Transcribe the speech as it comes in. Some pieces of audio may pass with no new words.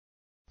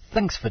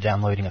Thanks for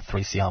downloading a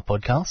 3CR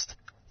podcast.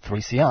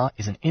 3CR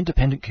is an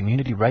independent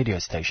community radio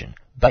station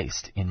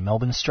based in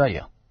Melbourne,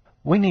 Australia.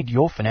 We need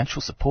your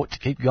financial support to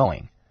keep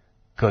going.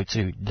 Go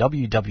to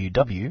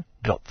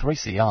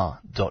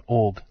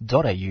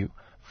www.3cr.org.au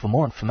for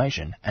more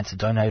information and to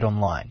donate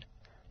online.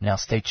 Now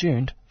stay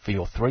tuned for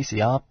your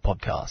 3CR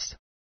podcast.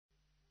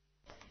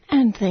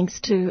 And thanks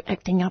to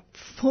Acting Up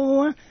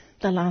for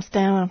the last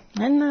hour.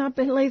 And I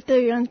believe there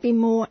are going to be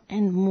more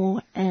and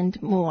more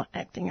and more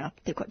Acting Up.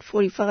 They've got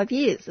 45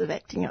 years of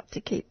Acting Up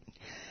to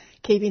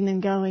keeping them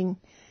going.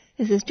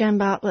 This is Jan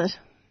Bartlett.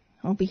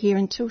 I'll be here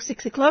until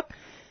 6 o'clock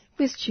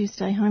with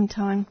Tuesday home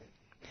time.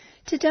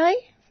 Today,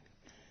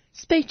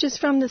 speeches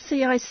from the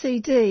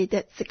CICD,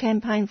 that's the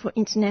Campaign for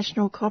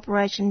International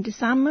Cooperation and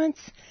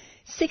Disarmament's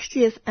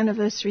 60th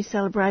anniversary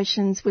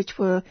celebrations, which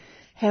were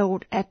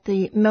held at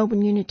the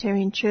Melbourne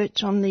Unitarian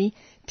Church on the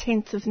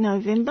 10th of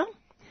November,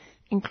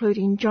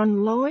 including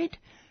John Lloyd,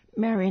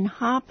 Marion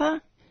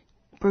Harper,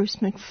 Bruce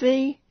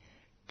McPhee,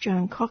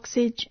 Joan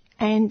Coxsedge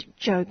and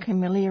Joe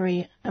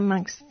Camilleri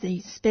amongst the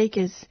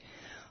speakers.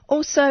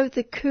 Also,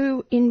 the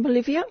coup in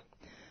Bolivia.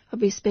 I'll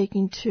be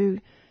speaking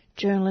to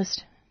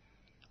journalist,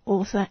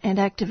 author and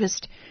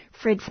activist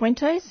Fred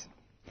Fuentes.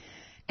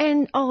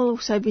 And I'll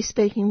also be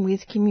speaking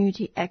with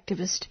community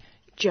activist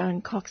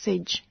Joan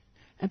Coxsedge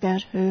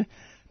about her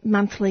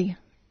monthly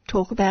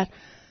talk about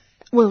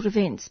world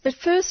events. But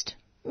first,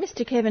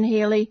 Mr. Kevin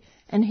Healy,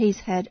 and he's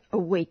had a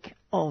week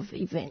of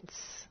events.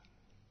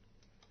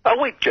 A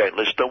week, Jan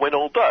listener, when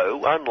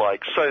although,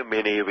 unlike so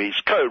many of his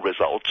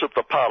co-results of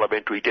the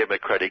parliamentary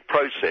democratic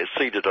process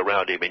seated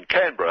around him in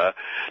Canberra,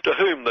 to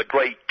whom the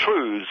great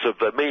truths of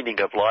the meaning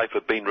of life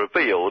have been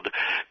revealed,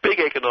 big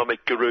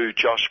economic guru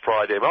Josh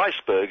Pride M.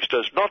 Icebergs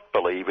does not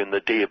believe in the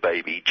dear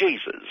baby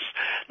Jesus.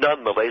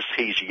 Nonetheless,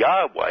 his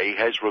Yahweh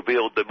has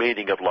revealed the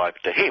meaning of life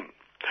to him.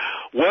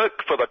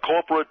 Work for the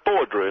corporate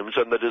boardrooms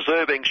and the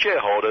deserving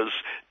shareholders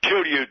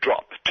till you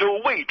drop,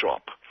 till we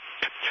drop.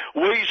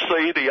 We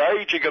see the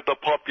ageing of the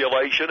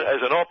population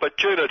as an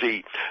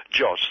opportunity,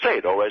 Josh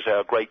said, or as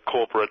our great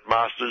corporate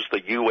masters,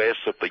 the US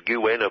of the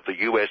UN of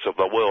the US of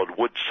the world,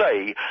 would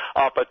say,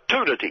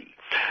 opportunity.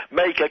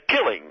 Make a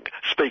killing,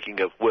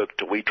 speaking of work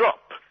till we drop.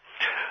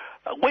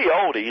 We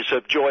oldies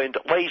have joined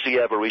lazy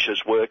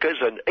avaricious workers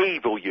and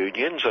evil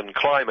unions and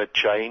climate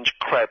change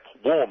crap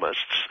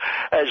warmists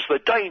as the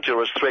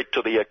dangerous threat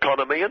to the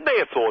economy and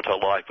therefore to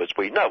life as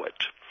we know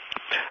it.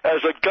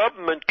 As a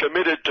government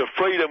committed to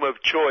freedom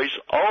of choice,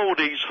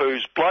 oldies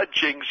whose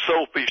bludgeoning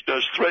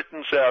selfishness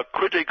threatens our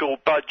critical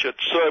budget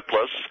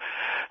surplus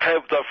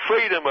have the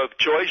freedom of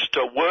choice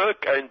to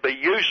work and be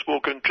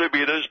useful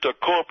contributors to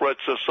corporate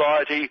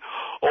society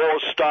or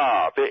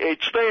starve.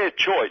 It's their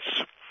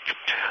choice.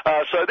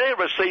 So they're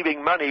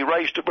receiving money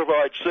raised to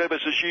provide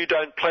services you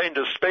don't plan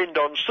to spend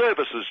on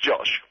services,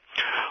 Josh.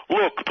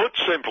 Look, put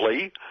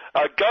simply,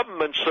 a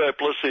government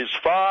surplus is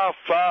far,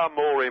 far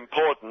more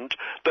important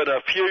than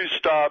a few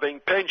starving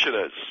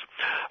pensioners.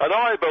 And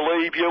I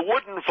believe you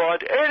wouldn't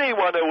find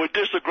anyone who would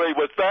disagree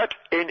with that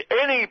in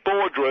any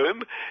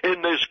boardroom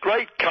in this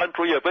great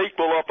country of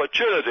equal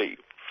opportunity.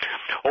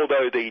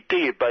 Although the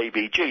dear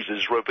baby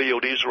Jesus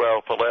revealed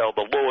Israel Folau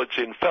the Lord's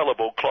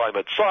infallible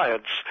climate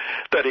science,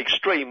 that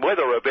extreme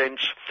weather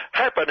events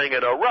happening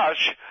in a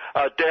rush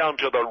are down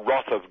to the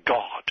wrath of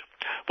God.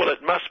 Well,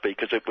 it must be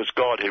because it was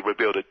God who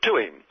revealed it to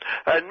him.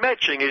 And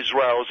matching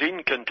Israel's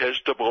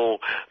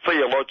incontestable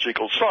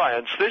theological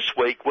science this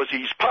week was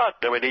his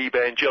partner in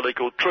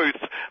evangelical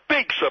truth,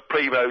 big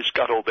Supremo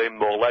Scuttle them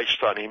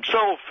Morlashton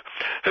himself,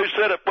 who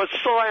said it was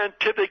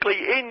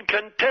scientifically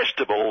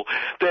incontestable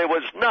there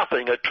was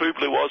nothing a true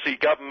blue Aussie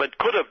government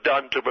could have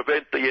done to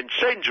prevent the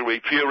incendiary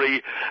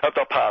fury of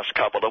the past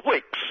couple of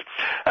weeks.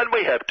 And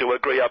we have to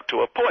agree up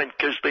to a point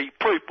because the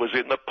proof was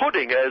in the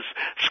pudding as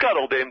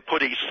Scuttle then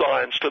put his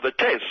science to the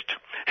test.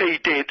 He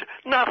did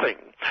nothing,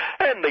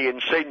 and the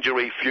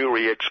incendiary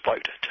fury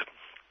exploded.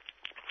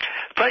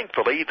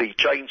 Thankfully, the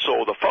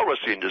chainsaw the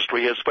forest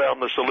industry has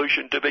found the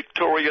solution to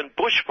Victorian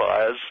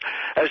bushfires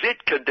as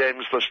it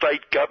condemns the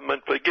state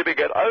government for giving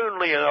it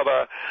only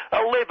another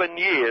 11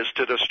 years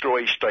to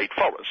destroy state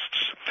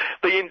forests,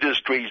 the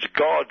industry's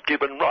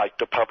God-given right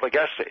to public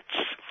assets.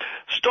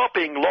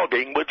 Stopping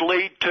logging would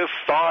lead to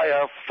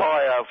fire,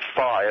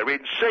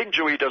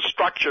 incendiary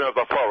destruction of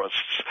the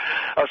forests,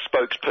 a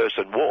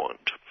spokesperson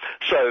warned.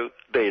 So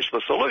there's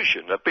the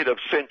solution, a bit of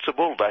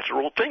sensible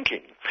lateral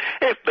thinking.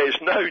 If there's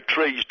no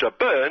trees to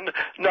burn,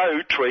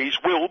 no trees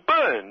will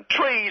burn.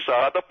 Trees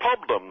are the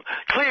problem.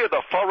 Clear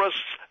the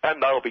forests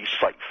and they'll be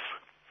safe.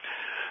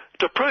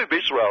 To prove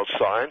Israel's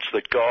science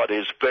that God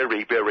is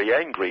very, very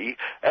angry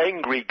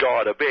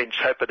God events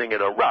happening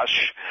in a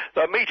rush,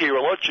 the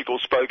meteorological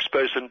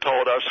spokesperson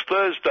told us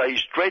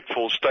Thursday's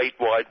dreadful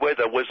statewide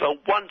weather was a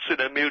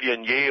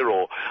once-in-a-million-year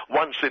or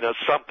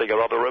once-in-a-something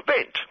or other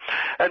event.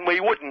 And we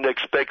wouldn't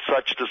expect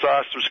such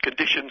disastrous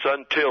conditions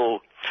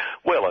until,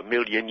 well, a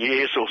million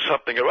years or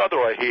something or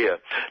other, I hear.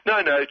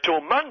 No,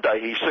 till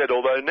Monday, he said,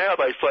 although now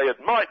they say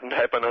it mightn't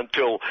happen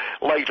until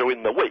later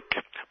in the week,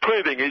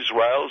 proving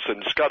Israel's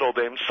and Scuttle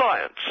them science.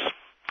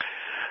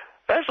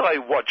 As I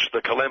watch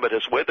the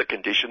calamitous weather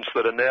conditions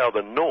that are now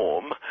the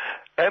norm,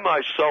 am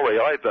I sorry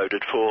I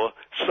voted for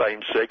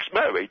same-sex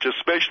marriage,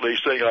 especially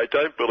seeing I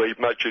don't believe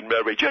much in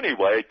marriage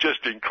anyway. It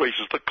just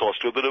increases the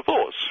cost of the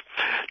divorce.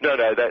 No,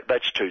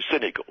 that's too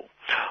cynical.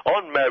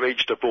 On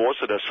marriage, divorce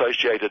and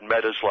associated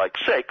matters like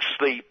sex,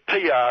 the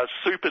PR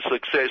super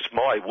success,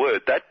 my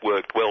word, that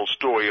worked well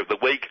story of the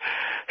week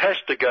has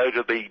to go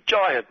to the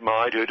giant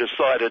mind who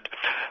decided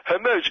Her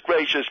Most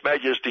Gracious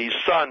Majesty's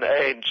son,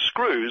 Anne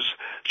Screws,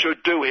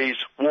 should do his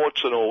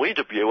warts and all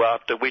interview,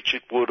 after which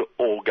it would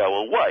all go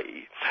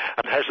away.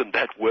 And hasn't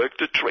that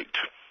worked a treat?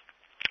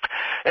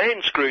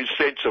 Anne Screws'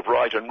 sense of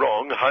right and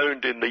wrong,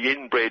 honed in the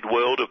inbred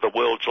world of the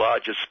world's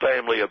largest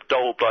family of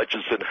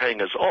doll-bludgers and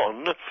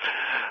hangers-on,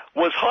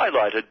 was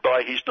highlighted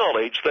by his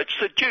knowledge that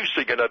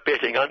seducing and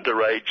abetting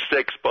underage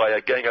sex by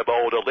a gang of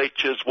older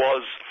lechers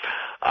was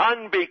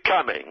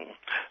unbecoming,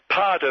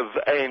 part of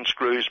Anne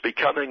Screws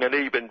becoming an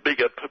even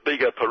bigger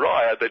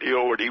pariah than he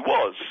already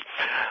was.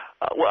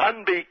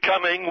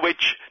 Unbecoming,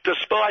 which,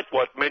 despite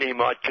what many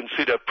might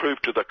consider proof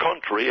to the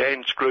contrary,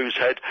 Anne Screws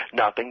had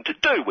nothing to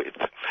do with.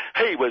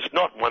 He was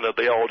not one of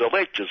the older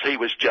lechers. He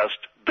was just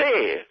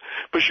there,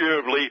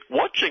 presumably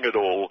watching it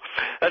all,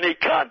 and he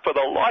can't for the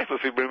life of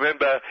him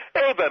remember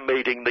ever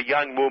meeting the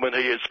young woman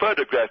he has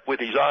photographed with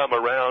his arm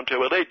around,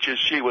 who alleges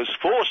she was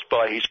forced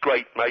by his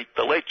great mate,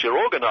 the lecture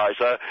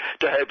organiser,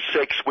 to have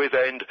sex with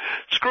and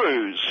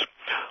Screws.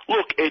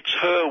 Look, it's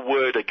her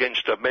word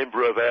against a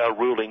member of our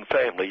ruling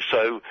family,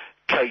 so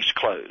case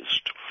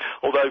closed.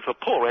 Although for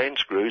poor Anne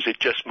Screws it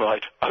just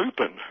might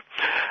open.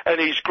 And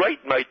his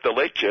great mate the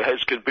lecturer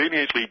has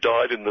conveniently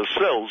died in the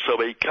cell,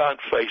 so he can't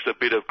face a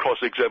bit of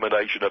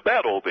cross-examination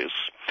about all this.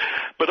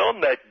 But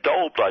on that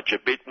doll-bludger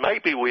bit,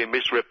 maybe we're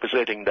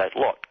misrepresenting that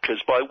lot,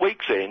 because by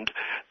week's end,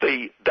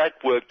 that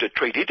worked a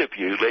treat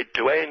interview led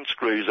to Anne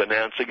Screws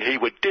announcing he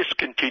would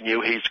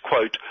discontinue his,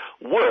 quote,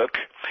 work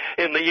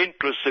in the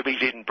interests of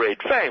his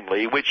inbred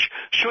family, which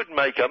should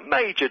make a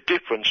major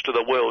difference to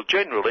the world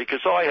generally,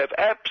 because I have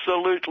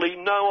absolutely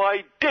no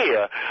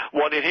idea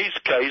what, in his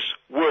case,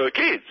 work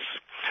is.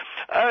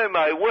 Oh,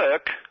 my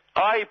work,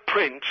 I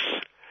Prince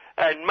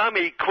and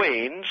Mummy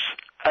Queens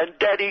and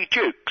Daddy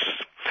Dukes.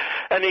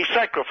 And he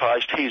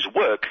sacrificed his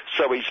work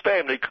so his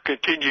family could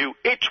continue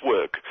its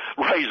work,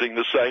 raising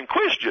the same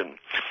question.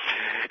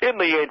 In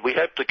the end, we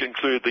have to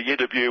conclude the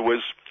interview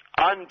was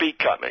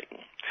unbecoming.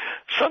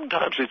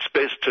 Sometimes it's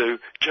best to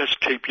just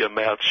keep your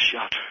mouth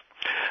shut.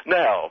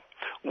 Now,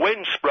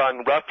 when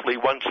sprung roughly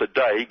once a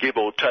day, give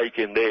or take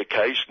in their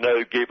case,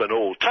 no give and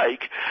all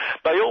take,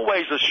 they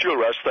always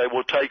assure us they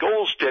will take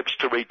all steps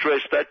to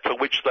redress that for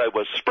which they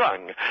were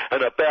sprung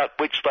and about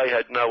which they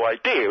had no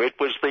idea. It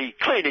was the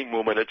cleaning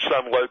woman at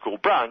some local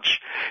branch,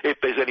 if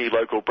there's any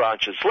local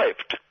branches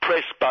left.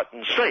 Press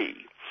button C.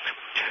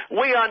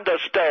 We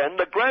understand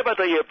the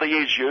gravity of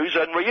the issues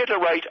and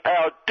reiterate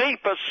our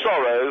deepest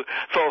sorrow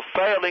for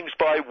failings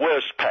by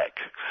Wurstpac.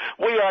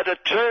 We are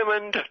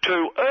determined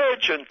to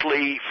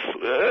urgently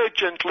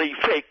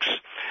fix.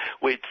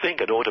 We'd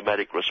think an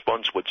automatic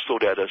response would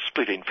sort out a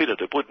split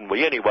infinitive, wouldn't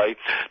we anyway?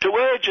 To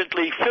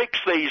urgently fix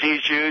these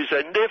issues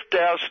and lift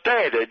our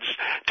standards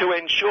to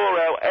ensure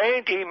our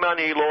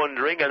anti-money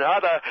laundering and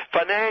other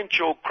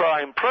financial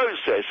crime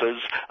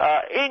processes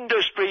are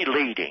industry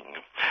leading.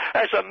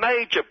 As a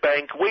major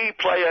bank, we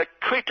play a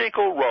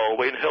critical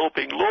role in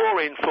helping law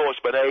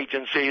enforcement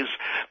agencies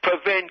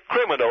prevent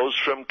criminals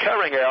from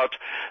carrying out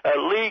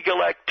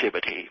illegal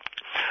activity.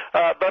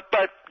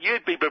 But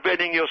you'd be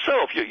preventing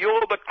yourself.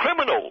 You're the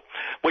criminal.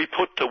 We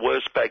put to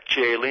Wurstpac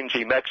Chair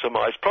Lindsay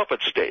Maximise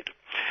Profitstead.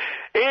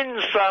 In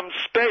some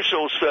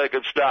special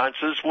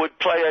circumstances would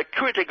play a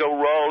critical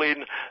role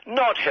in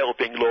not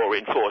helping law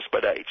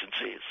enforcement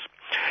agencies.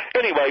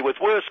 Anyway, with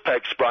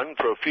Wurstpac sprung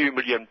for a few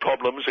million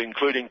problems,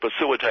 including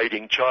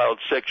facilitating child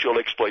sexual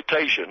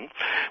exploitation,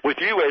 with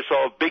US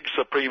of Big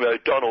Supremo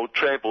Donald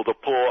trample the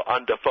poor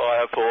under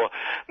fire for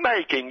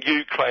making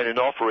Ukraine an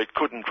offer it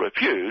couldn't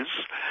refuse,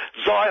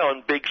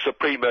 Zion Big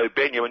Supremo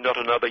Benjamin not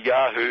another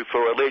Yahoo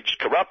for alleged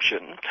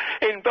corruption,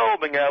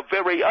 involving our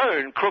very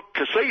own crook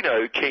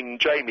casino king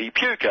Jamie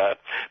Puker,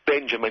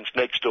 Benjamin's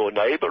next-door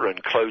neighbour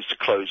and close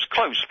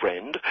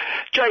friend,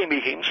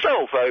 Jamie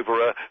himself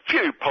over a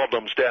few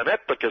problems down at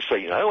the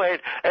casino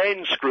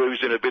and Screws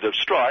in a bit of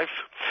strife.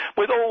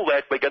 With all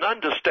that, we can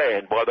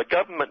understand why the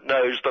government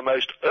knows the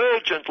most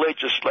urgent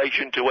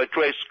legislation to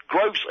address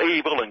gross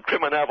evil and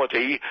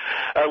criminality,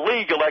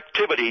 illegal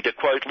activity, to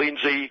quote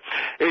Lindsay,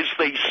 is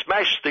the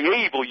Smash the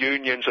Evil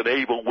Unions and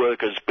Evil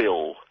Workers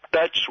Bill.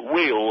 That's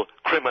real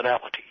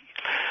criminality.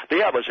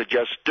 The others are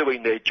just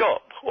doing their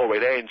job, or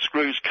in Anne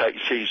Screws'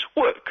 case, his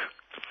work.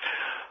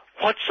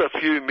 What's a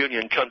few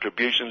million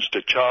contributions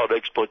to child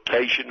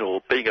exploitation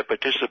or being a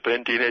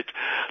participant in it?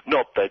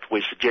 Not that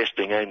we're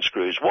suggesting Anne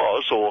Screws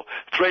was, or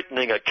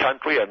threatening a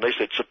country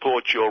unless it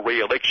supports your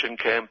re-election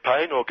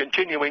campaign, or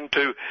continuing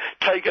to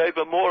take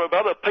over more of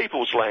other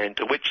people's land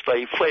to which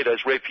they fled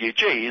as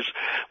refugees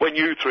when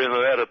you threw them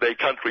out of their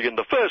country in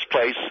the first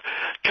place,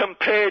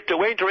 compared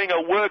to entering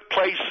a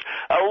workplace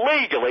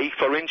illegally,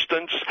 for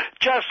instance,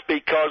 just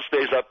because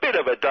there's a bit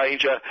of a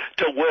danger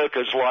to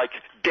workers like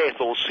death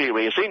or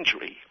serious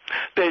injury.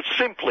 There's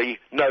simply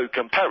no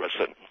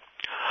comparison.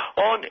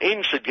 On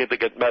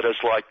insignificant matters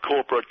like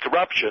corporate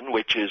corruption,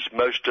 which is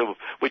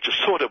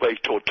sort of a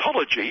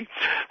tautology,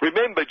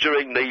 remember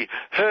during the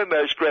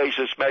Hermos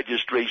Gracious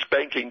Magistrates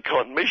Banking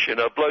Commission,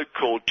 a bloke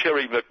called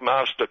Terry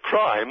McMaster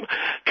Crime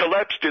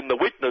collapsed in the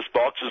witness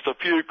box as a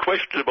few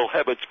questionable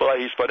habits by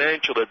his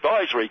financial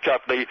advisory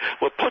company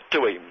were put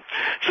to him.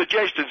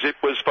 Suggestions it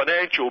was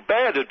financial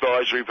bad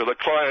advisory for the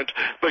client,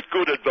 but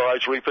good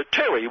advisory for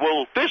Terry.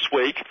 Well, this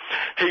week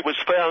he was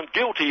found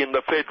guilty in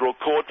the federal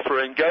court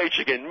for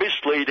engaging in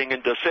misleading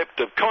and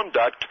deceptive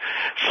conduct,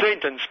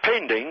 sentence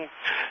pending.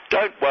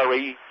 Don't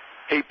worry,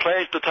 he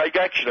plans to take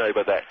action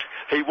over that.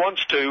 He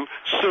wants to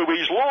sue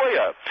his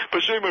lawyer,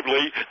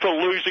 presumably for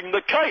losing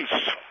the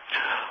case.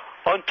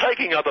 On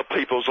taking other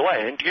people's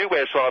land,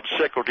 US Armed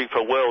Secretary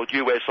for World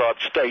US Armed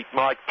State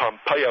Mike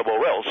Pompeo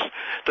or else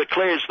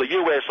declares the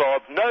US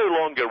Armed no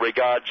longer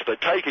regards the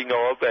taking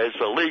of as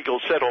illegal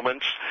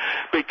settlements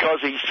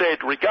because he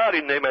said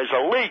regarding them as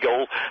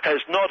illegal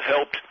has not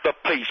helped the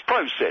peace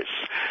process.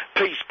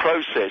 Peace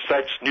process,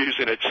 that's news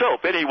in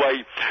itself.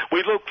 Anyway,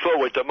 we look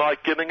forward to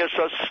Mike giving us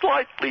a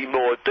slightly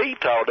more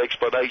detailed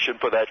explanation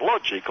for that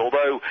logic,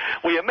 although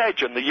we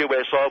imagine the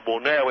US Armed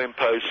will now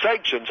impose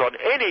sanctions on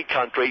any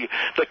country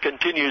that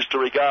continues to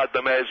regard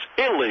them as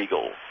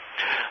illegal.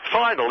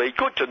 Finally,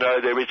 good to know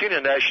there is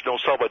international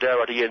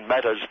solidarity in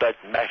matters that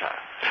matter.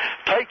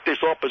 Take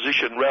this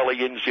opposition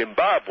rally in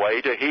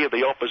Zimbabwe to hear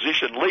the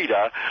opposition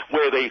leader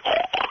where the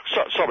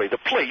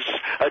police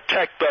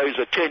attacked those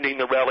attending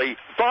the rally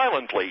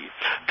violently.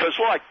 Because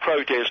like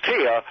protest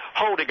here,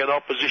 holding an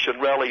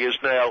opposition rally is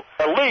now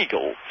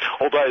illegal,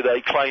 although they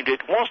claimed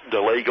it wasn't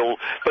illegal,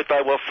 but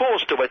they were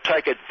forced to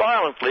attack it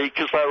violently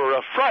because they were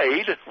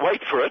afraid,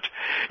 wait for it,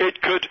 it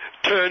could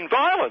turn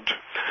violent.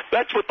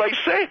 That's what they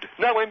said.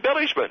 No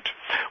embellishment.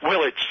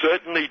 Well, it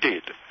certainly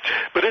did.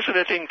 But isn't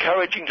it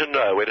encouraging to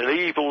know in an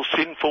evil,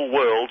 sinful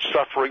world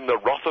suffering the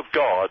wrath of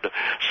God,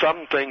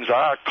 some things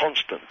are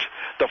constant.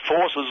 The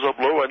forces of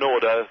law and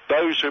order,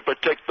 those who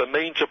protect the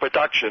means of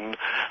production,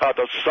 are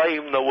the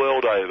same the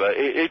world over.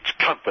 It's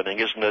comforting,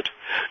 isn't it?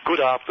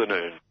 Good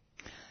afternoon.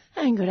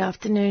 And good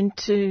afternoon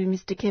to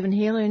Mr. Kevin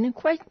Healy. And in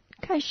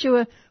case you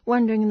were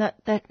wondering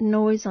that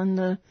noise on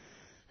the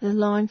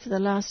line for the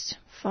last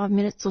 5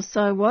 minutes or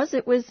so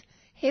it was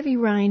heavy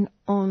rain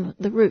on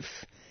the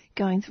roof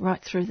going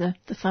right through the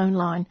phone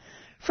line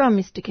from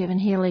Mr. Kevin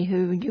Healy,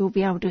 who you'll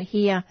be able to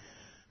hear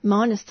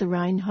minus the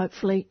rain,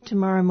 hopefully,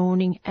 tomorrow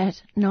morning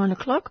at 9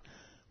 o'clock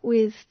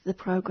with the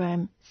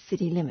program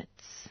City Limits.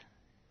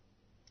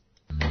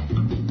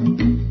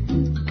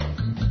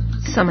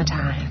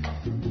 Summertime.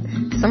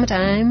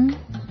 Summertime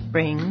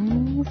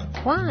brings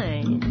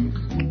wine.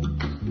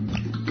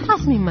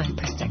 Pass me my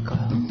Prosecco.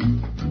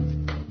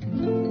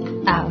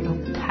 Out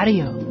on the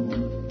patio.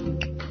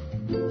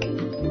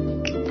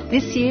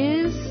 This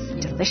year's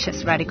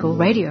delicious Radical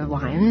Radio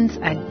wines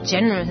are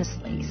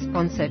generously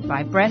sponsored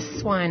by Bress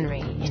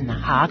Winery in the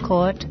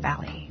Harcourt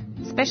Valley.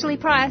 Specially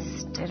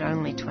priced at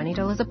only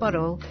 $20 a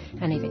bottle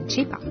and even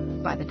cheaper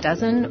by the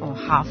dozen or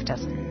half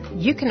dozen.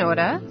 You can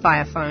order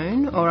via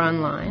phone or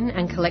online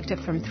and collect it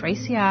from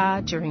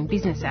 3CR during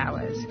business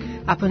hours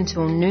up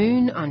until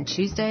noon on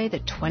Tuesday the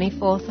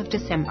 24th of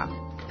December.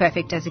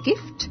 Perfect as a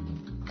gift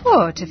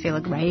or to fill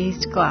a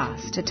raised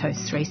glass to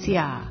toast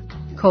 3CR.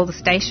 Call the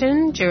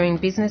station during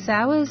business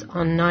hours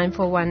on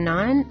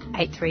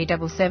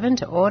 9419-8377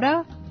 to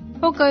order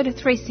or go to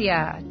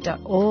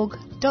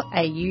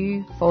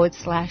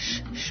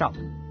 3cr.org.au/shop.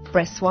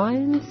 Bress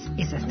Wines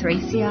is a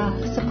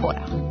 3CR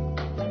supporter.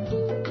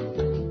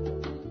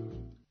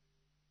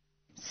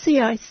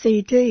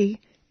 CICD,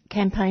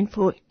 Campaign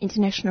for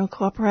International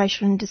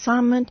Cooperation and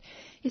Disarmament,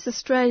 is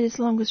Australia's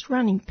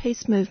longest-running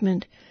peace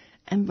movement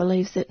and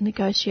believes that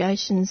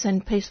negotiations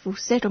and peaceful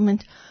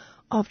settlement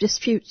of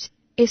disputes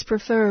is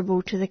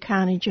preferable to the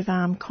carnage of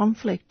armed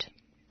conflict.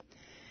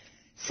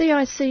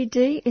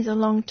 CICD is a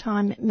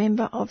long-time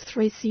member of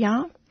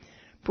 3CR,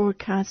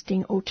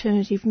 broadcasting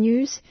alternative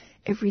news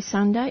every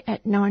Sunday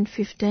at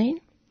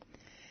 9:15,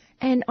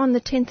 and on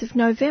the 10th of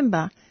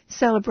November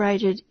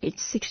celebrated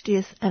its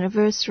 60th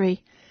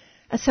anniversary,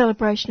 a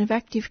celebration of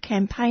active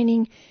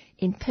campaigning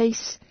in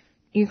peace,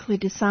 nuclear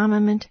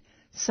disarmament,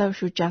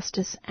 social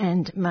justice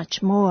and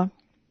much more.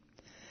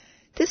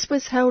 This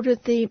was held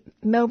at the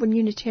Melbourne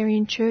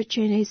Unitarian Church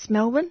in East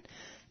Melbourne,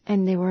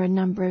 and there were a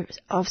number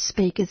of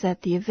speakers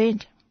at the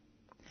event.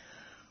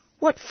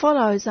 What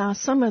follows are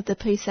some of the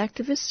peace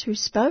activists who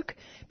spoke,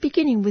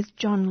 beginning with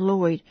John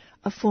Lloyd,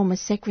 a former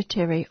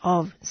secretary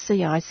of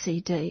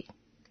CICD.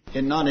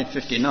 In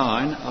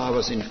 1959, I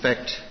was in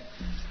fact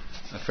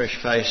a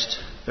fresh-faced,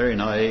 very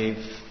naive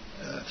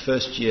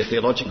first-year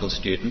theological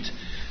student,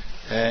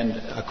 and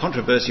a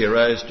controversy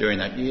arose during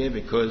that year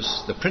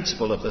because the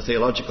principal of the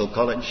theological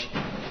college,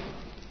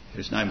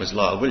 whose name was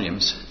Lyle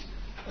Williams,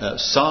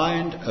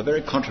 signed a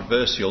very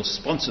controversial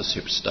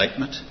sponsorship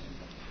statement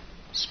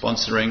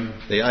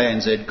sponsoring the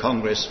ANZ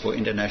Congress for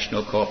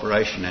International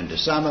Cooperation and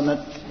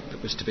Disarmament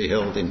that was to be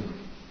held in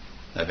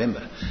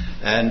November.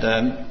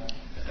 And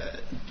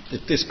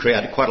this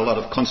created quite a lot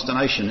of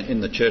consternation in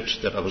the church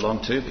that I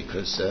belonged to,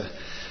 because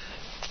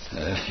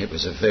it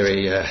was a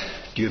very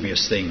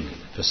dubious thing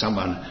for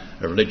someone,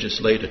 a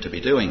religious leader, to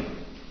be doing.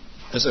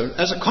 As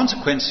a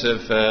consequence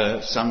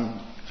of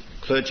some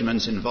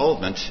clergyman's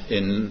involvement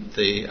in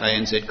the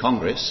ANZ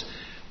Congress,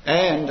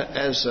 and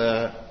as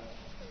a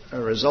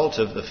result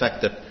of the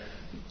fact that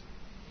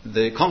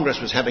the Congress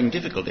was having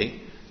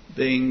difficulty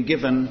being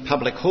given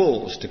public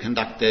halls to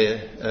conduct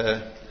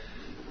their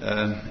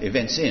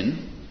events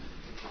in,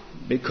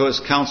 because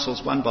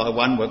councils one by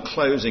one were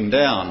closing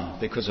down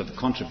because of the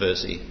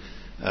controversy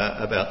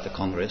about the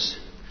Congress,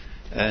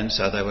 and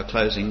so they were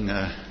closing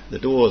the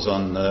doors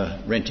on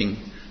renting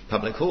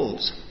public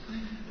halls.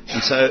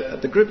 And so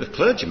the group of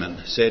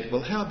clergymen said,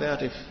 well, how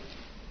about if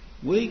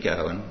we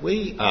go and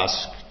we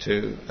ask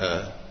to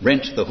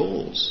rent the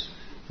halls?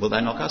 Will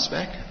they knock us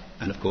back?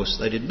 And of course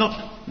they did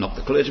not knock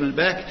the clergymen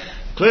back.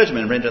 The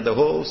clergymen rented the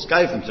halls,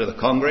 gave them to the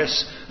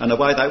Congress, and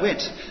away they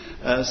went.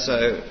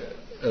 So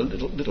a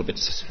little bit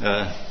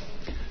of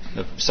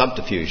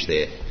subterfuge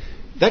there.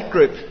 That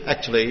group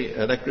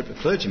of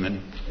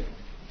clergymen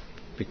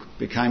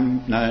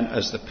became known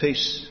as the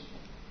Peace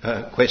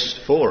Quest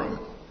Forum.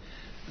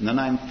 And the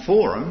name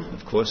Forum,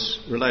 of course,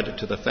 related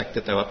to the fact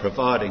that they were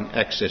providing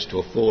access to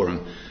a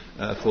forum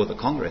for the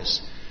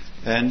Congress.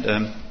 And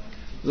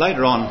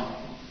later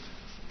on,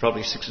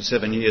 probably 6 or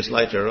 7 years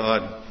later,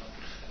 I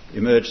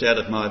emerged out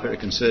of my very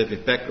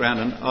conservative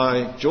background and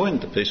I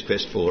joined the Peace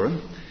Quest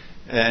Forum.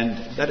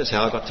 And that is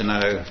how I got to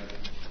know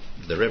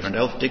the Reverend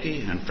Alf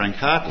Dickey and Frank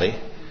Hartley.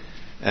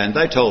 And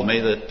they told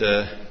me that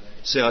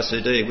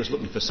CICD was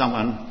looking for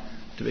someone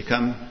to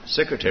become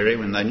secretary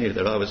when they knew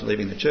that I was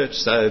leaving the church.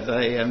 So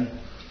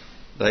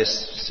they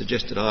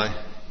suggested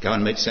I go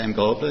and meet Sam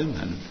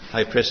Goldbloom, and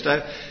hey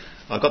presto,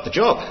 I got the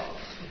job.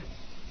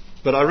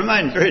 But I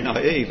remained very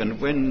naive, and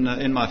when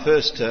in my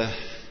first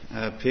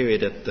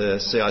period at the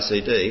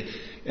CICD,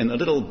 in the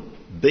little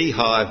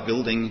beehive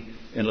building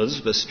in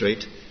Elizabeth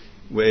Street,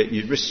 where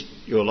you'd risk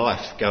your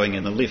life going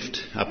in the lift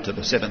up to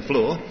the 7th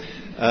floor,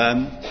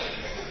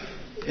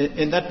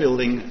 in that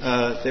building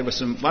there were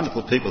some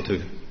wonderful people who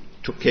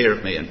took care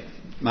of me, and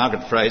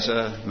Margaret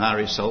Fraser,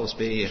 Mari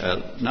Soulsby,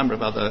 a number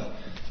of other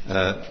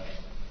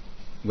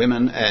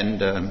women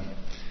and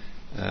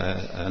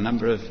a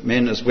number of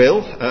men as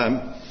well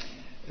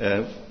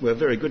were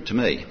very good to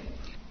me.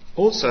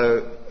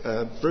 Also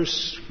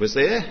Bruce was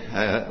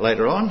there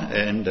later on,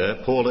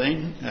 and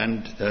Pauline,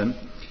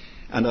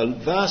 and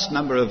a vast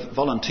number of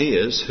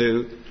volunteers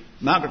who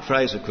Margaret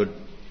Fraser could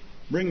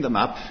ring them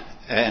up,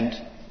 and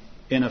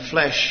in a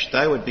flash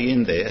they would be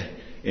in there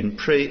in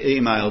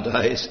pre-email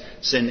days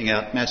sending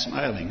out mass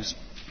mailings.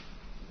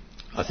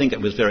 I think it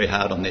was very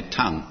hard on their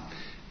tongue.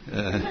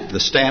 The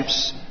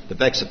stamps, the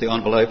backs of the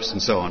envelopes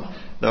and so on.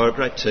 They were a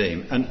great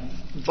team and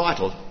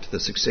vital to the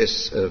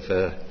success of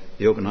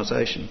the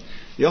organisation.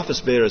 The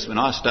office bearers when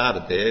I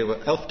started there were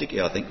Alf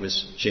Dickey, I think,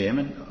 was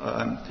chairman.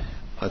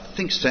 I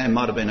think Sam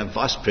might have been a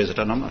vice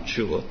president, I'm not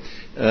sure.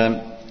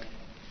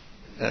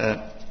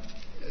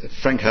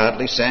 Frank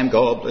Hartley, Sam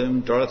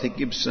Goldbloom, Dorothy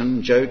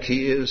Gibson, Joe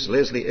Kears,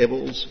 Leslie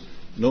Ebbels,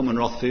 Norman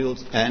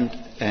Rothfield, and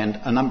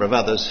a number of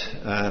others,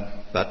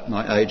 but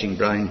my ageing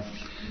brain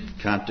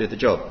can't do the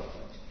job.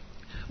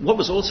 What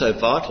was also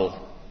vital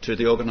to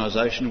the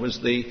organisation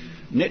was the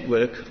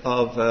network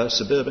of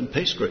suburban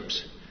peace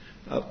groups.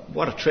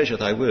 What a treasure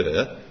they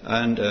were,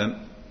 and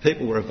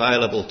people were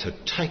available to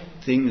take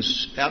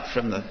things out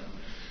from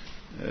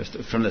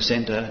the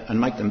centre and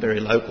make them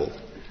very local.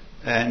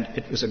 And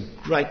it was a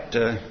great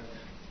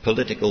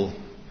political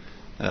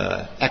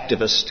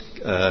activist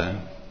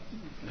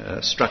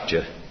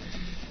structure.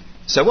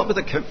 So what were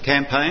the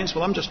campaigns?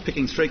 Well, I'm just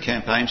picking 3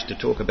 campaigns to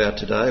talk about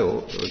today,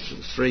 or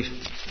 3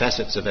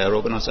 facets of our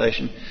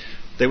organisation.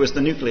 There was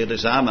the nuclear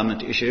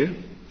disarmament issue.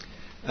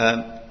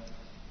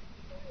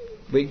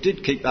 We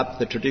did keep up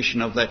the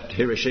tradition of that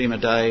Hiroshima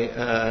Day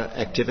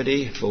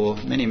activity for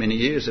many, many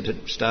years. It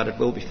had started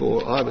well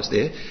before I was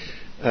there.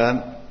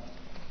 And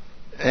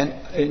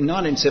in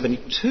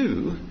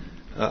 1972,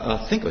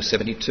 I think it was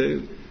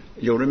 72,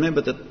 you'll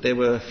remember that there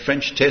were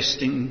French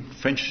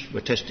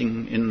were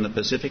testing in the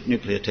Pacific,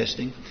 nuclear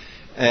testing,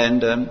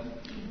 and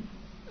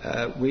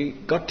we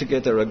got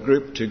together a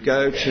group to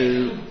go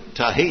to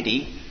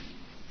Tahiti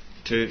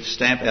to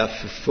stamp our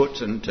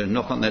foot and to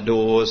knock on their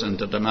doors and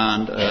to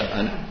demand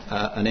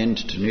an end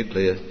to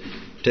nuclear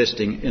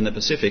testing in the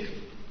Pacific.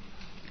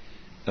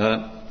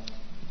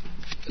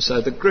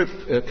 So the group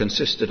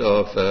consisted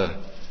of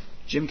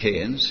Jim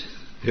Cairns,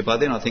 who by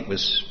then I think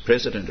was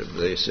president of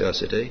the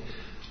CICD,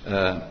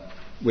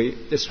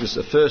 this was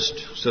the first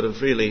sort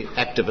of really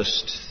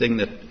activist thing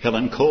that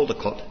Helen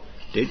Caldecott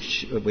did.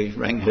 We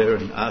rang her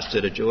and asked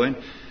her to join,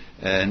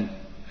 and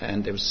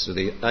there was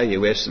the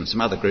AUS and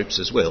some other groups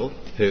as well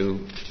who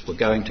were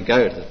going to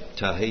go to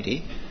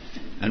Tahiti.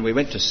 And we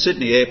went to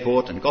Sydney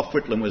Airport, and Gough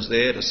Whitlam was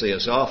there to see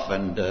us off,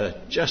 and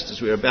just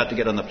as we were about to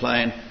get on the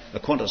plane, a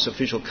Qantas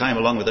official came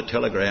along with a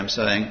telegram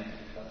saying,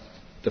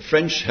 "The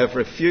French have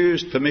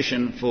refused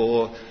permission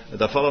for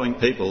the following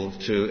people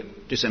to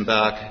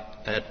disembark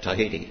at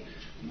Tahiti: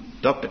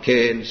 Dr.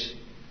 Cairns,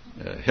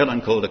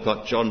 Helen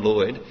Caldecott, John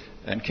Lloyd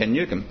and Ken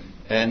Newcombe."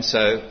 And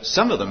so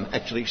some of them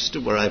actually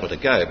still were able to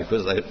go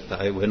because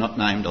they were not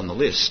named on the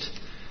list.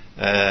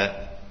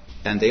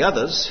 And the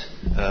others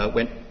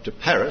went to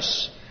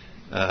Paris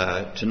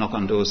to knock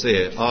on doors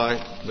there.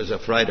 I was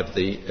afraid of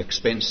the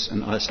expense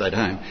and I stayed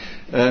home.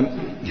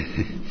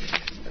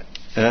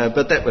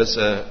 But that was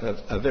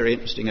a very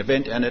interesting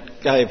event, and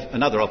it gave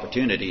another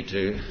opportunity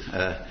to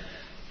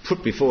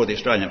put before the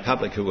Australian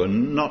public, who were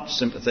not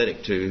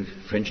sympathetic to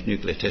French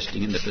nuclear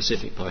testing in the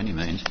Pacific by any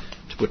means,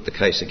 to put the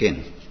case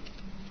again.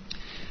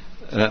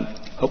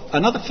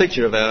 Another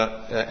feature of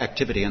our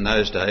activity in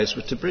those days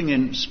was to bring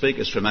in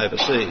speakers from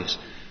overseas.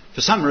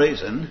 For some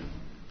reason,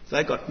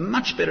 they got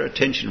much better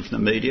attention from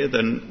the media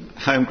than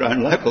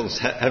homegrown locals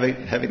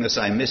having the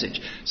same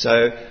message.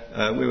 So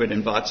we would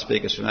invite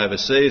speakers from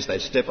overseas. They'd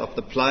step off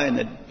the plane.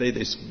 There'd be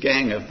this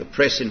gang of the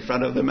press in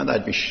front of them, and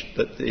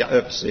the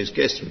overseas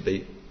guests would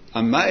be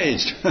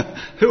amazed.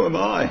 Who am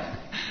I?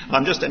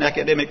 I'm just an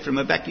academic from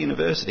a back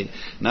university.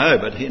 No,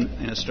 but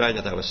in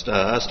Australia they were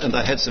stars, and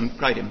they had some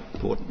great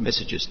important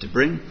messages to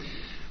bring.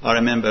 I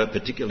remember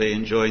particularly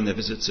enjoying the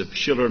visits of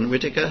Schiller and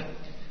Whittaker,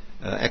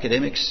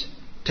 academics.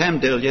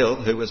 Tam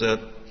Dalyell, who was a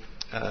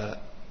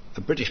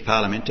British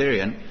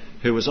parliamentarian,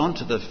 who was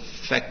onto the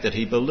fact that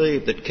he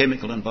believed that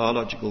chemical and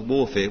biological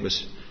warfare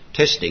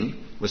testing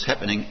was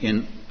happening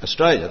in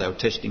Australia. They were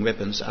testing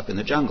weapons up in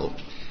the jungle.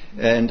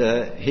 And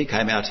he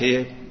came out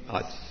here,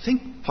 I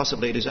think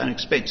possibly at his own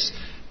expense,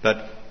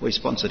 but we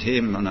sponsored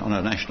him on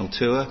a national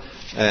tour,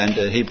 and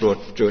he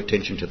drew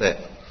attention to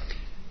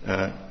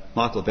that.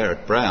 Michael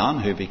Barrett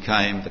Brown, who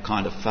became the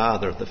kind of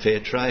father of the fair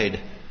trade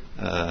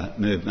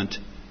movement,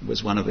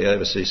 was one of the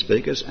overseas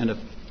speakers, and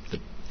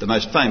the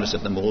most famous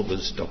of them all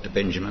was Dr.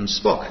 Benjamin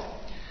Spock.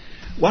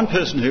 One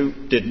person who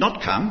did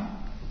not come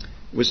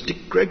was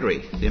Dick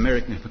Gregory, the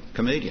American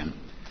comedian.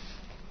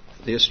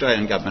 The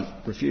Australian government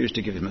refused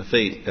to give him a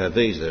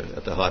visa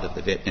at the height of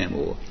the Vietnam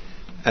War.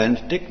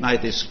 And Dick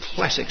made this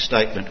classic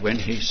statement when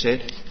he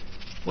said,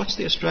 "What's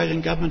the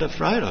Australian government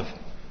afraid of?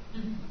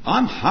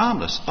 I'm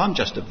harmless. I'm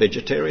just a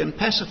vegetarian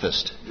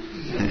pacifist."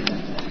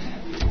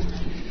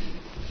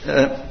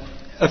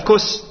 Of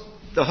course,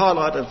 the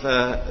highlight of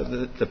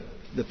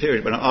the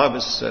period when I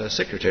was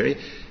secretary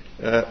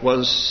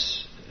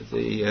was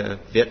the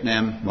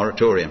Vietnam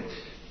moratorium.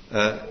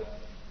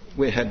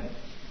 We had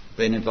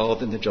been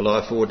involved in the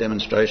July 4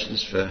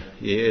 demonstrations for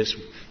years.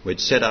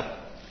 We'd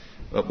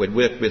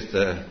worked with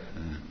the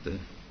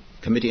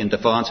Committee in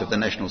Defiance of the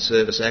National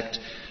Service Act,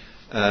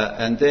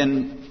 and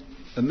then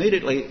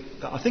immediately,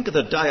 I think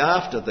the day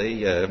after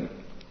the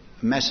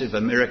massive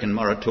American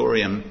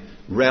moratorium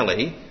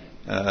rally,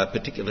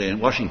 particularly in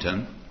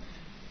Washington,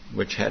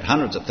 which had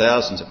hundreds of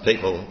thousands of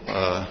people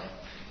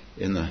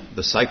in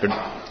the sacred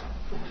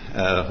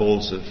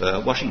halls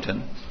of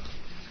Washington.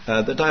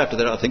 The day after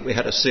that, I think we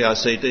had a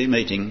CICD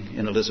meeting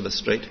in Elizabeth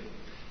Street,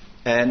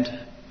 and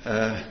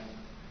a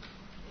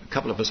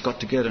couple of us got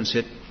together and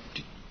said,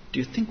 "Do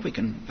you think we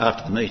can?"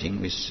 After the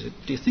meeting, we said,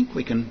 "Do you think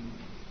we can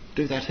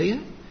do that here?"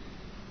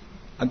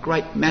 A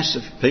great mass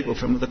of people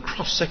from the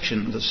cross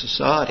section of the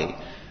society.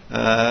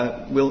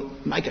 We'll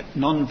make it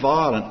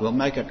non-violent.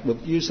 We'll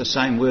use the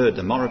same word,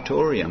 the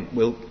moratorium.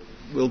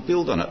 We'll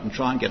build on it and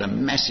try and get a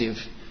massive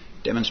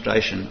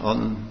demonstration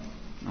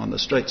on the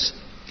streets.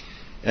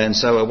 And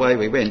so away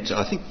we went.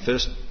 I think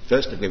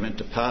firstly we went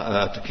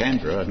to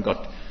Canberra and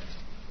got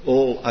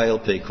all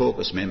ALP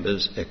caucus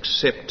members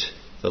except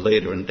the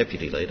leader and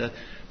deputy leader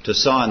to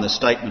sign the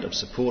statement of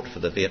support for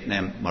the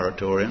Vietnam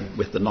moratorium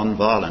with the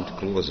non-violent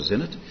clauses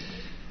in it.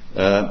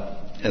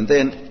 And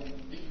then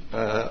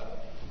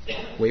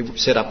we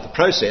set up the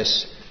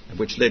process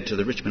which led to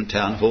the Richmond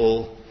Town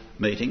Hall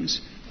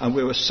meetings, and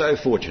we were so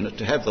fortunate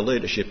to have the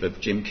leadership of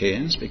Jim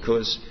Cairns,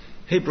 because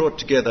he brought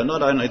together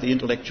not only the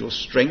intellectual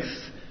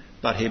strength,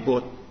 but he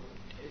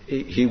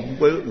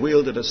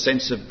wielded a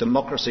sense of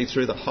democracy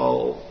through the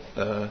whole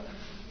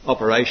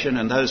operation.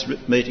 And those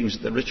meetings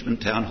at the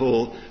Richmond Town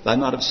Hall, they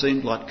might have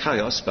seemed like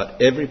chaos,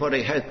 but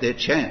everybody had their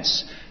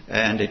chance,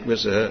 and it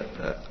was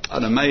an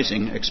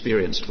amazing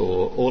experience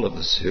for all of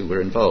us who were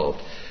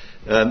involved.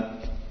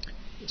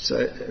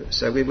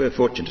 So we were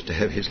fortunate to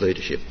have his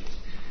leadership.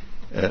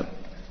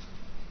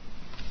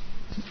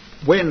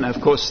 When, of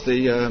course,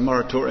 the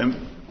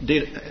moratorium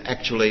did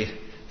actually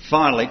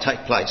finally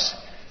take place,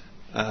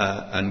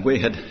 and we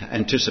had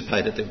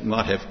anticipated that we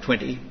might have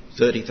 20,000,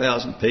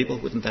 30,000 people,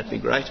 wouldn't that be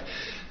great?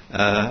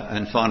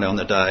 And finally on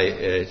the day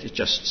it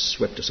just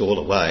swept us all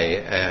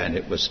away, and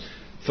it was,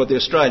 for the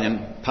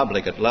Australian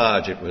public at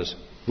large, it was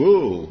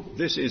whoa,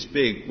 this is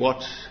big,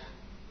 what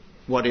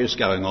is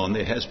going on?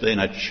 There has been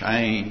a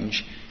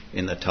change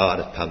in the tide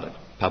of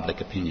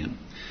public opinion.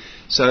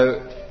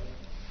 So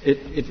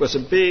it was a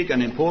big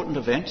and important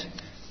event,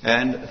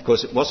 and of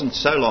course it wasn't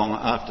so long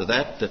after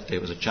that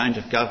there was a change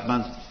of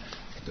government,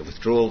 the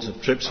withdrawals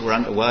of troops were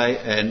underway,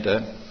 and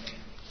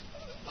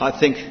I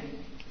think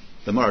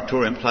the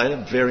moratorium played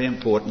a very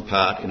important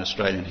part in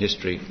Australian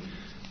history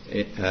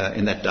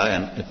in that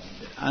day,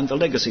 and the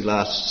legacy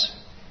lasts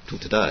till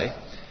today.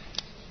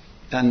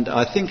 And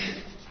I think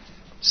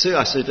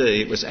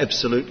CICD was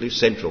absolutely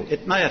central.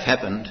 It may have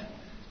happened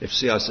if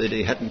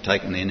CICD hadn't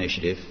taken the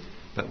initiative,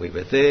 but we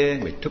were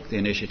there, we took the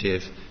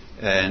initiative,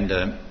 and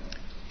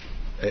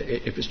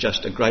it was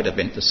just a great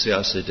event that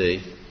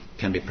CICD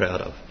can be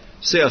proud of.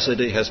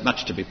 CICD has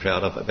much to be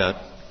proud of about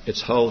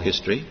its whole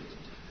history,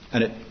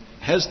 and it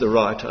has the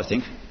right, I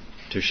think,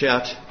 to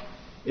shout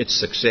its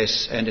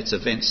success and its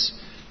events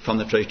from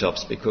the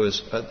treetops,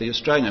 because the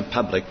Australian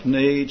public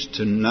needs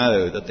to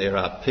know that there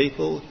are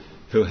people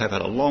who have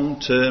had a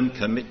long-term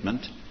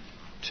commitment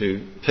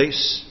to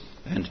peace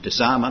and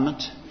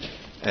disarmament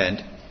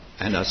and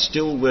are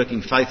still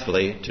working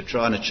faithfully to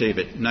try and achieve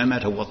it, no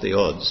matter what the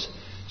odds.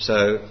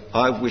 So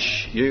I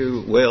wish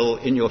you well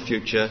in your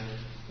future.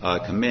 I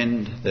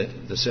commend the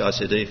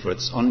CICD for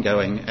its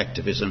ongoing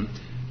activism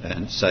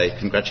and say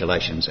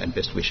congratulations and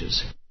best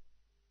wishes.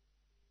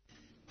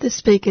 The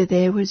speaker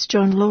there was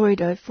John Lloyd,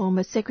 a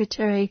former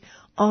Secretary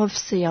of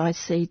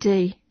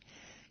CICD.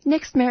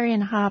 Next,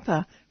 Marion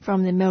Harper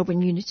from the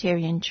Melbourne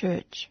Unitarian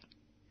Church.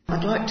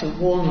 I'd like to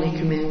warmly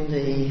commend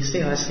the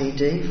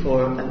CICD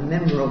for a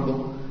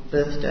memorable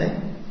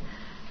birthday.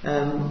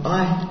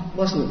 I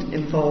wasn't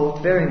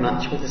involved very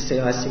much with the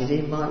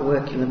CICD. My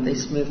work in the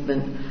peace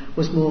movement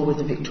was more with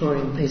the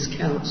Victorian Peace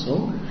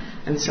Council,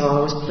 and so I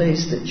was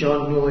pleased that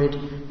John Lloyd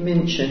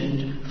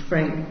mentioned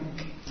Frank,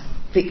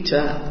 Victor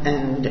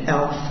and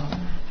Alf,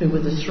 who were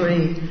the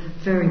three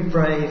very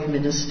brave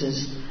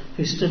ministers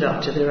who stood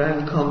up to their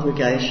own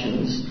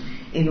congregations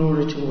in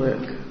order to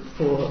work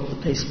for the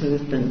peace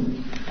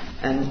movement,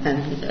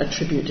 and a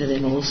tribute to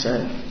them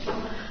also.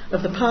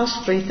 Of the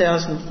past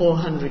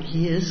 3,400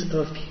 years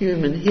of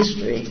human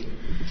history,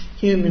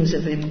 humans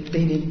have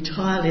been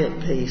entirely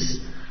at peace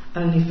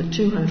only for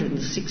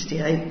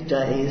 268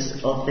 days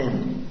of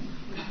them.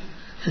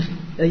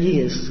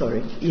 Years.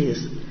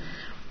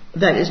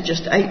 That is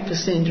just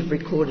 8% of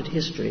recorded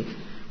history.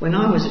 When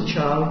I was a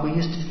child, we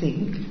used to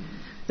think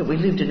that we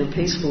lived in a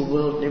peaceful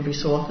world and every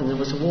so often there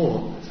was a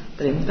war.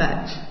 But in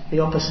fact, the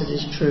opposite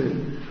is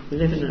true. We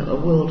live in a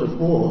world of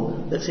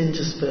war that's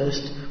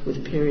interspersed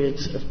with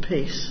periods of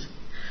peace.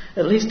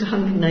 At least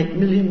 108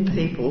 million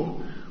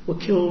people were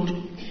killed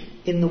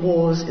in the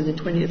wars in the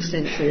 20th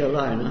century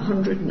alone.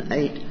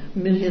 108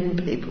 million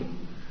people.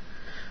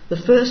 The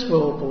First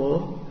World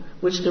War,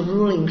 which the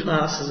ruling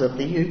classes of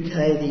the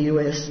UK, the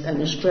US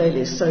and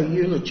Australia so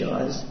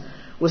eulogise,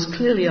 was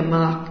clearly a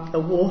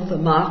war for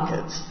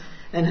markets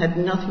and had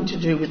nothing to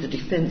do with the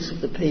defence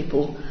of the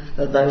people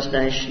of those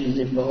nations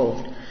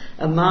involved.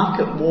 A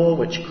market war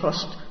which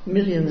cost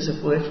millions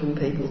of working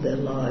people their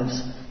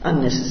lives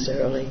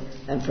unnecessarily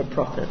and for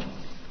profit.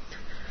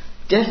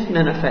 Death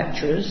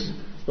manufacturers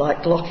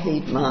like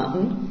Lockheed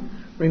Martin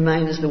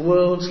remain as the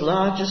world's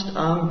largest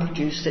arms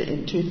producer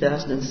in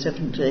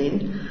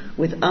 2017,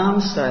 with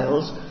arms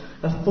sales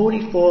of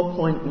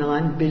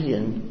 44.9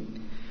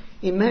 billion.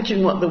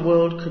 Imagine what the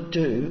world could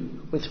do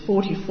with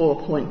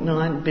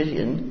 44.9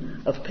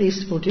 billion of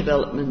peaceful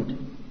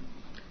development.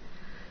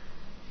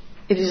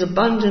 It is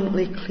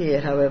abundantly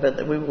clear, however,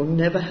 that we will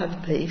never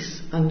have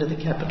peace under the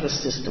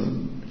capitalist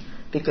system,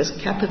 because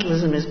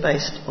capitalism is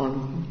based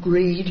on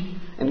greed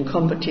and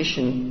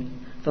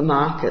competition for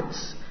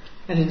markets,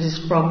 and it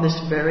is from this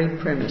very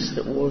premise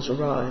that wars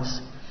arise.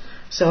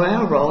 So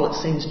our role,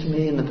 it seems to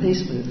me, in the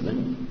peace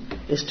movement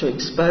is to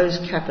expose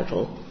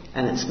capital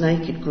and its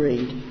naked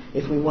greed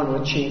if we want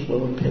to achieve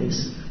world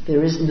peace.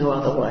 There is no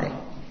other way.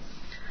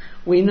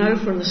 We know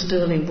from the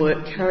sterling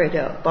work carried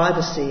out by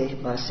the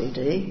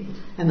CICD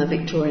and the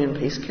Victorian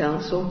Peace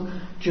Council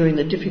during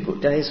the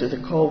difficult days of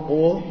the Cold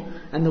War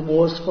and the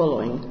wars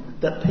following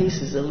that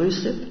peace is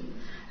elusive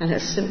and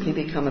has simply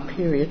become a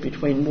period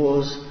between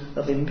wars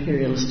of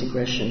imperialist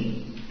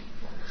aggression.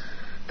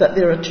 That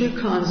there are two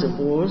kinds of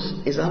wars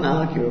is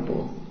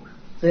unarguable.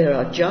 There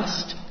are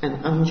just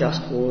and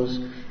unjust wars,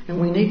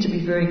 and we need to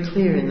be very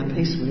clear in the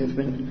peace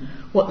movement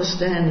what the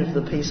stand of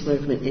the peace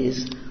movement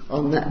is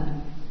on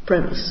that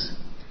premise.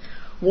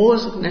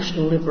 Wars of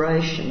national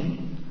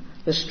liberation,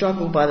 the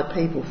struggle by the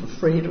people for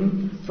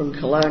freedom from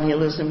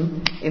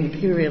colonialism,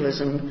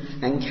 imperialism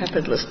and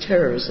capitalist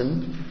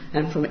terrorism,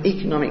 and from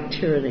economic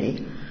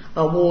tyranny,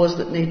 are wars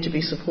that need to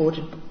be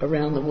supported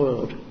around the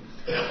world.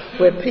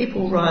 Where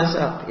people rise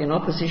up in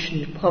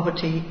opposition to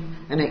poverty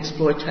and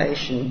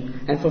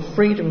exploitation and for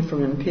freedom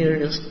from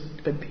imperialist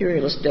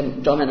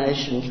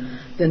domination,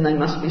 then they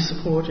must be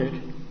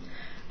supported.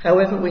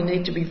 However, we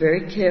need to be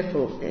very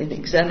careful in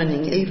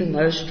examining even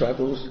those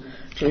struggles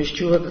to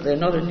ensure that they're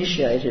not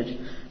initiated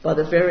by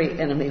the very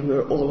enemy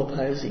we're all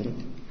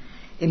opposing.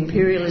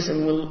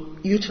 Imperialism will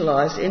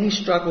utilise any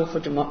struggle for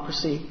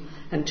democracy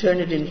and turn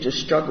it into a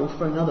struggle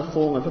for another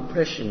form of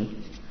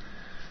oppression.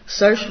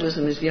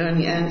 Socialism is the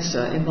only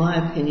answer, in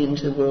my opinion,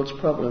 to the world's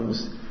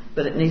problems,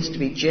 but it needs to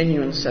be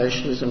genuine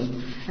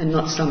socialism and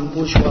not some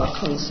bourgeois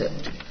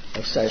concept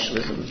of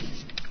socialism.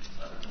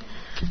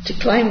 To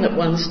claim that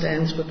one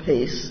stands for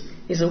peace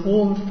is a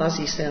warm,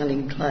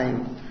 fuzzy-sounding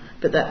claim,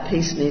 but that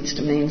peace needs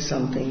to mean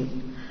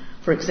something.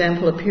 For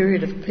example, a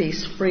period of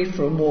peace free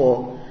from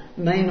war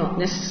may not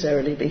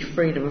necessarily be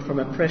freedom from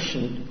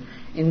oppression.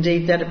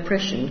 Indeed, that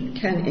oppression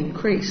can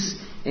increase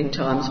in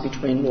times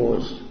between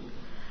wars.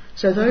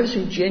 So those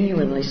who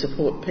genuinely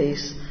support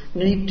peace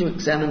need to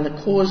examine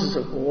the causes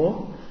of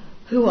war.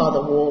 Who are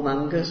the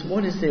warmongers?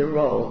 What is their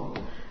role?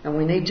 And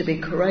we need to be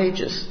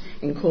courageous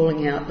in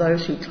calling out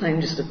those who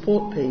claim to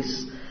support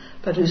peace,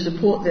 but who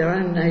support their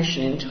own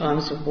nation in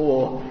times of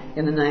war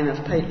in the name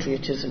of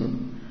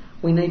patriotism.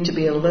 We need to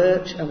be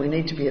alert and we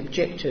need to be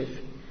objective.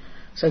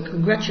 So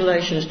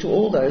congratulations to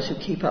all those who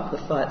keep up the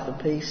fight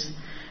for peace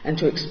and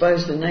to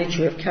expose the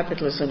nature of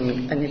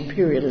capitalism and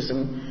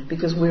imperialism,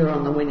 because we're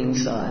on the winning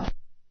side.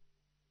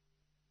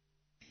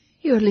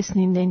 You're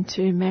listening then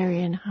to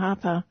Marion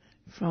Harper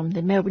from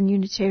the Melbourne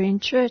Unitarian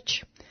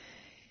Church.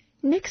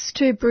 Next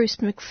to Bruce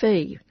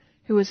McPhee,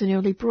 who was an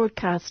early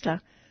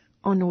broadcaster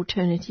on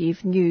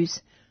alternative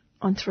news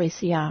on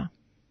 3CR.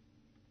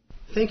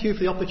 Thank you for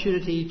the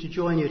opportunity to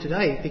join you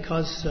today,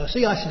 because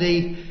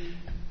CICD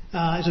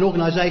is an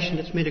organisation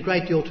that's meant a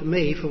great deal to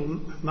me for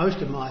most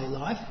of my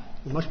life,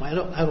 most of my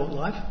adult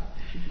life,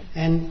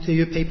 and to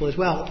you people as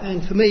well.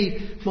 And for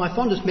me, my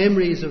fondest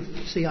memories of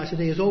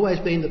CICD has always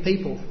been the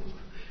people.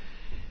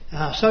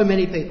 So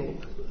many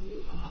people,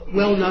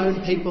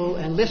 well-known people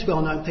and less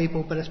well-known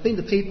people, but it's been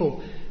the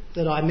people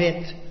that I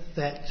met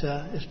that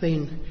has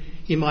been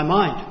in my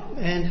mind.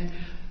 And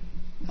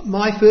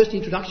my first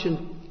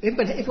introduction,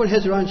 everyone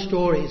has their own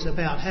stories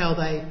about how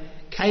they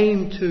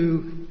came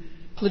to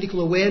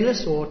political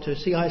awareness or to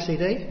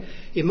CICD.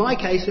 In my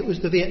case, it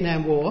was the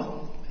Vietnam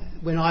War,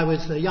 when I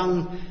was a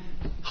young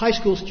high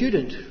school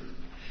student.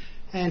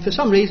 And for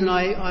some reason,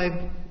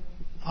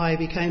 I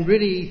became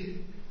really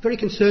very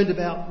concerned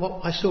about what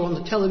I saw on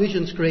the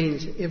television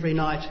screens every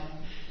night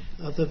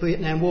of the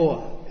Vietnam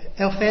War.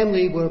 Our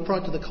family were a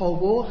product of the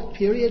Cold War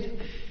period,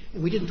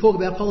 and we didn't talk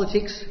about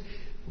politics,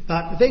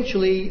 but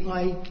eventually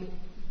I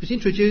was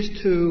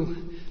introduced to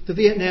the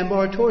Vietnam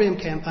Moratorium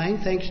campaign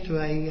thanks to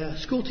a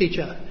school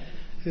teacher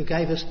who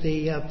gave us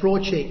the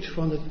broadsheet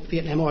from the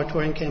Vietnam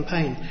Moratorium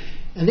campaign.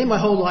 And then my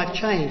whole life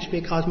changed,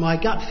 because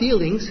my gut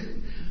feelings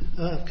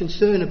of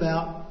concern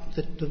about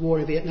the war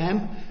in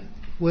Vietnam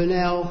were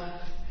now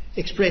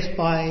expressed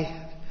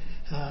by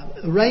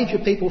a range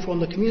of people from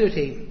the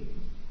community,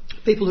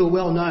 people who are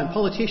well known,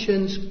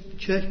 politicians,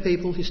 church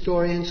people,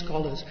 historians,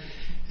 scholars,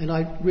 and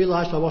I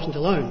realised I wasn't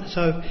alone.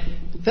 So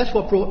that's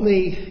what brought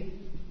me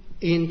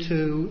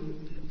into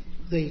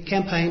the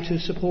campaign to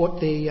support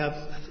the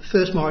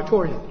first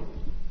moratorium.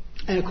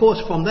 And of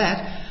course from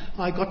that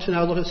I got to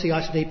know a lot of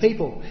CICD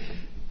people,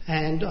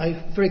 and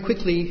I very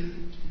quickly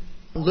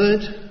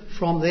learnt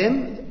from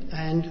them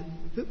and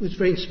was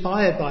very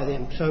inspired by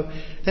them. So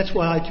that's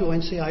why I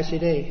joined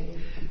CICD.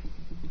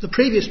 The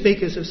previous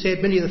speakers have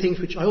said many of the things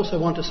which I also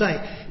want to say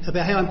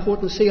about how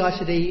important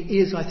CICD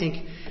is, I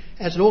think,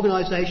 as an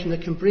organisation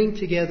that can bring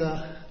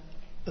together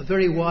a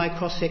very wide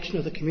cross-section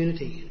of the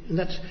community. And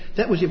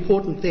that was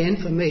important then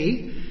for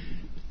me,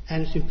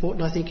 and it's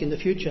important, I think, in the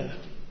future.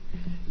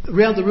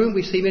 Around the room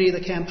we see many of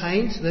the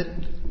campaigns that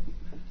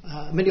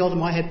many of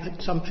them I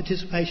had some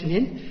participation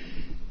in,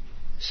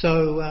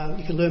 so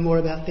you can learn more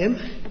about them.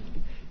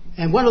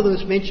 And one of them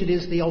that's mentioned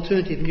is the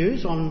alternative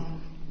news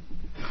on,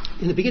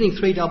 in the beginning,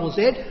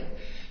 3ZZ,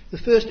 the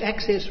first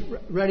access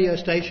radio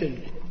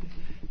station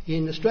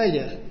in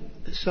Australia.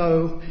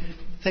 So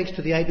thanks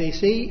to the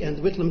ABC and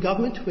the Whitlam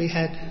government, we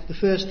had the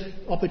first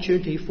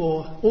opportunity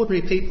for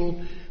ordinary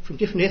people from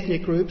different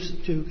ethnic groups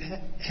to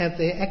have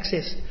their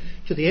access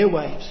to the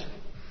airwaves.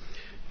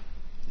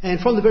 And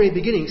from the very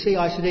beginning,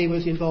 CICD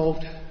was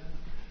involved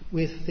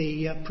with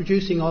the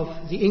producing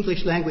of the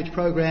English language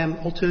program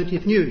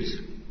Alternative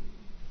News.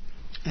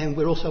 And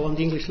we're also on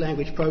the English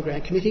language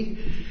program committee.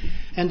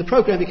 And the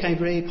program became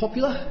very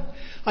popular,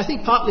 I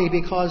think partly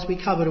because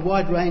we covered a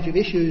wide range of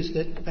issues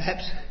that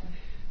perhaps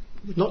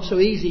was not so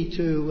easy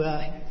to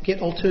get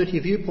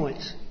alternative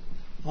viewpoints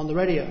on the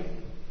radio.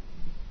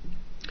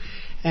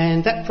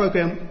 And that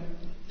program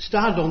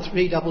started on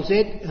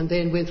 3ZZ, and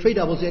then when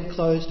 3ZZ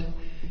closed,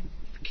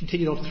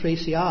 continued on to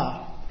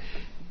 3CR.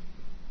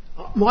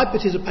 My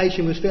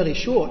participation was fairly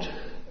short.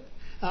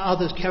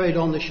 Others carried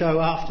on the show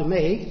after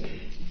me,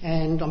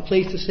 and I'm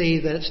pleased to see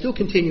that it's still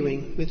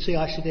continuing with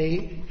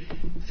CICD,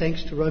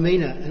 thanks to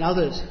Romina and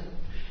others.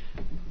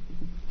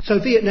 So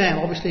Vietnam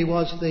obviously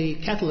was the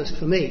catalyst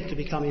for me to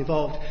become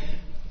involved,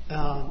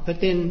 but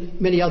then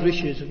many other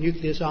issues of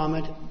nuclear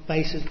disarmament,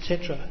 bases,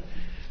 etc.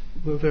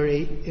 were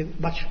very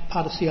much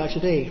part of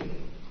CICD.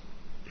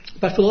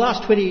 But for the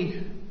last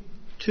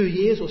 22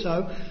 years or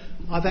so,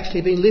 I've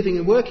actually been living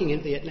and working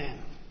in Vietnam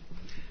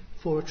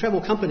for a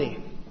travel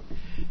company.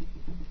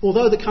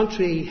 although the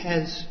country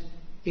has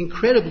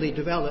incredibly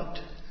developed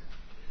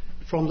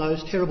from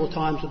those terrible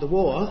times of the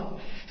war,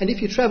 and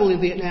if you travel in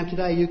Vietnam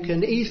today, you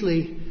can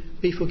easily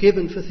be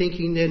forgiven for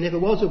thinking there never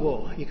was a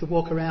war. You could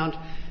walk around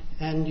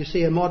and you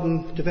see a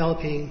modern,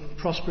 developing,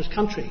 prosperous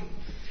country.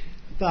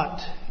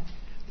 But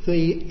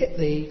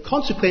the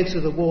consequences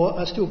of the war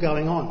are still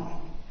going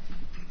on.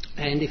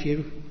 And if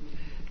you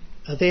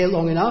are there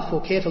long enough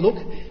or care to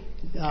look,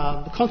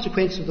 the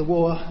consequences of the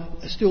war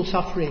are still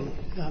suffering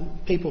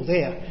people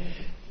there.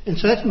 And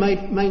so that's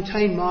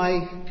maintained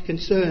my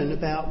concern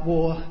about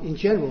war in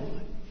general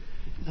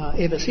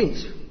ever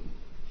since.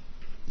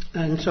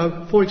 And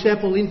so, for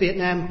example, in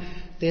Vietnam,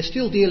 they're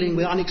still dealing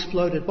with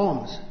unexploded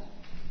bombs,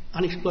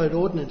 unexploded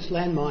ordnance,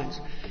 landmines,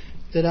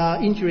 that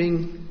are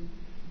injuring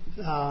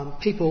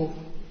people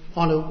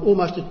on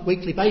almost a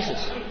weekly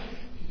basis,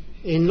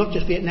 in not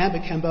just Vietnam,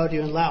 but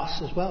Cambodia and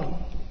Laos as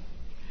well.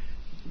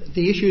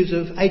 The issues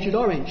of Agent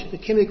Orange, the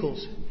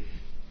chemicals,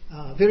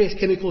 various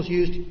chemicals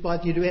used by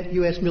the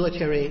US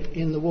military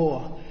in the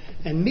war.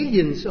 And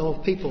millions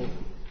of people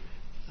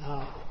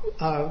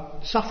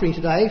are suffering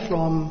today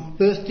from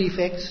birth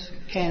defects,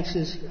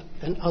 cancers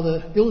and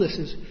other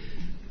illnesses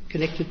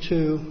connected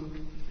to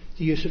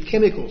the use of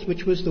chemicals,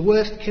 which was the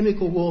worst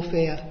chemical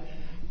warfare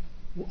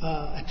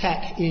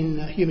attack in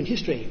human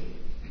history.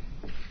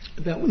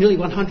 About nearly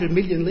 100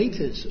 million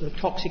litres of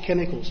toxic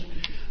chemicals,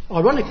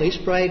 ironically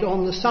sprayed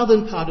on the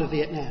southern part of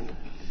Vietnam,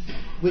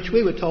 which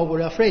we were told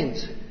were our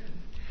friends,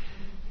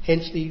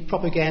 hence the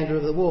propaganda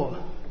of the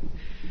war.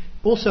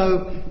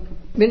 Also,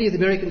 many of the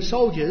American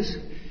soldiers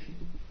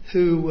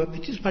who were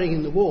participating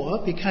in the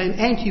war became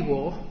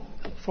anti-war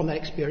from that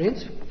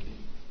experience,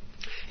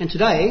 and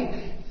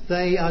today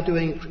they are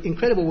doing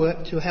incredible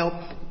work to help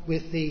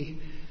with the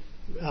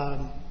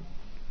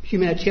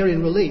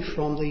humanitarian relief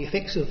from the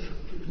effects of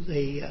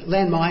the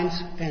landmines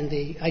and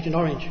the Agent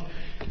Orange.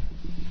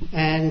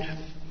 And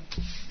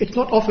it's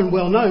not often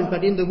well known,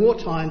 but in the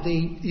wartime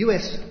the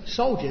US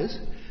soldiers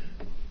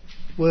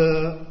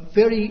were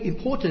very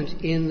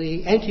important in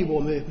the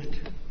anti-war movement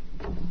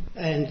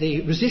and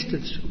the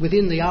resistance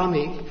within the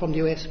army from the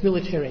US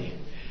military.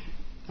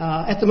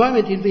 At the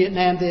moment in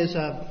Vietnam there's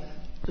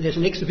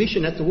an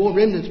exhibition at the War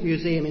Remnants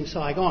Museum in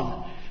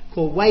Saigon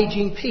called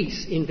Waging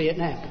Peace in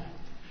Vietnam.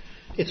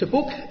 It's a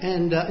book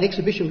and an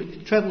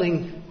exhibition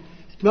travelling.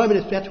 At the moment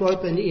it's about to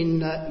open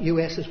in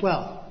US as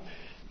well.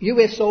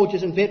 US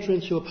soldiers and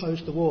veterans who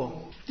opposed the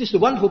war. This is a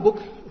wonderful book,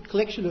 a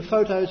collection of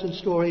photos and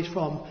stories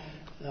from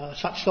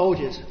such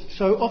soldiers.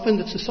 So often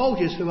it's the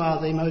soldiers who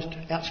are the most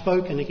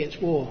outspoken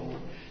against war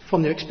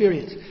from their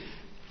experience.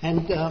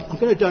 And I'm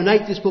going to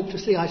donate this book to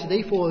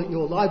CICD for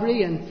your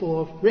library and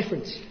for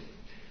reference.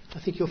 I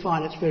think you'll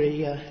find it's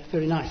very,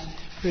 very nice,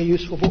 very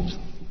useful books.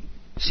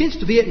 Since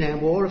the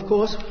Vietnam War, of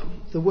course,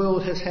 the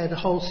world has had a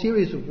whole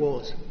series of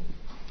wars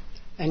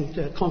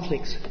and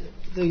conflicts.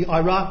 The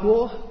Iraq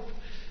War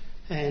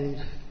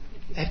and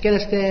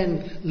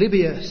Afghanistan,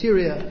 Libya,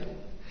 Syria,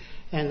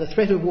 and the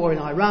threat of war in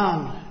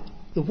Iran.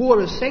 The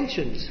war of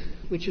sanctions,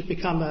 which has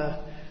become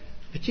a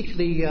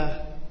particularly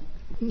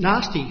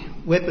nasty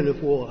weapon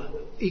of war.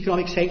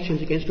 Economic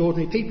sanctions against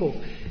ordinary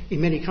people in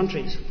many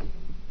countries.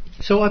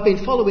 So I've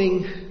been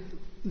following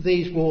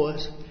these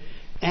wars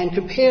and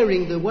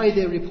comparing the way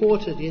they're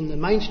reported in the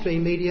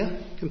mainstream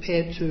media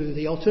compared to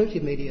the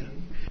alternative media.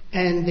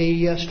 And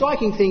the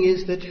striking thing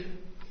is that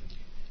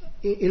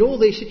in all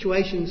these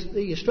situations,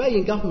 the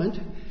Australian government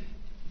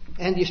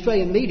and the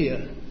Australian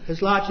media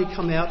has largely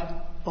come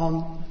out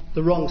on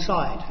the wrong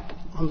side,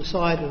 on the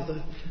side of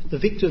the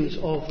victims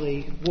of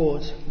the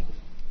wars.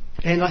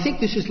 And I think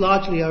this is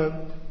largely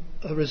a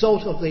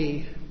result of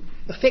the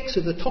effects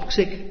of the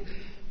toxic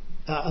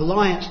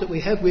alliance that we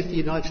have with the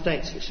United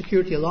States, the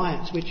security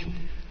alliance, which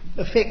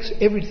affects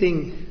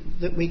everything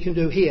that we can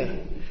do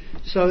here.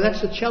 So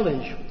that's a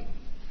challenge.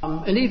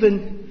 And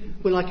even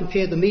when I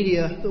compare the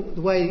media,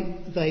 the way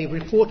they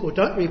report or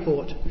don't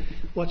report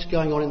what's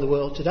going on in the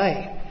world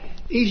today,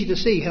 easy to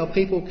see how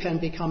people can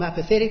become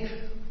apathetic,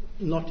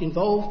 not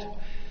involved,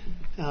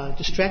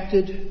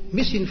 distracted,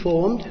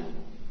 misinformed,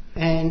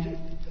 and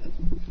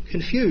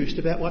confused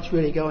about what's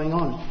really going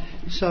on.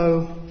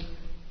 So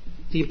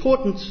the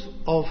importance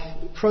of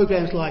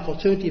programs like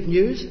Alternative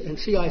News and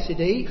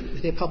CICD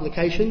with their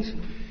publications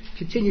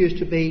continues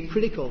to be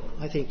critical,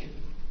 I think.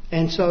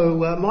 And so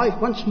my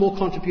one small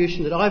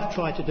contribution that I've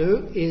tried to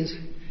do is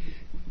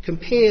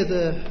compare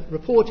the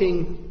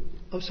reporting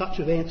of such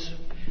events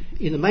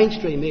in the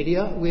mainstream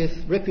media with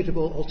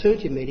reputable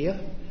alternative media,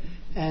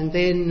 and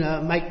then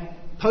make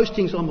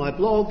postings on my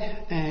blog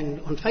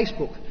and on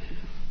Facebook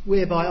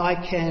whereby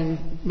I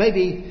can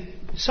maybe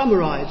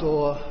summarise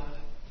or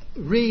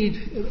read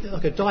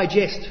like a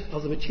digest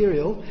of the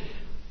material,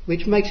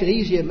 which makes it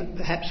easier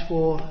perhaps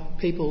for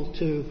people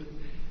to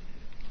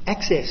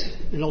access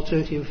an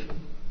alternative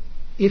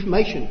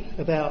information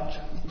about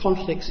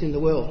conflicts in the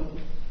world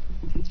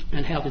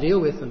and how to deal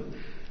with them.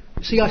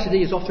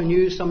 CICD has often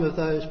used some of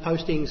those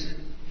postings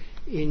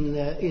in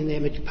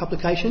their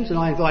publications, and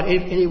I invite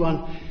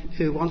anyone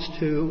who wants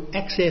to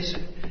access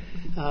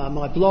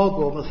my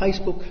blog or my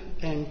Facebook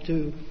and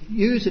to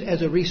use it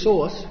as a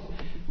resource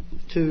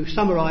to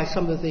summarise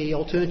some of the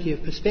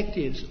alternative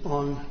perspectives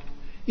on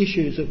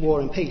issues of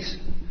war and peace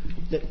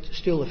that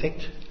still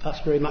affect us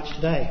very much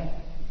today.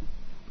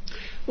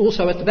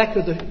 Also, at the back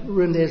of the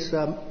room there's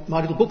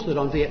my little booklet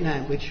on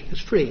Vietnam, which is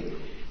free.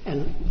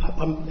 And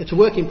it's a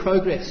work in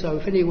progress, so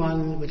if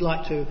anyone would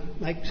like to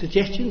make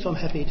suggestions, I'm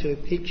happy to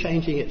keep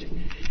changing it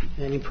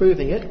and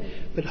improving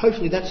it. But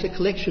hopefully that's a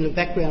collection of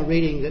background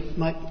reading that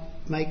might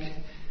make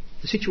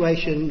the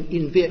situation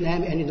in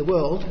Vietnam and in the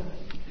world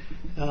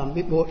a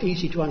bit more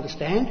easy to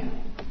understand.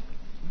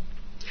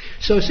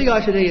 So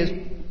CICD has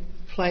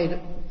played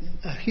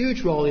a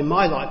huge role in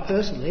my life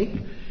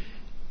personally,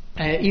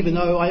 even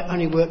though I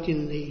only worked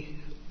in the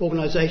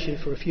organisation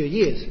for a few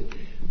years.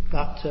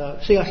 But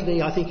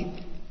CICD, I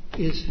think,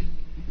 is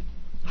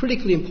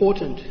critically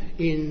important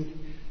in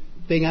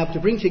being able to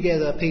bring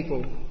together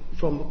people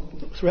from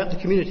throughout the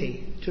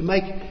community to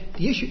make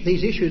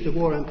these issues of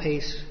war and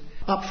peace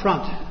up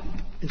front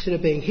instead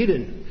of being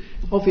hidden.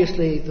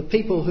 Obviously, the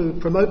people who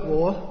promote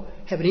war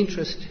have an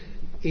interest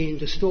in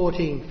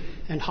distorting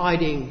and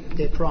hiding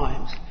their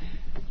crimes.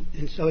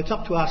 And so it's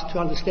up to us to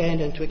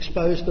understand and to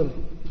expose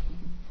them.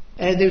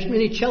 And there's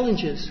many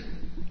challenges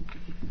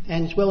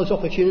and as well as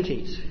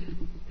opportunities.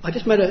 I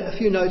just made a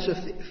few notes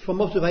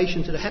from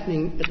observations that are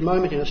happening at the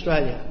moment in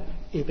Australia,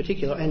 in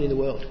particular, and in the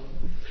world.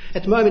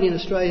 At the moment in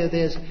Australia,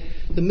 there's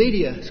the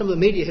media. Some of the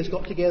media has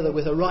got together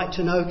with a Right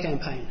to Know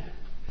campaign.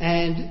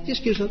 And this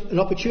gives an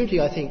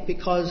opportunity, I think,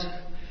 because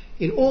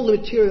in all the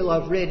material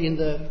I've read in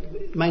the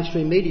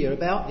mainstream media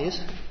about this,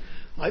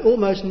 I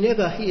almost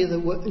never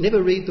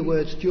read the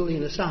words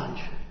Julian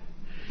Assange.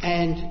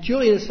 And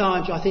Julian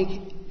Assange, I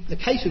think, the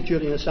case of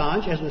Julian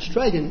Assange as an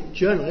Australian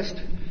journalist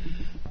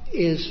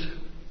is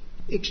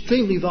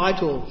extremely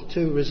vital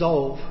to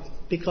resolve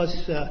because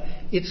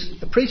it's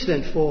a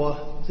precedent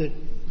for that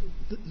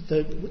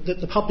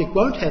the public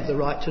won't have the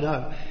right to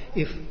know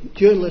if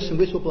journalists and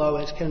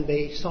whistleblowers can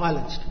be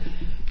silenced.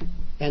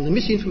 And the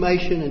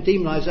misinformation and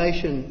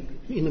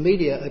demonisation in the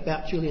media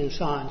about Julian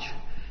Assange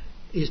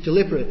is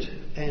deliberate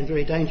and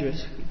very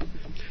dangerous.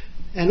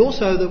 And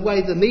also the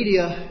way the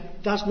media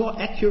does not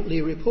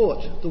accurately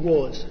report the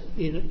wars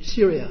in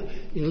Syria,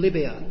 in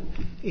Libya,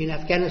 in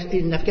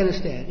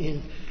Afghanistan,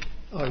 in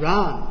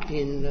Iran,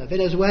 in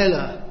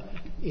Venezuela,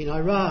 in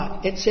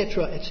Iraq,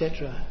 etc.,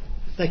 etc.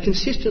 They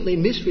consistently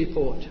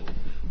misreport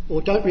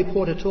or don't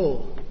report at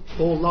all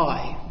or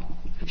lie.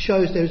 It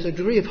shows there's a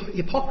degree of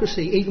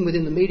hypocrisy even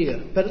within the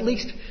media, but at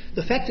least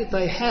the fact that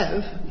they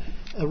have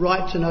a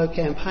Right to Know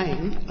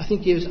campaign, I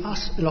think gives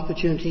us an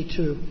opportunity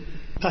to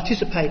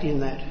participate in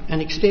that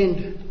and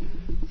extend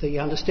the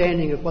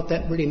understanding of what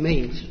that really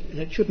means. And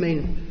it should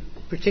mean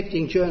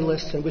protecting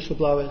journalists and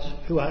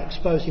whistleblowers who are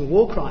exposing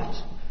war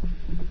crimes.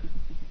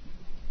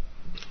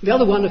 The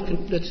other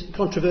one that's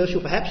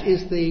controversial perhaps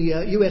is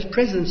the US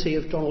presidency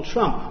of Donald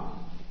Trump.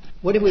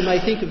 Whatever we may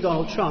think of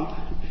Donald Trump,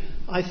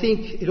 I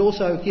think it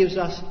also gives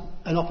us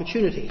an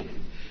opportunity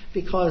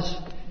because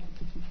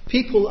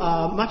people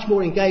are much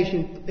more engaged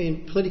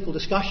in political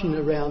discussion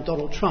around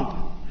Donald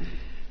Trump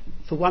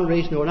for one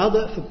reason or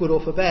another, for good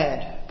or for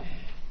bad.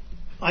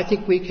 I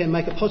think we can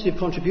make a positive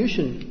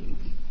contribution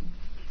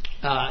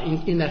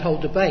in that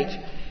whole debate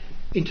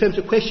in terms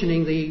of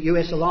questioning the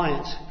US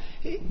alliance.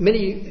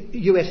 Many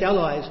US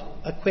allies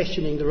are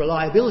questioning the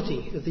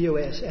reliability of the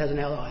US as an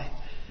ally,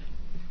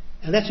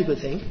 and that's a good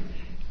thing.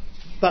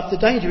 But the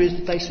danger is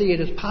that they see it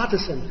as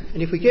partisan,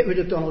 and if we get rid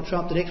of Donald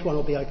Trump, the next one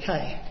will be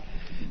okay.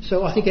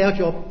 So I think our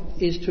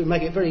job is to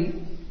make it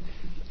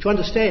to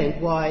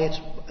understand why it's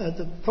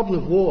the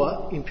problem of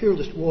war,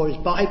 imperialist war, is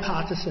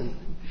bipartisan,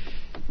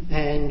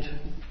 and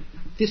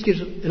this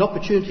gives an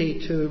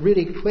opportunity to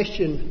really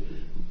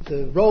question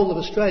the role of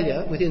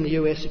Australia within the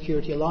US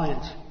security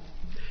alliance,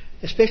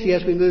 especially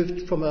as we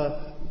move from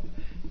a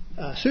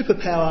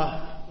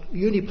superpower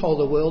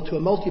unipolar world to a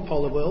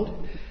multipolar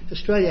world.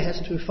 Australia has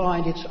to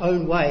find its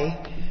own way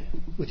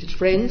with its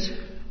friends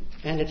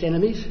and its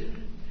enemies,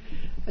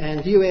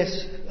 and the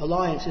US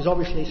alliance is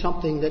obviously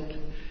something that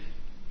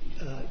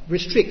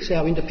restricts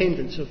our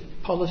independence of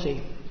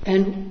policy.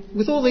 And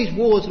with all these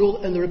wars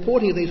and the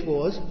reporting of these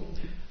wars,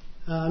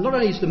 not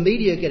only is the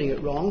media getting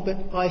it wrong,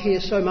 but I hear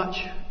so much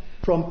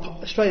from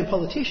Australian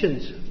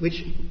politicians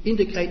which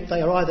indicate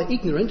they are either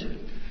ignorant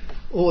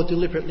or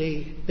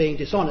deliberately being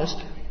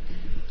dishonest.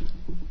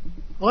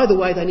 Either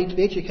way, they need to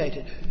be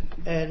educated.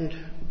 And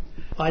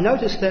I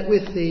noticed that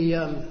with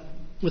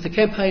the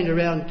campaign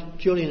around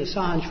Julian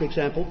Assange, for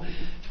example,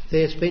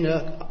 there's been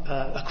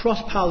a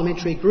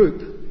cross-parliamentary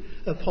group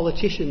of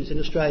politicians in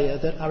Australia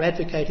that are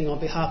advocating on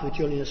behalf of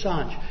Julian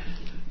Assange.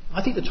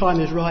 I think the time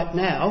is right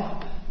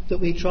now that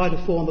we try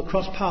to form a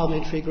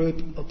cross-parliamentary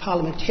group of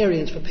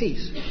parliamentarians for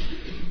peace,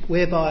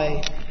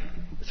 whereby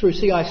through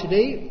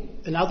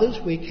CICD and others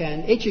we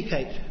can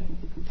educate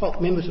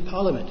members of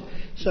Parliament.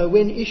 So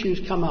when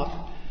issues come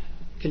up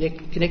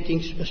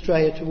connecting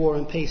Australia to war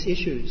and peace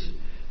issues,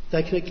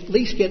 they can at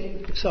least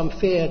get some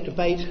fair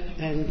debate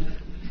and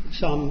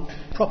some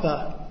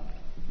proper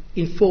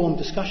informed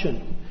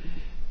discussion.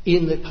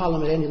 in the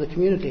Parliament and in the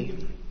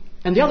community.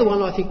 And the other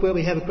one, I think, where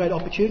we have a great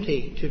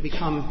opportunity to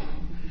become,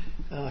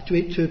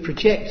 to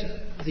project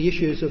the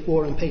issues of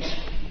war and peace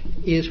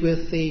is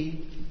with the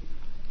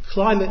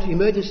climate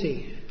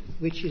emergency,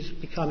 which is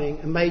becoming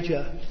a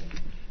major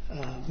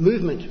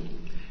movement,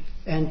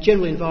 and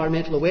general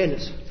environmental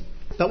awareness.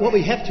 But what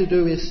we have to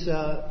do is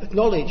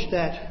acknowledge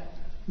that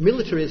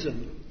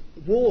militarism,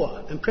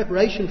 war and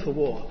preparation for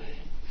war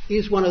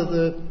is one of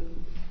the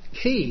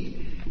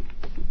key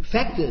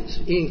factors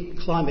in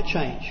climate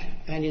change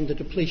and in the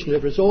depletion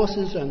of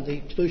resources and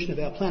the pollution of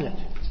our planet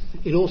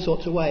in all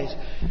sorts of ways.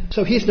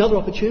 So here's another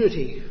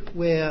opportunity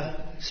where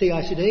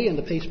CICD and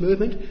the peace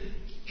movement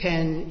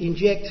can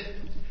inject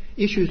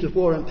issues of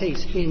war and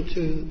peace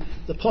into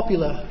the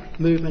popular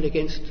movement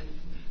against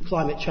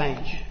climate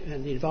change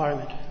and the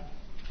environment.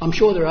 I'm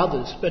sure there are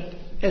others, but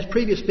as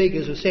previous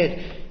speakers have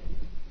said,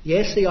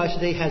 yes,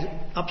 CICD has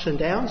ups and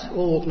downs.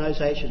 All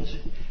organisations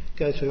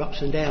go through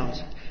ups and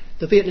downs.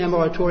 The Vietnam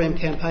Moratorium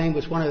campaign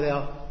was one of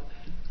our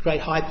great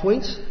high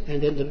points,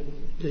 and then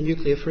the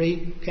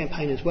nuclear-free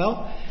campaign as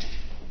well.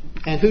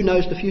 And who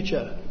knows the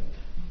future?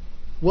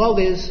 While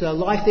there's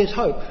life, there's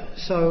hope.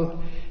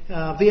 So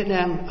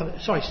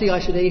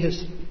CICD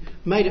has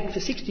made it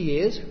for 60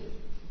 years,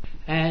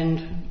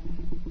 and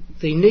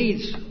the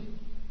needs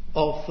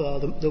of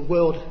the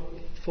world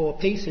for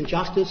peace and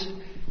justice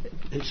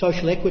and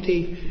social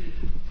equity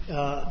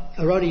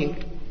are only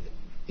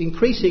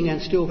increasing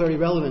and still very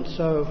relevant.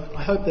 So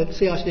I hope that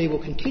CICD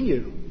will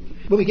continue.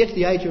 When we get to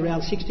the age of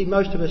around 60,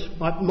 most of us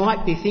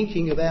might be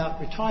thinking about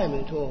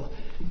retirement or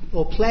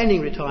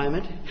planning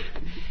retirement,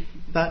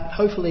 but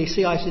hopefully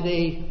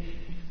CICD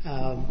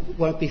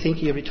won't be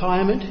thinking of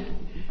retirement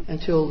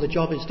until the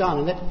job is done.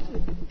 And that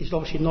is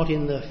obviously not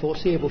in the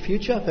foreseeable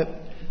future, but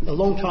a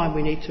long time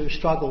we need to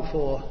struggle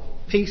for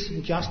peace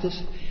and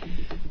justice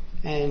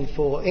and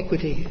for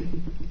equity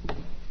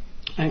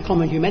and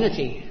common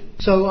humanity.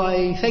 So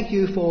I thank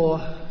you for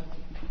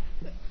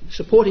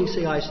supporting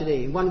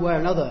CICD in one way or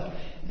another,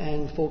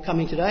 and for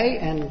coming today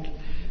and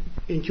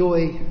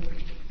enjoy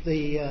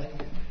the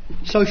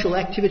social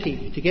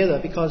activity together,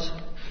 because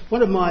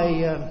one of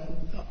my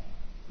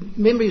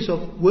memories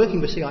of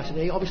working with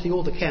CICD, obviously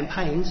all the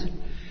campaigns,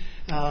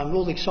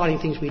 all the exciting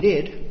things we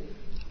did,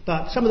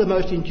 but some of the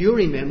most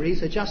enduring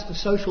memories are just the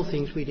social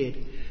things we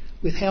did,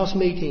 with house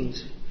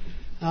meetings,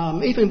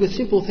 even with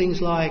simple things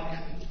like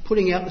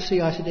putting out the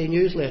CICD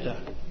newsletter.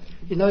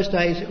 In those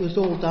days it was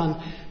all done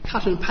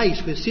cut and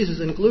paste with scissors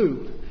and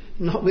glue,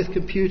 not with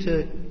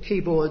computer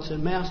keyboards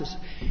and mouses.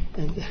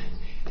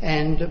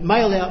 And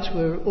mail-outs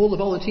were all the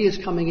volunteers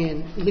coming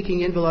in,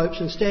 licking envelopes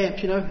and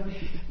stamps,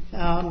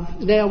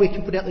 Now we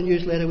can put out the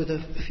newsletter with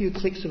a few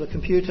clicks of a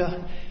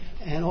computer,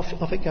 and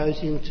off it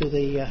goes into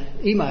the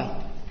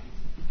email.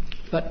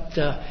 But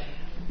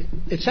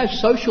it's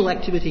those social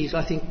activities,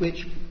 I think,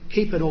 which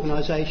keep an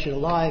organisation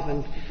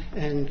alive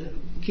and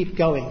keep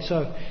going.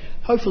 So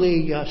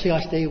hopefully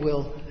CICD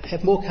will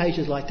have more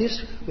occasions like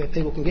this, where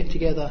people can get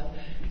together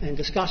and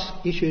discuss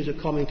issues of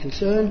common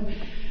concern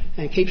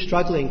and keep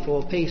struggling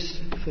for peace,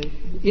 for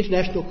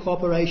international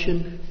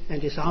cooperation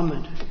and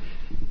disarmament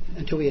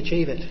until we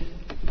achieve it.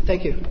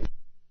 Thank you.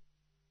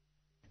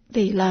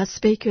 The last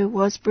speaker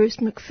was Bruce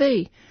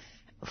McPhee,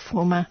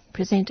 former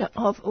presenter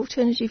of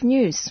Alternative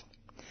News.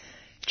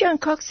 Joan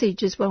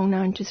Coxsedge is well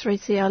known to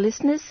 3CR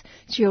listeners.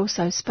 She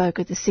also spoke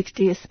at the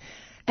 60th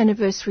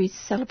anniversary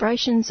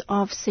celebrations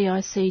of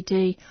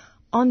CICD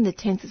on the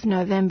 10th of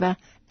November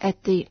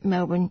at the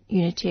Melbourne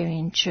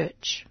Unitarian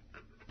Church.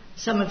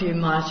 Some of you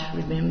might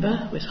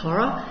remember with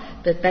horror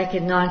that back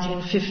in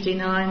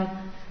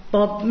 1959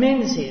 Bob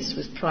Menzies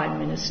was Prime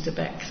Minister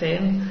back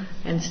then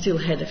and still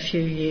had a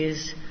few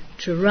years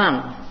to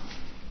run.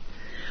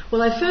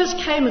 Well, I first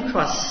came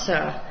across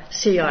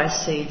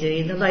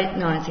CICD in the late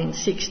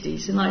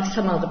 1960s, and like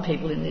some other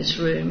people in this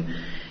room,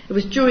 it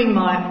was during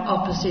my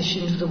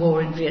opposition to the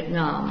war in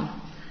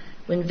Vietnam,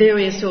 when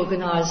various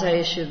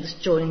organisations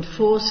joined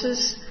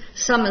forces,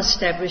 some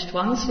established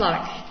ones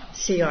like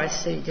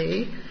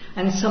CICD,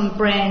 and some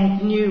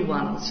brand new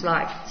ones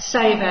like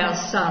Save Our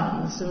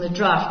Sons and the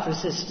Draft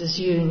Resisters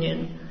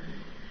Union.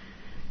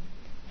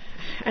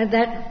 And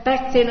that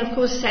back then, of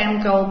course, Sam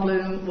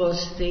Goldbloom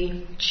was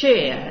the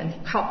chair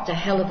and copped a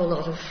hell of a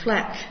lot of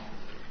flack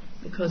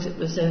because it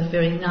was a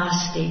very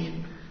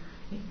nasty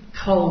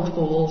Cold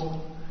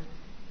War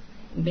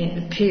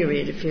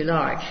period, if you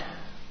like.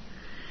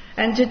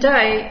 And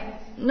today,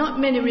 not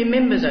many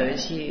remember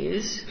those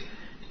years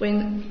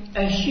when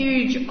a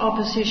huge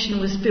opposition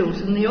was built,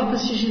 and the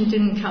opposition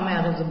didn't come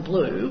out of the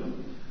blue.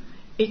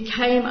 It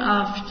came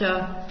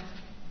after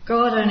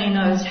God only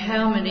knows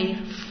how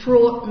many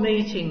fraught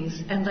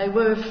meetings, and they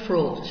were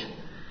fraught.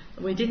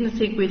 We didn't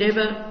think we'd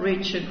ever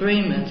reach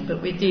agreement,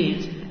 but we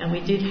did, and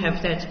we did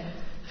have that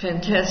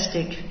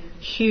fantastic,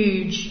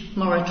 huge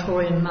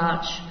moratorium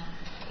march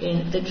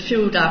that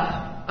filled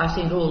up, I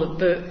think, all of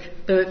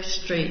Burke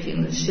Street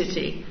in the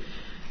city.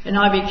 And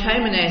I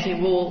became an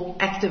anti-war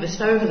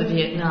activist over the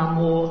Vietnam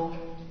War,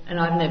 and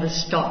I've never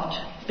stopped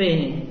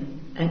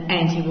being an an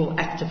anti-war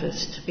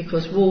activist,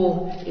 because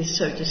war is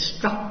so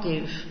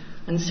destructive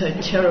and so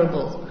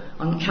terrible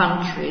on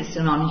countries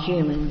and on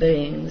human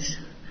beings.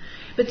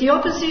 But the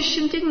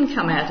opposition didn't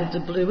come out of the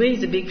blue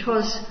either,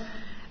 because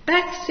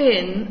back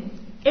then,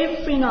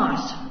 every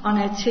night on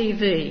our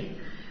TV,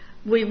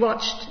 we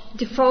watched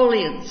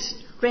defoliants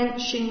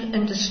drenching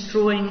and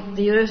destroying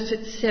the earth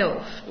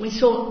itself. We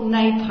saw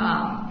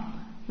napalm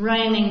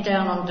raining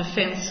down on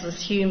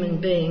defenceless human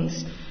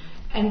beings.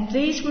 And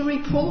these were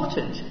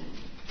reported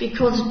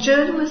because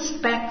journalists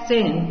back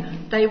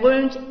then, they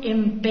weren't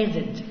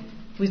embedded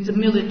with the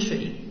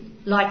military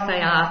like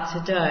they are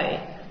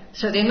today.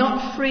 So they're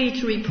not free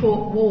to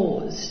report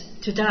wars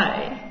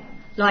today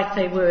like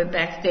they were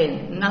back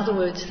then. In other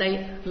words,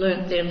 they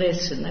learnt their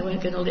lesson. They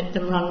weren't going to let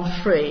them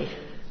run free.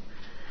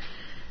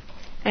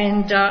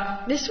 And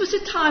this was a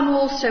time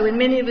also when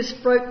many of us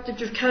broke the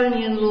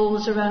draconian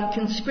laws around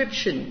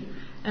conscription,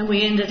 and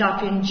we ended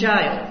up in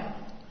jail.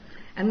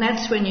 And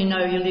that's when you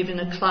know you live in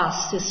a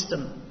class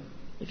system,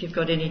 if you've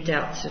got any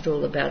doubts at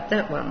all about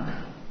that one.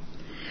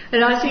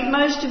 And I think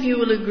most of you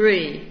will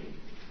agree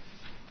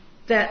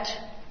that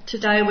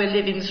today we're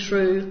living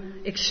through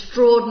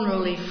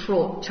extraordinarily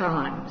fraught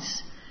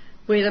times,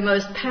 where the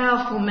most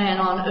powerful man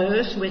on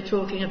earth, we're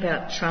talking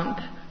about Trump,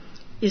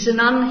 is an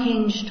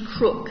unhinged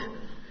crook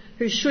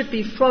who should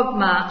be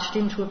frog-marched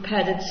into a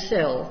padded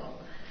cell,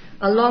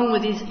 along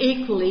with his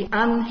equally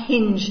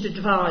unhinged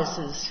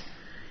advisers.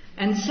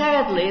 And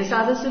sadly, as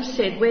others have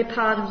said, we're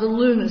part of the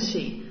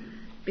lunacy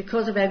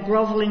because of our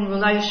grovelling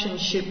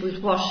relationship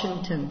with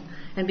Washington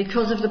and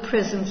because of the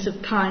presence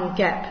of Pine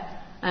Gap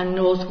and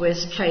North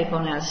West Cape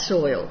on our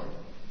soil.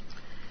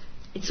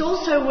 It's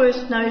also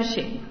worth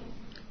noting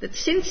that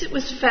since it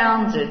was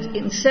founded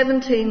in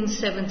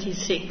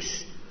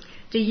 1776,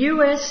 the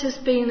US has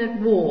been at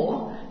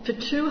war for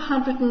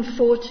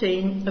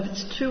 214 of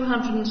its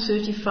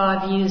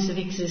 235 years of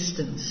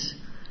existence.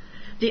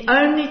 The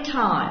only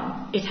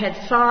time it had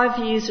 5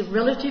 years of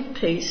relative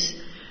peace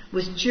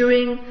was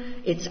during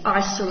its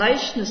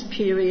isolationist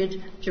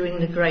period during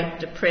the Great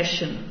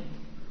Depression.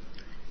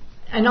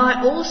 And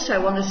I also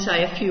want to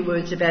say a few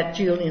words about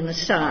Julian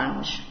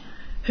Assange,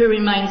 who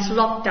remains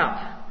locked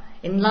up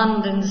in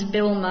London's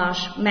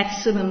Belmarsh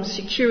maximum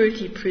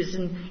security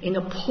prison in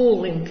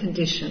appalling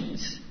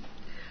conditions.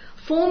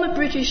 Former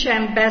British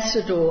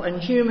ambassador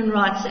and human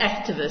rights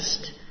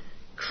activist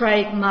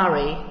Craig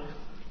Murray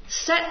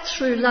sat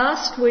through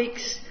last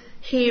week's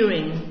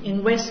hearing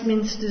in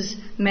Westminster's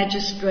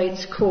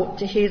Magistrates' Court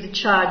to hear the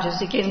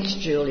charges against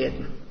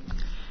Julian.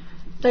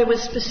 They were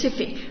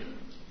specific,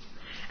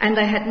 and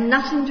they had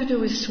nothing to do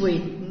with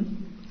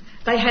Sweden,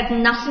 they had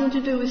nothing to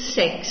do with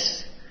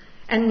sex,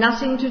 and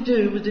nothing to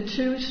do with the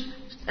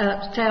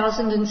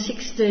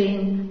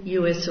 2016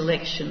 US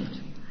election,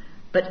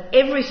 but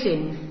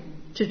everything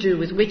to do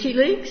with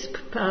WikiLeaks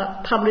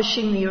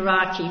publishing the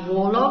Iraqi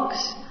war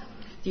logs,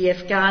 the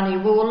Afghani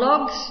war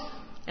logs,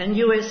 and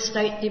US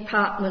State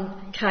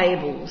Department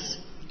cables,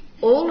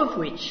 all of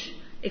which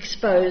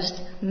exposed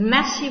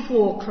massive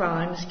war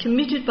crimes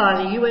committed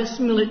by the US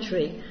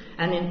military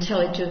and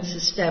intelligence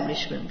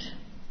establishment.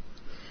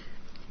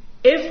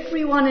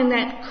 Everyone in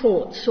that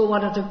court saw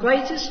one of the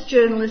greatest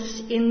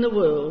journalists in the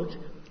world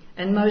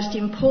and most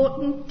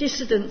important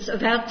dissidents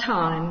of our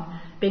time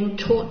being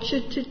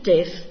tortured to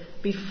death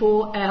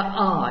before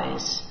our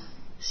eyes,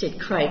 said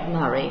Craig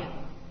Murray.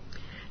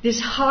 This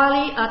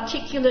highly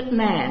articulate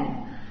man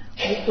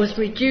was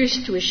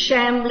reduced to a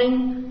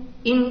shambling,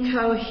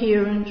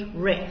 incoherent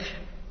wreck.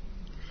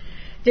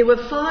 There were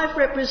 5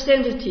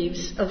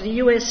 representatives of the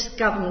US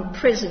government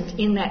present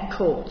in that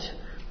court,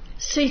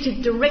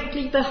 seated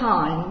directly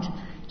behind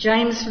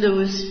James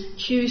Lewis,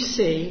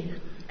 QC,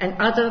 and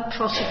other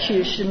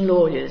prosecution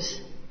lawyers.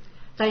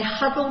 They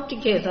huddled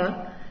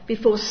together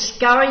before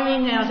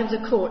scurrying out of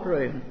the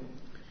courtroom.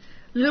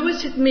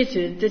 Lewis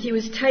admitted that he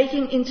was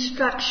taking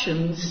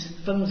instructions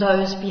from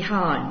those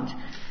behind,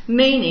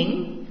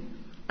 meaning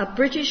a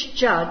British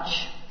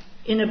judge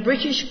in a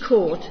British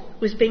court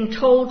was being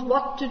told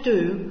what to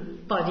do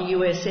by the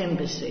US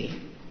Embassy.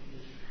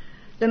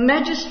 The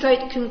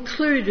magistrate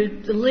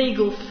concluded the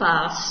legal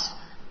farce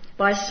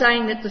by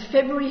saying that the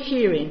February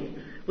hearing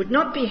would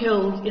not be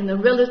held in the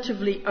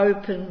relatively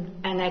open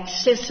and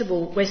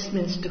accessible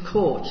Westminster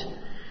Court,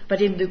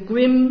 but in the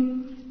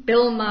grim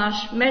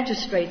Belmarsh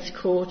Magistrates'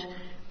 Court,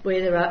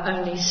 where there are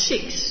only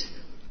 6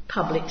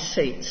 public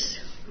seats.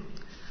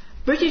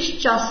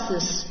 British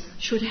justice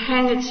should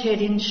hang its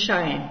head in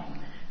shame,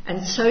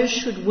 and so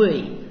should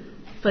we,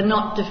 for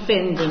not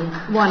defending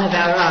one of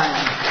our own.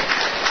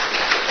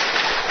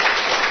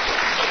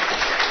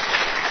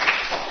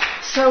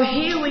 So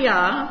here we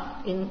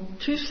are in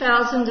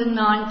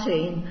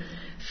 2019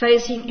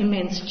 facing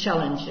immense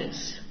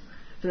challenges,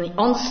 from the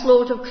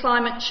onslaught of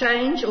climate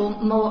change, or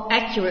more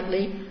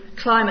accurately,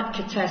 climate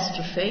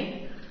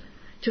catastrophe,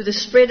 to the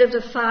spread of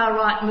the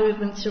far-right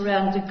movements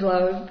around the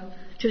globe,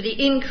 to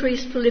the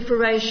increased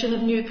proliferation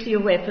of nuclear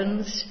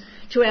weapons,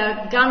 to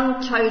our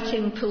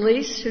gun-toting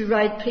police who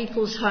raid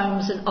people's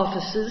homes and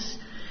offices,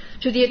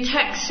 to the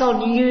attacks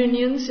on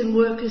unions and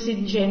workers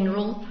in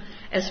general,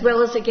 as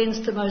well as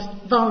against the most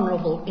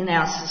vulnerable in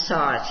our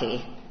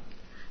society.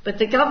 But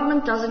the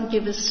government doesn't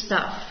give us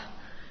stuff.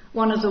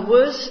 One of the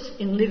worst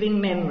in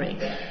living memory,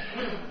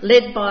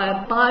 led by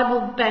a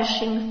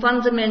Bible-bashing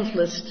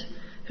fundamentalist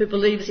who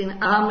believes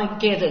in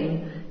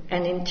Armageddon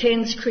and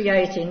intends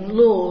creating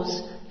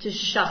laws to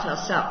shut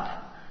us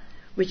up,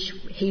 which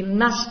he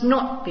must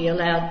not be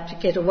allowed to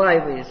get away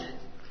with,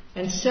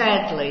 and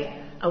sadly,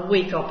 a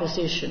weak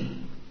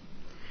opposition.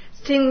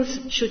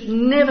 Things should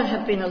never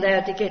have been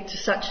allowed to get to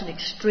such an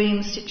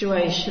extreme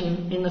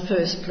situation in the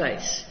first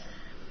place.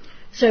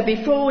 So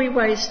before we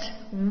waste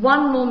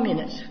one more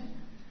minute,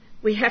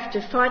 we have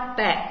to fight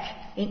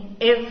back in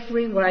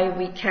every way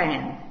we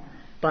can,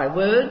 by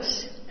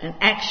words and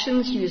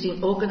actions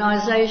using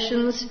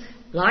organisations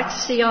like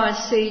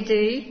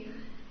CICD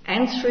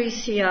and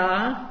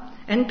 3CR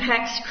and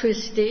Pax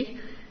Christi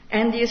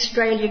and the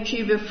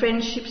Australia-Cuba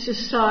Friendship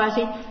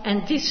Society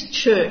and this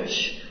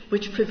church,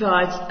 which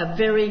provides a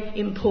very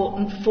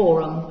important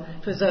forum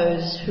for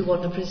those who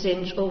want to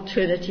present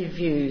alternative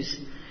views.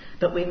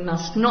 But we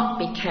must not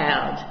be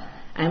cowed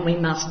and we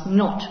must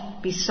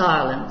not be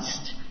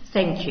silenced.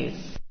 Thank you.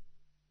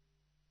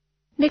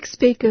 Next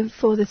speaker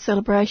for the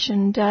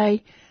celebration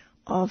day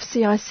of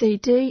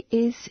CICD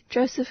is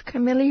Joseph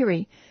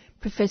Camilleri,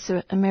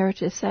 Professor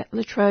Emeritus at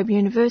La Trobe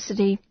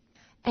University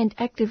and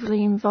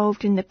actively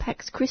involved in the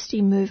Pax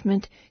Christi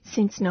movement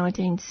since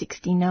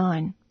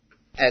 1969.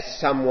 As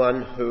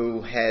someone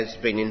who has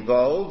been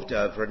involved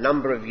over a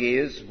number of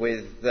years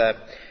with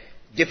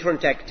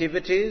different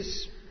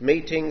activities,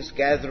 meetings,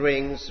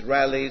 gatherings,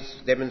 rallies,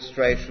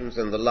 demonstrations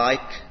and the like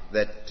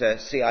that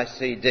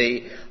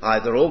CICD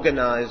either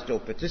organised or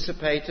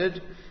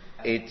participated,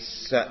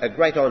 it's a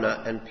great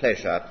honour and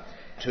pleasure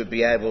to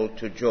be able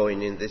to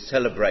join in this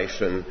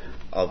celebration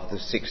of the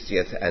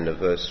 60th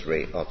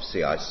anniversary of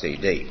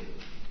CICD.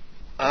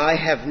 I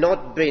have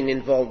not been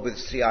involved with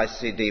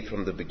CICD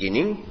from the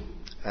beginning.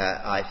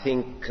 I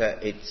think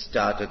it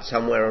started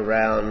somewhere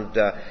around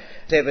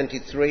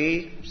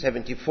 73,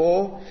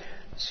 74,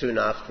 soon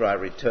after I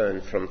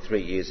returned from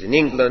 3 years in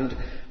England,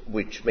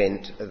 which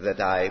meant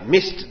that I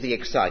missed the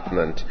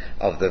excitement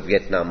of the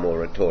Vietnam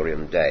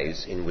moratorium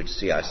days in which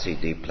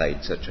CICD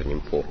played such an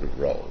important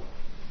role.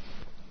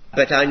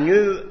 But I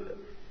knew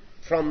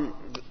from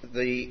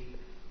the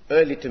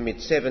early to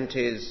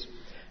mid-70s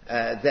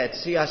that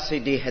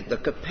CICD had the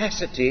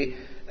capacity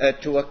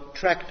to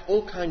attract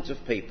all kinds of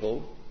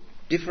people,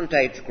 different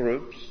age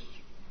groups,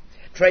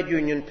 trade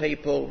union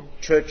people,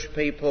 church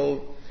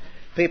people,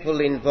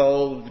 people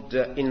involved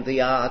in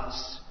the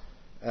arts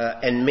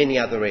and many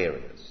other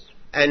areas.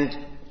 And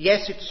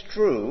yes, it's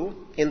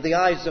true, in the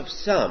eyes of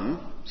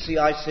some,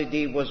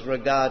 CICD was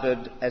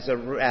regarded as a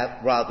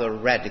rather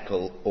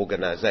radical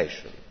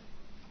organisation,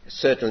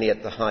 certainly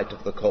at the height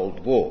of the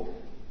Cold War.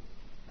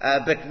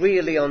 But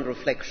really, on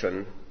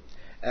reflection,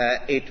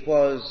 it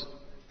was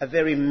a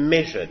very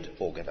measured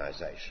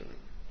organisation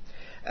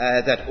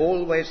that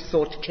always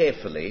thought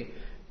carefully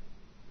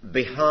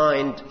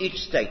behind each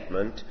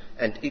statement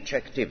and each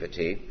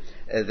activity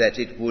that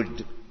it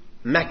would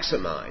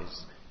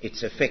maximise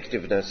its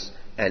effectiveness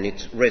and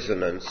its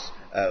resonance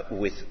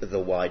with the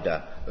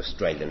wider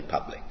Australian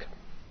public.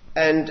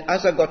 And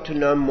as I got to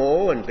know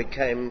more and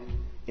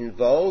became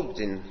involved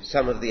in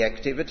some of the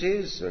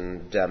activities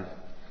and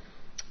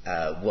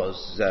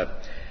was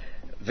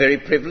very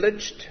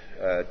privileged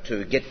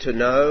to get to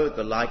know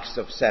the likes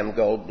of Sam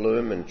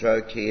Goldbloom and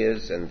Joe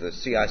Kears and the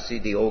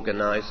CICD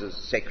organisers,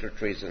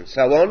 secretaries and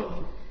so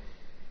on.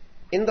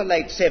 In the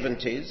late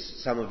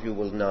 70s, some of you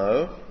will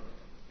know,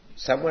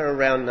 somewhere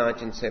around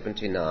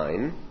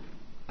 1979,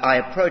 I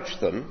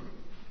approached them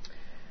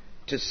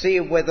to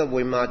see whether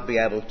we might be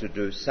able to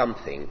do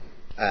something.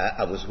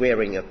 I was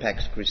wearing a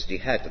Pax Christi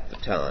hat at the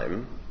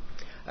time.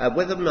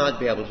 Whether we might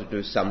be able to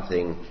do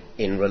something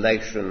in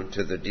relation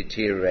to the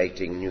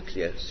deteriorating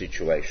nuclear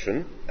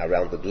situation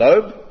around the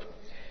globe,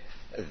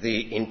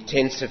 the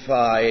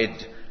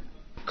intensified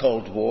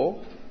Cold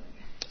War,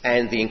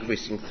 and the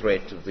increasing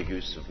threat of the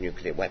use of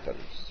nuclear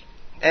weapons.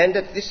 And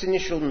at this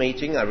initial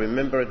meeting, I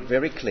remember it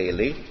very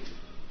clearly,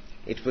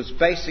 it was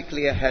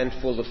basically a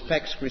handful of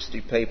Pax Christi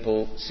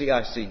people,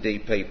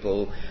 CICD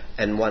people,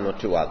 and one or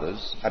two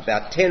others,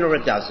 about 10 or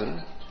a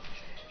dozen,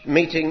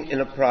 meeting in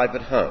a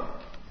private home.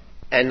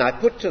 And I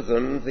put to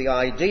them the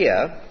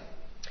idea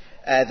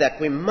that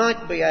we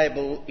might be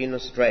able in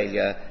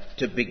Australia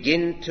to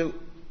begin to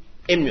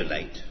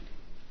emulate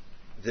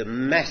the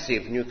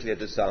massive nuclear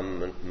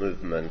disarmament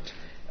movement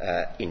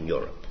in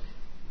Europe.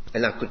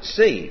 And I could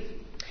see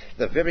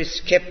the very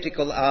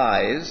sceptical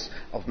eyes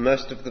of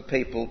most of the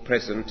people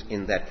present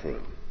in that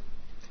room.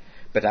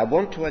 But I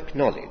want to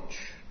acknowledge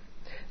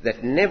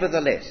that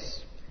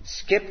nevertheless,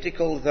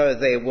 sceptical though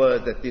they were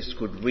that this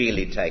could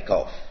really take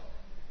off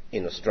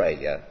in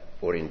Australia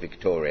or in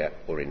Victoria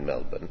or in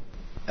Melbourne,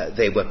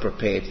 they were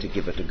prepared to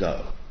give it a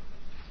go.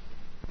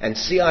 And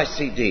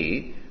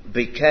CICD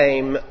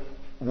became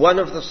one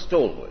of the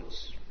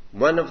stalwarts,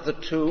 one of the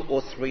 2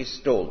 or 3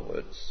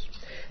 stalwarts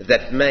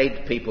that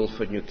made People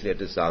for Nuclear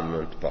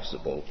Disarmament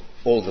possible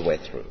all the way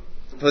through,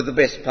 for the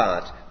best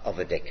part of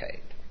a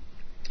decade.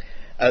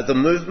 The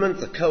movement,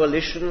 the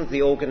coalition,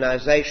 the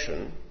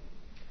organisation,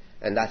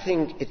 and I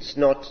think it's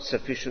not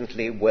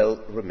sufficiently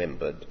well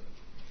remembered,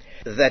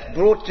 that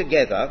brought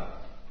together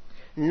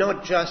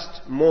not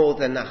just more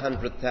than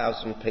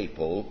 100,000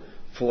 people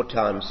 4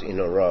 times in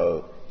a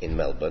row in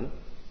Melbourne,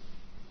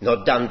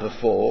 not done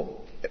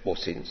before or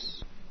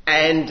since,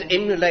 and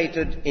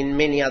emulated in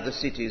many other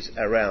cities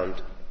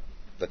around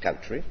the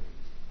country.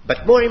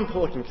 But more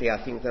importantly,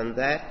 I think, than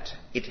that,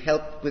 it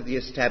helped with the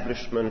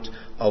establishment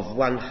of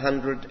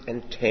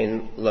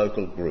 110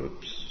 local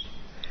groups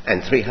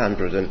and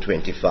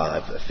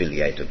 325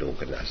 affiliated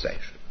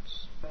organisations.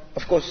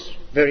 Of course,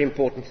 very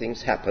important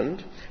things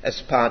happened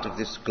as part of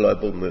this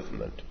global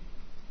movement.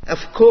 Of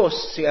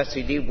course,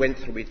 CICD went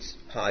through its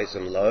highs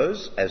and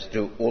lows, as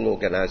do all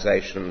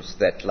organisations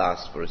that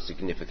last for a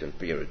significant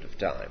period of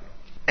time.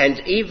 And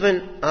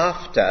even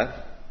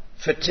after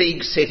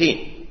fatigue set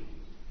in,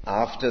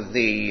 after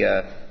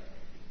the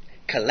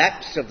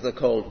collapse of the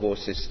Cold War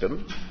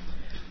system,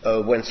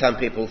 when some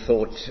people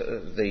thought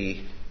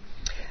the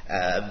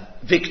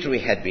victory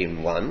had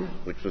been won,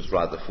 which was a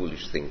rather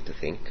foolish thing to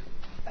think,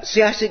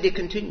 CICD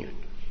continued.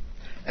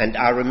 And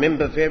I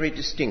remember very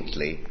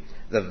distinctly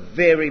the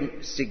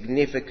very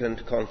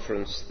significant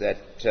conference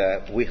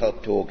that we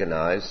helped to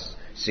organise,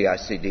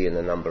 CICD and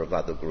a number of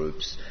other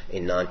groups,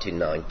 in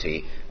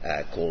 1990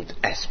 called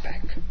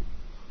ASPAC.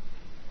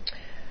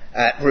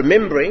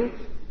 Remembering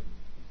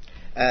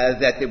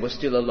that there was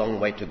still a long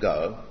way to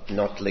go,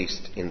 not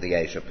least in the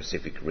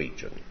Asia-Pacific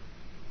region.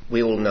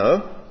 We all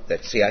know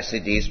that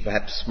CICD is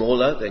perhaps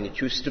smaller than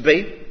it used to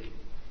be,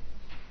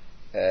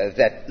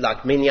 that,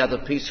 like many other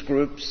peace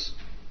groups,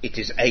 it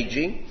is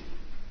ageing,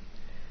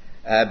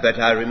 but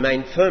I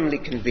remain firmly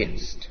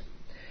convinced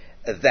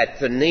that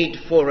the need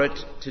for it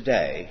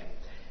today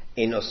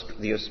in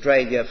the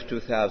Australia of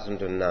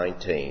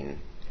 2019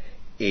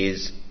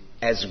 is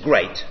as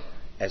great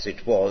as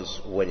it was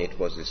when it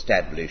was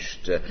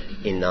established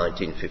in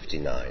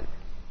 1959.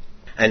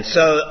 And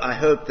so I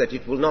hope that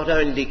it will not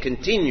only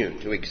continue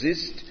to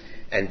exist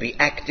and be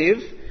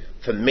active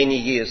for many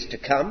years to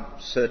come,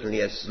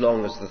 certainly as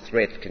long as the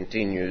threat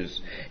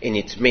continues in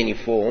its many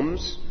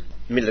forms,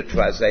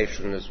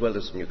 militarization as well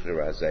as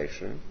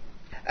nuclearization,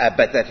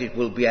 but that it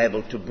will be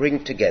able to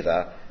bring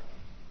together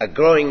a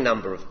growing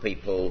number of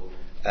people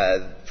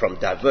from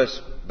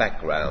diverse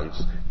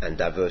backgrounds and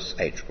diverse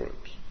age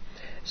groups.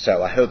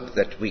 So I hope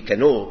that we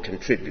can all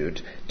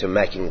contribute to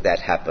making that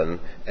happen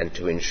and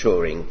to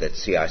ensuring that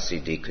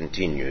CICD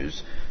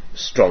continues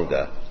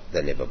stronger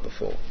than ever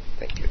before.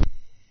 Thank you.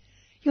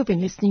 You've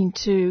been listening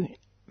to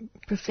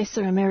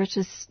Professor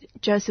Emeritus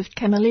Joseph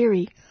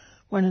Camilleri,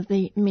 one of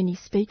the many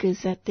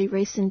speakers at the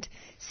recent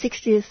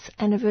 60th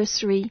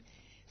anniversary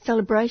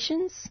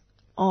celebrations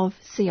of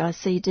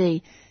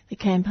CICD, the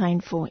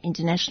Campaign for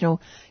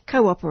International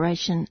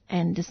Cooperation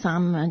and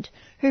Disarmament,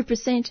 who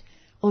present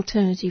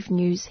alternative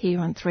news here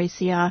on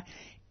 3CR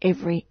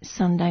every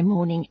Sunday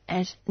morning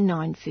at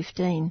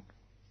 9:15.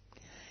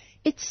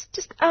 It's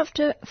just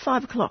after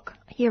 5 o'clock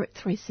here at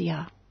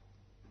 3CR.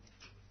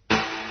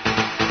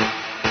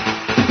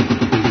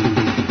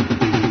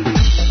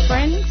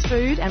 Friends,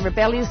 food and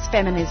rebellious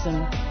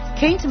feminism.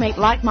 Keen to meet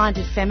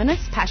like-minded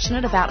feminists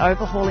passionate about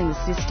overhauling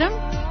the system?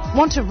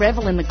 Want to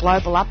revel in the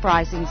global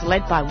uprisings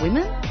led by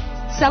women?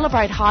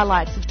 Celebrate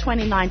highlights of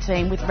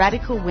 2019 with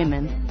Radical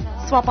Women.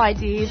 Swap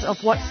ideas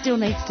of what still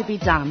needs to be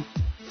done.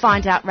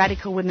 Find out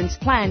Radical Women's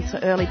plans for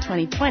early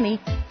 2020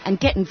 and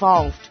get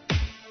involved.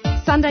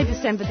 Sunday,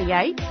 December the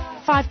 8th,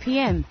 5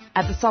 p.m.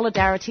 at the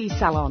Solidarity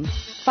Salon,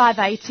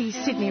 580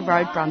 Sydney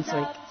Road,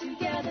 Brunswick.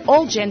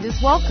 All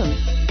genders welcome.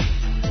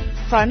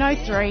 Phone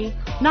 03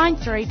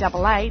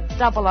 9388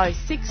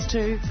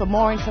 0062 for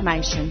more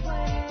information.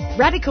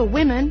 Radical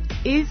Women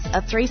is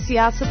a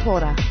 3CR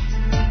supporter.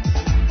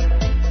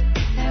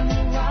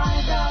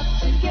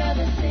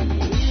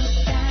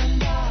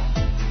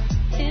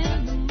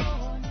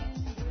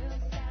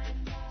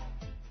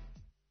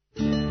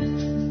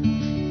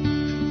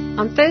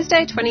 On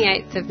Thursday,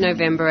 28th of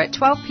November at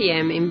 12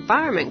 p.m,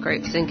 environment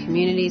groups and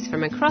communities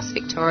from across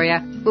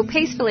Victoria will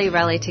peacefully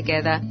rally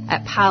together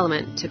at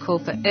Parliament to call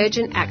for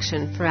urgent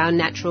action for our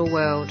natural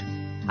world.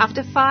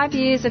 After 5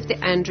 years of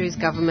the Andrews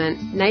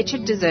government, nature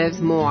deserves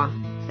more,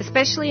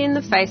 especially in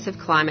the face of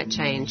climate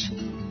change.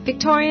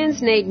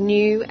 Victorians need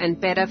new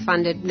and better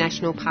funded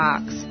national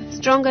parks,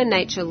 stronger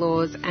nature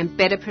laws and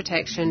better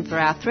protection for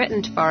our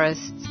threatened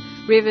forests,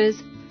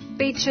 rivers,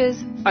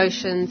 beaches,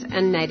 oceans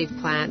and native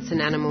plants and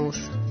animals.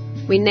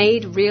 We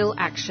need real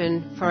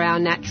action for our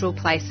natural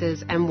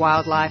places and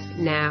wildlife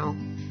now.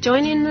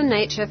 Join in the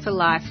Nature for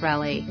Life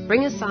rally.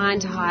 Bring a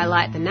sign to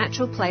highlight the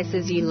natural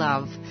places you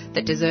love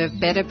that deserve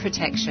better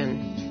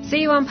protection. See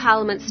you on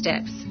Parliament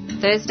steps,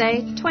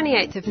 Thursday,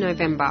 28th of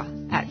November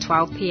at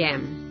 12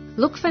 p.m.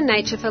 Look for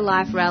Nature for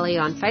Life rally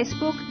on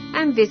Facebook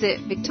and visit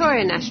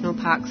Victoria National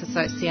Parks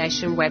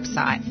Association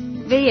website,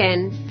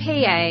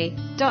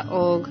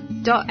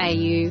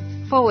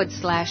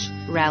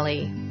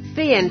 vnpa.org.au/rally.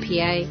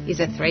 BNPA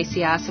is a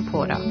 3CR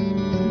supporter.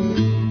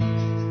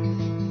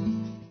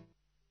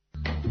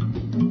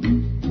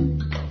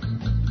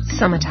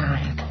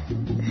 Summertime.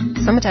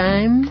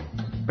 Summertime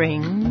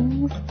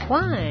brings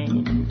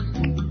wine.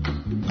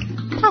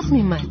 Pass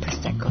me my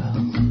Prosecco.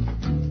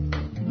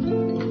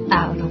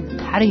 Out on the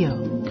patio.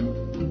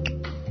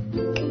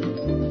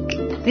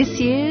 This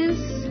year's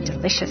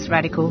delicious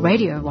Radical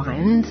Radio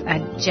wines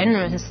are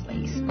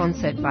generously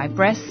sponsored by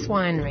Bress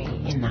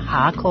Winery in the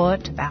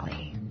Harcourt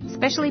Valley.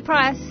 Specially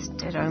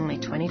priced at only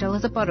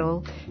 $20 a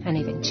bottle and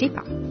even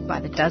cheaper by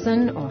the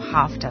dozen or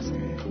half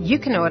dozen. You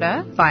can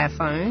order via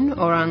phone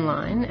or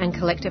online and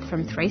collect it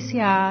from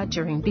 3CR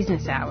during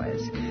business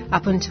hours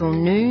up until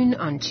noon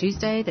on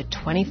Tuesday the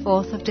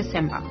 24th of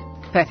December.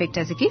 Perfect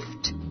as a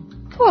gift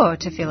or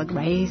to fill a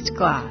raised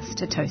glass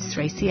to toast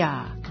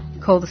 3CR.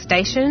 Call the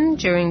station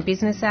during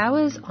business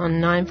hours on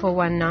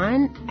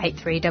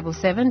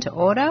 9419-8377 to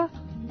order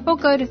or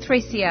go to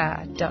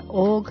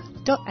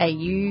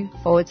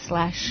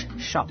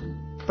 3cr.org.au/shop.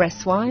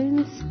 Bress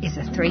Wines is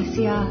a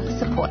 3CR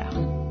supporter.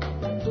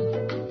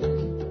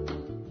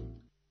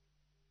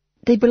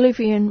 The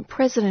Bolivian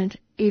President,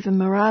 Evo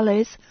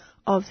Morales,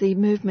 of the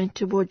Movement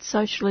Towards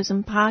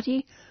Socialism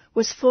Party,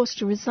 was forced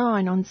to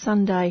resign on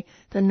Sunday,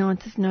 the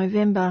 9th of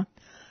November,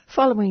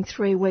 following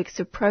 3 weeks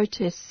of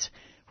protests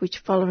which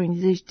following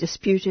the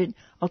disputed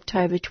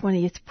October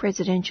 20th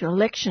presidential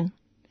election.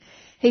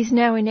 He's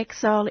now in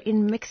exile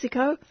in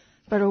Mexico,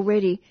 but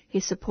already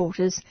his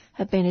supporters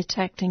have been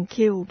attacked and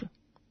killed.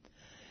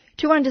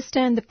 To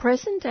understand the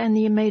present and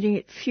the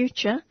immediate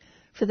future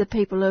for the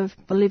people of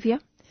Bolivia,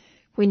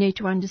 we need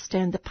to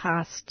understand the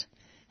past.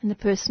 And the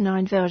person I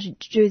invited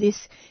to do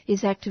this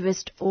is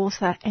activist,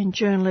 author and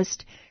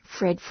journalist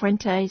Fred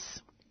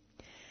Fuentes.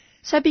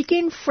 So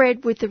begin,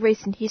 Fred, with the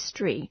recent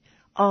history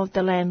of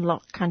the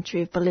landlocked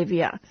country of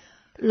Bolivia,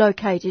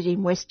 located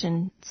in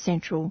western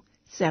central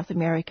South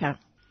America.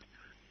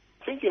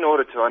 I think in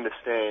order to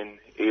understand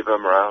Evo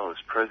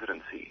Morales'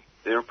 presidency,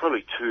 there are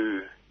probably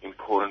 2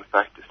 important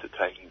factors to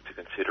take into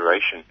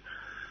consideration.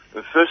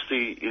 The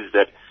firstly is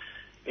that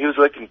he was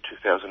elected in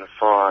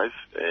 2005.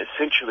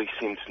 Essentially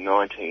since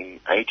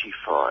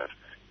 1985,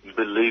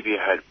 Bolivia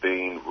had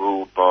been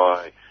ruled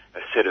by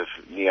a set of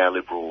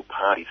neoliberal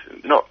parties,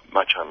 not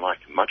much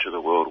unlike much of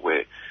the world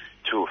where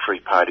 2 or 3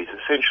 parties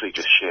essentially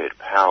just shared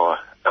power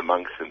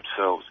amongst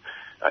themselves,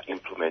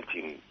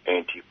 implementing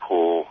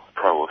anti-poor,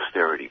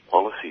 pro-austerity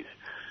policies.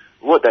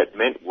 What that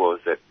meant was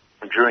that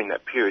during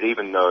that period,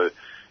 even though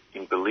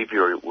in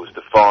Bolivia it was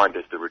defined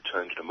as the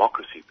return to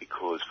democracy,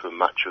 because for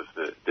much of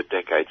the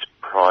decades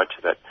prior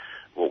to that,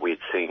 what we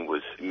had seen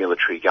was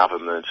military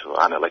governments or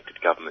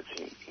unelected governments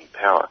in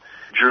power.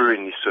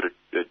 During this sort of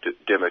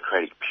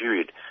democratic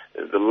period,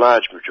 the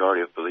large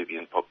majority of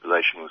Bolivian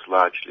population was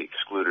largely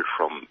excluded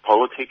from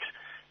politics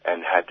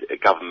and had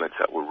governments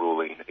that were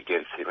ruling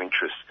against their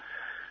interests.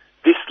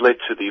 This led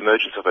to the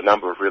emergence of a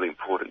number of really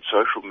important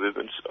social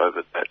movements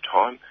over that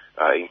time,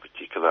 in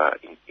particular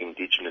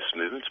indigenous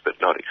movements, but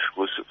not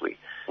exclusively,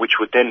 which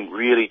would then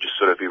really just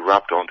sort of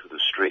erupt onto the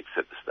streets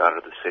at the start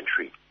of the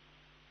century.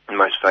 And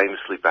most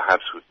famously,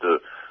 perhaps, with the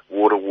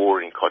water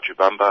war in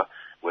Cochabamba,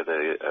 where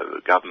the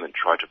government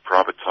tried to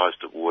privatize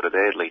the water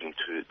there, leading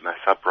to mass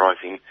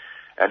uprising.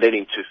 And then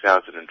in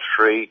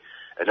 2003,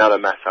 another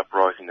mass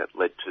uprising that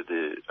led to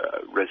the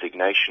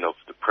resignation of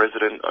the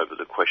president over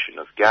the question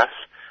of gas.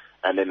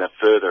 And then a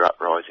further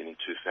uprising in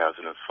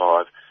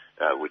 2005,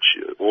 which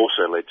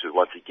also led to,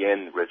 once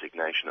again,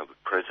 resignation of the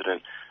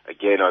president,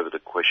 again over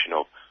the question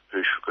of who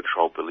should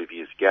control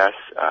Bolivia's gas,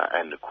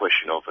 and the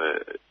question of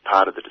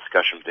part of the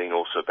discussion being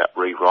also about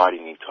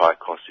rewriting the entire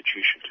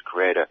constitution to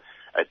create a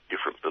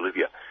different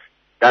Bolivia.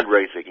 That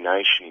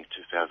resignation in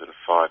 2005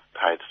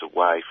 paves the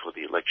way for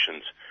the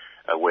elections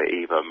where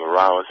Evo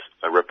Morales,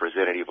 a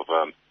representative of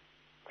a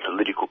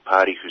political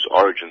party whose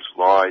origins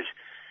lies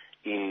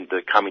in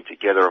the coming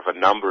together of a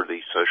number of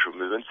these social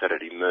movements that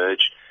had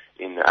emerged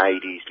in the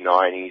 80s,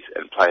 90s,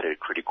 and played a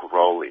critical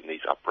role in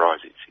these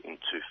uprisings in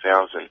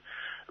 2000,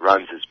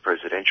 runs as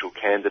presidential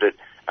candidate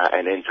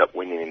and ends up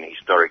winning an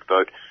historic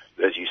vote.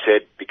 As you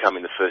said,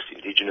 becoming the first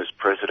indigenous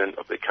president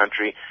of the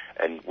country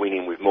and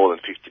winning with more than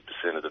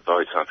 50% of the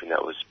vote, something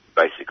that was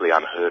basically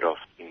unheard of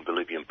in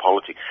Bolivian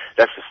politics.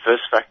 That's the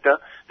first factor,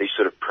 these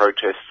sort of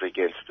protests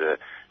against the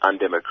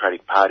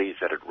undemocratic parties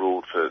that had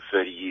ruled for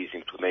 30 years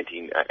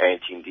implementing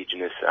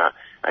anti-indigenous,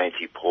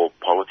 anti-poor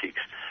politics.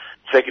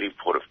 Second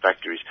important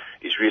factor is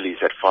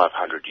that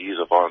 500 years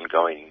of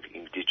ongoing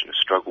indigenous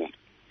struggle.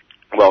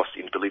 Whilst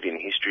in Bolivian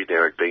history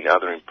there had been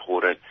other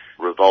important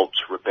revolts,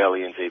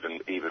 rebellions,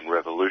 even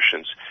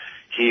revolutions,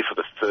 here for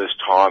the first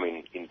time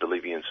in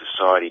Bolivian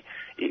society,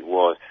 it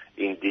was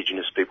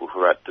indigenous people who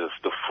were at the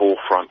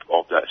forefront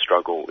of that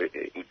struggle,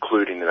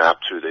 including and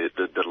up to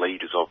the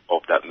leaders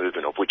of that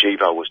movement, of which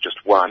Evo was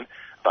just one,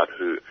 but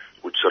who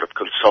would sort of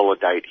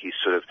consolidate his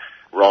sort of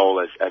role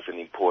as an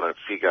important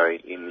figure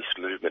in this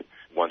movement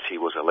once he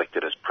was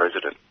elected as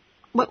president.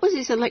 What was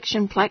his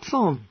election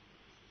platform?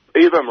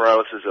 Evo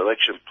Morales'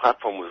 election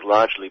platform was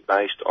largely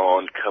based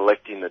on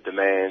collecting the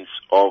demands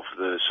of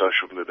the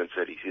social movements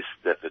that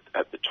existed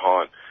at the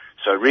time.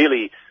 So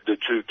really, the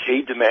two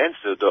key demands,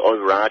 the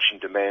overarching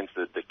demands,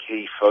 the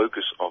key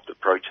focus of the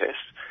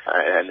protests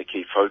and the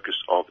key focus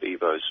of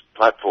Evo's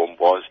platform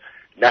was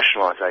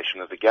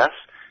nationalisation of the gas.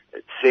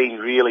 It's seen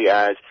really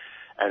as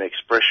an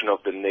expression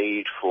of the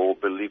need for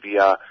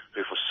Bolivia,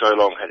 who for so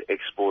long had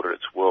exported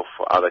its wealth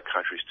for other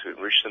countries to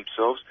enrich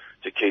themselves,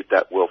 to keep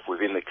that wealth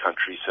within the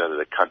country so that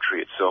the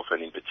country itself,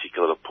 and in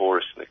particular the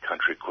poorest in the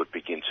country, could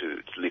begin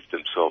to lift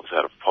themselves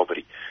out of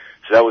poverty.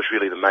 So that was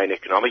really the main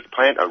economic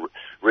plan,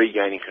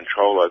 regaining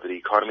control over the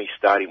economy,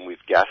 starting with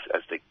gas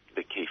as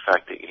the key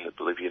factor in the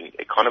Bolivian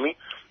economy.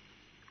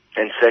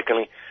 And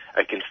secondly,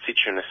 a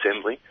constituent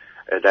assembly,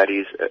 that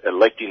is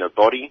electing a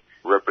body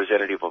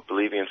representative of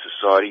Bolivian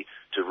society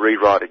to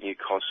rewrite a new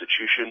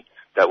constitution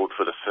that would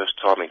for the first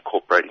time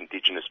incorporate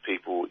indigenous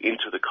people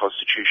into the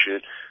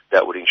constitution,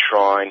 that would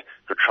enshrine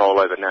control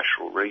over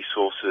natural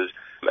resources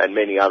and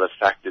many other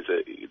factors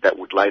that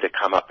would later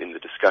come up in the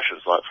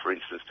discussions, like, for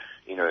instance,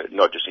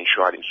 not just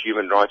enshrining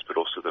human rights but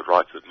also the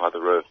rights of Mother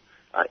Earth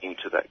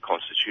into that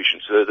constitution.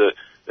 So the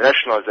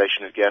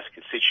nationalisation of gas,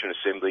 constituent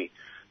assembly,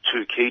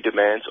 two key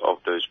demands of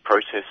those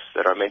protests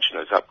that I mentioned,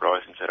 those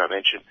uprisings that I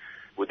mentioned,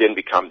 would then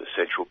become the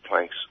central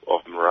planks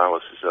of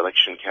Morales'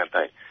 election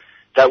campaign.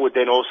 That would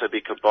then also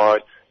be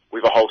combined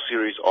with a whole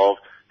series of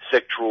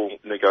sectoral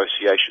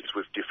negotiations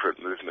with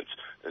different movements.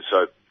 And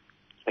so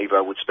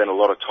Evo would spend a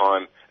lot of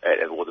time,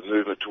 or the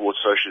movement towards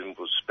socialism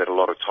would spend a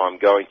lot of time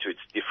going to its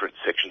different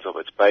sections of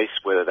its base,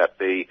 whether that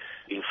be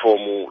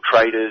informal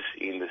traders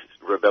in the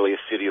rebellious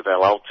city of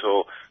El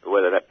Alto,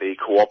 whether that be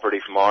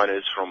cooperative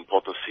miners from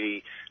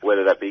Potosí,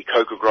 whether that be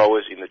cocoa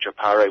growers in the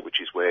Chapare,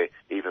 which is where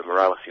Evo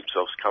Morales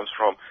himself comes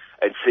from,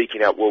 and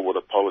seeking out what were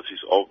the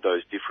policies of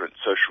those different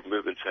social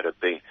movements that have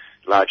been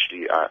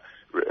largely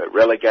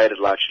relegated,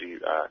 largely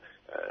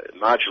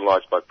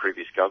marginalised by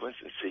previous governments,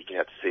 and seeking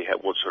out to see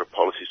what sort of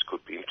policies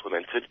could be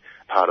implemented,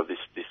 part of the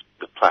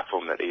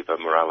platform that Evo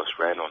Morales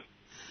ran on.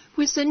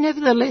 Was there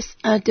nevertheless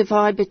a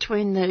divide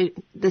between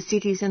the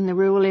cities and the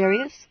rural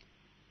areas?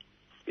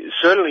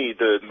 Certainly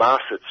the MAS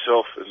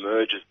itself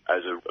emerges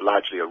as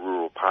largely a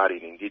rural party,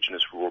 an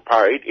indigenous rural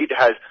party. It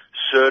has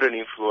certain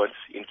influence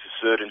into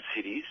certain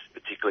cities,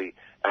 particularly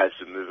as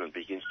the movement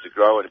begins to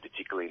grow, and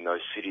particularly in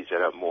those cities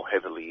that are more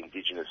heavily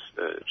indigenous,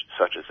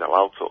 such as El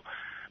Alto.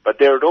 But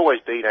there had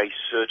always been a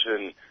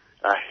certain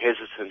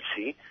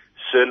hesitancy,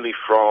 certainly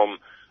from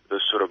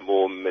the sort of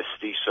more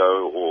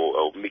mestizo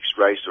or mixed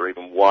race or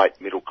even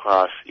white middle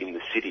class in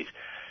the cities.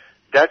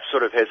 That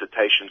sort of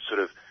hesitation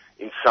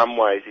in some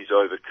ways is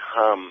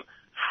overcome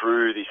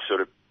through this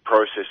sort of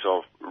process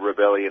of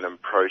rebellion and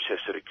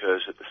protest that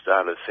occurs at the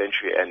start of the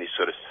century, and this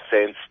sort of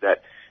sense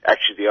that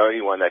actually the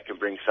only one that can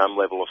bring some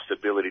level of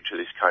stability to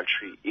this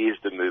country is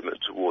the movement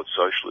towards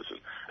socialism,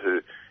 who,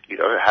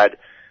 had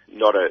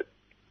not a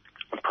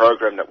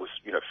program that was,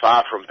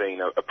 far from being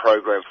a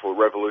program for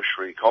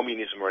revolutionary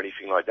communism or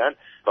anything like that,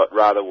 but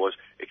rather was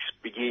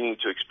beginning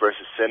to express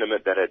a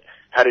sentiment that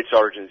had its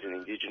origins in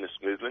indigenous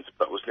movements,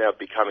 but was now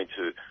becoming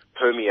to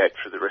permeate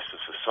through the rest of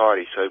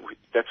society. So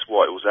that's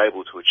why it was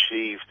able to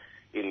achieve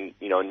in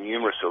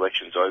numerous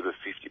elections over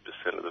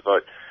 50% of the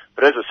vote.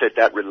 But as I said,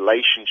 that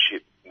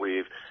relationship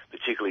with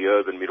particularly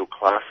urban middle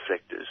class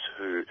sectors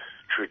who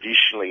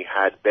traditionally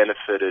had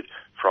benefited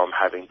from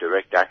having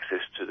direct access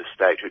to the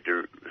state,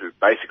 who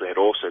basically had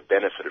also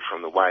benefited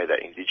from the way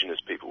that indigenous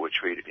people were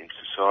treated in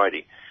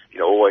society,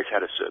 always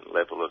had a certain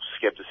level of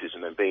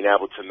skepticism, and being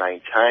able to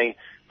maintain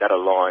that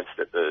alliance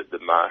that the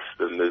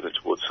movement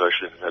towards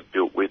socialism had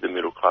built with the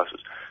middle classes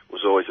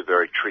was always a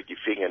very tricky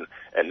thing,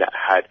 and that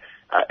had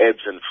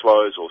ebbs and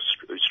flows or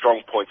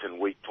strong points and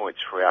weak points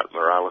throughout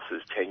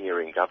Morales'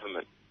 tenure in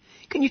government.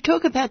 Can you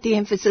talk about the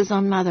emphasis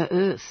on Mother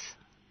Earth?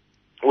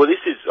 Well,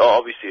 this is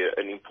obviously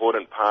an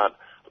important part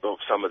of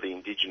some of the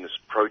indigenous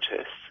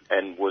protests,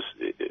 and was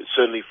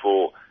certainly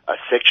for a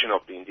section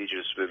of the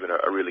indigenous movement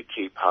a really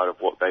key part of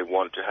what they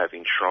want to have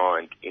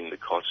enshrined in the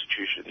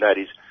Constitution. That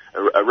is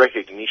a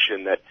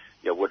recognition that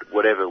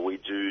whatever we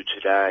do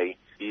today,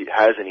 it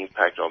has an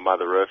impact on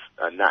Mother Earth,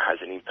 and that has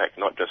an impact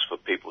not just for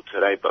people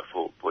today, but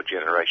for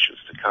generations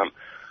to come.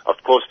 Of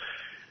course,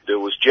 there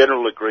was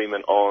general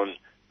agreement on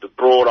the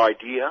broad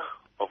idea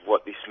of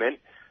what this meant,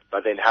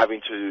 but then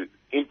having to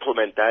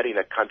implement that in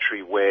a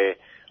country where,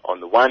 on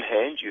the one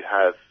hand, you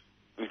have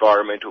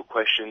environmental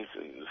questions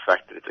and the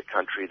fact that it's a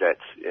country that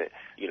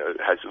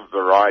has a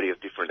variety of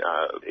different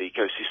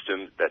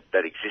ecosystems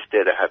that exist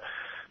there,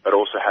 but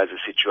also has a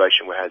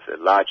situation where it has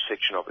a large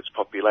section of its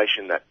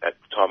population that at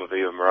the time of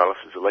Evo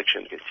Morales'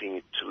 election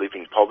continued to live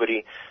in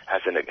poverty,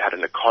 had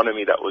an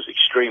economy that was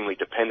extremely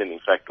dependent, in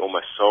fact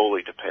almost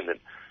solely dependent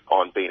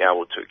on being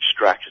able to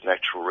extract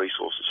natural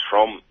resources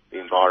from the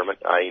environment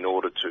in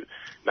order to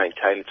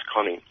maintain its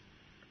economy.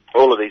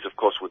 All of these, of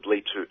course, would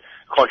lead to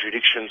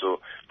contradictions or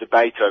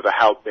debates over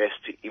how best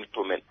to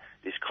implement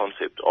this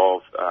concept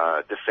of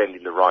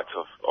defending the rights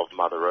of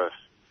Mother Earth.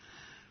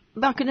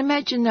 I can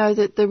imagine, though,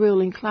 that the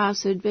ruling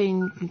class had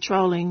been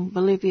controlling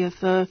Bolivia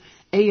for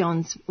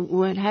eons,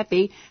 weren't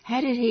happy.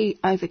 How did he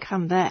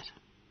overcome that?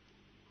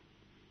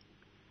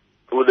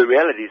 Well, the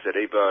reality is that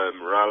Evo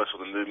Morales,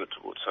 or the movement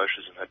towards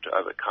socialism, had to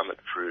overcome it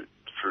through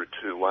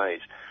two ways.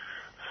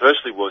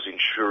 Firstly was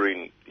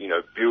ensuring,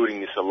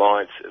 building this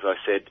alliance, as I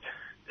said,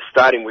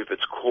 starting with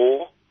its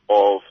core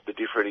of the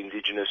different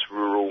indigenous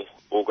rural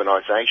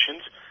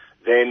organisations,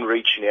 then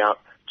reaching out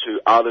to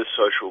other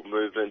social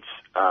movements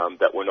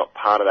that were not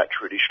part of that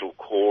traditional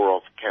core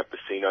of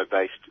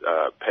campesino-based,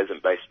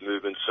 peasant-based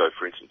movements. So,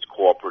 for instance,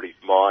 cooperative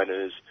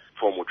miners,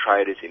 formal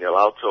traders in El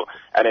Alto,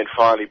 and then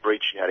finally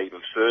breaching out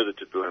even further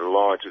to build an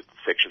alliance with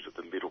sections of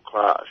the middle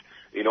class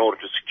in order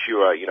to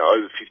secure,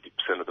 over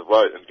 50% of the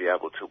vote and be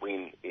able to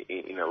win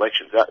in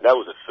elections. That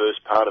was the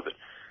first part of it.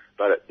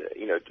 But,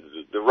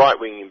 the right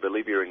wing in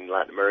Bolivia and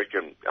Latin America,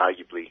 and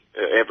arguably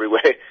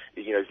everywhere,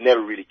 has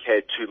never really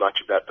cared too much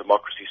about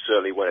democracy,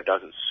 certainly when it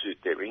doesn't suit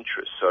their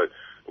interests. So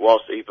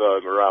whilst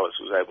Evo Morales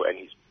was able, and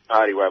his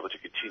party were able to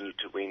continue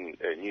to win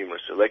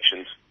numerous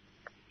elections,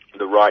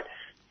 the right,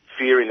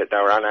 fearing that they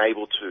were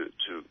unable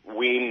to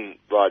win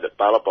by the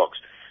ballot box,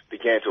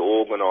 began to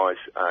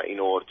organise in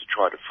order to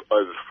try to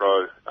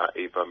overthrow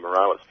Evo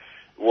Morales.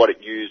 What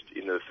it used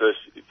in the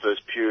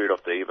first period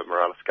of the Evo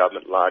Morales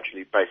government,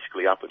 largely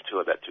basically up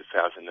until about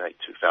 2008,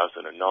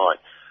 2009,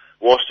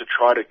 was to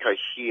try to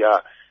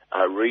cohere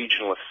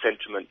regionalist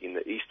sentiment in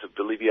the east of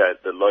Bolivia.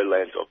 The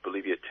lowlands of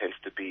Bolivia tends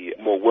to be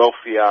more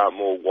wealthier,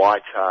 more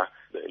whiter.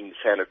 In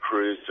Santa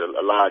Cruz,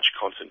 a large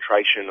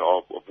concentration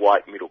of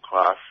white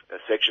middle-class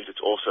sections. It's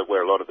also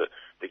where a lot of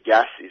the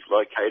gas is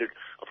located.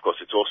 Of course,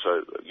 it's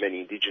also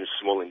many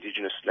small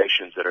indigenous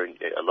nations that are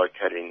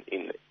located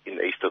in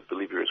the east of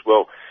Bolivia as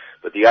well.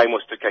 But the aim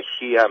was to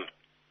cohere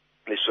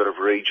this sort of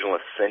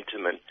regionalist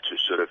sentiment to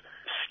sort of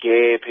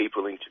scare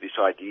people into this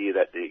idea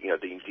that the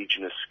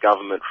indigenous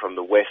government from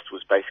the west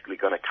was basically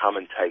going to come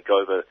and take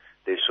over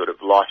their sort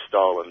of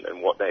lifestyle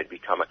and what they had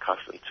become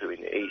accustomed to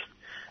in the east,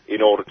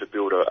 in order to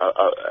build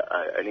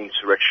an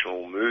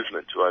insurrectional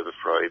movement to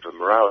overthrow Evo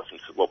Morales.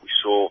 And so what we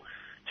saw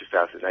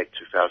 2008,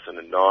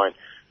 2009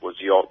 was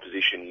the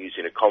opposition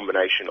using a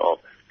combination of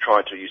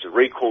trying to use a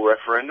recall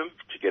referendum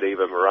to get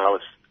Evo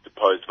Morales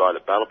deposed via the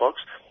ballot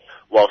box,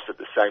 whilst at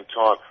the same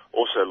time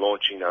also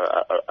launching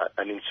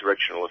an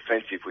insurrectional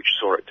offensive which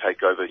saw it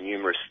take over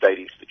numerous state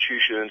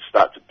institutions,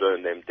 start to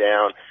burn them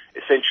down,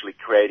 essentially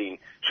creating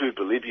two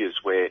Bolivias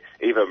where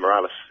Evo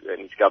Morales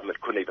and his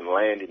government couldn't even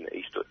land in the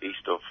east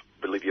of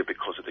Bolivia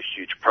because of the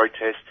huge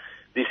protests.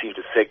 This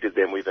intersected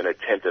then with an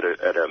attempt at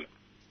a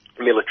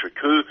military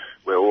coup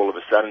where all of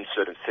a sudden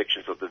certain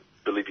sections of the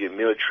Bolivian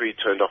military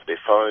turned off their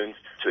phones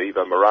to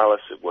Evo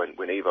Morales when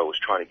Evo was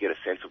trying to get a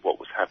sense of what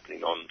was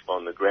happening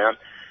on the ground.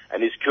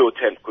 And this coup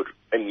attempt could,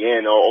 in the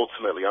end,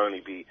 ultimately only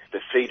be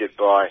defeated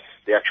by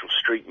the actual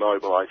street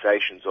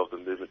mobilizations of the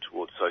movement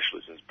towards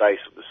socialism's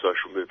base of the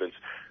social movements,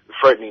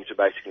 threatening to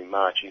basically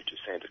march into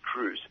Santa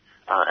Cruz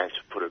and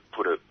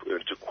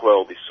to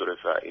quell this sort of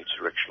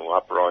insurrectional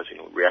uprising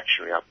or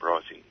reactionary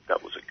uprising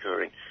that was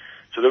occurring.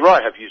 So the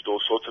right have used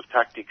all sorts of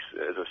tactics,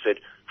 as I said,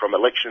 from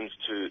elections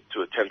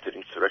to attempted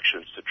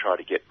insurrections to try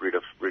to get rid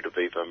of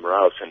Evo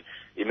Morales. And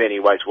in many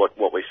ways,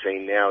 what we're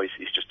seeing now is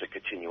just a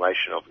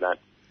continuation of that.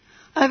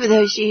 Over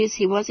those years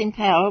he was in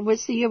power,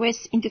 was the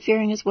US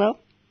interfering as well?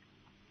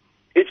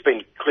 It's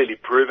been clearly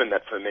proven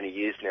that for many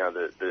years now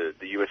the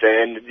US,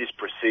 and this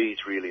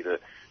precedes really the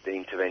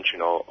intervention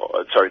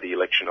the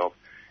election of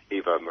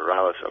Evo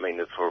Morales. I mean,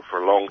 for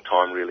a long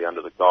time, really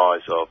under the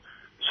guise of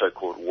the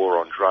so-called war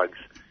on drugs,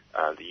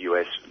 the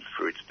US,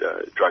 through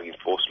its drug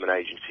enforcement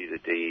agency, the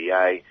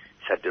DEA,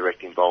 has had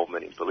direct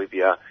involvement in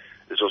Bolivia.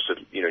 There's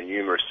also,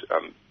 numerous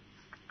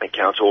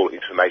accounts, all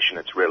information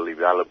that's readily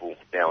available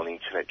now on the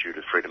internet due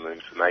to freedom of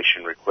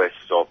information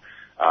requests of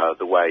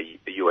the way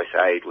US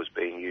aid was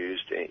being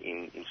used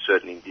in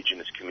certain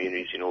indigenous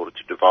communities in order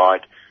to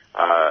divide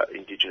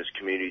indigenous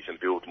communities and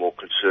build more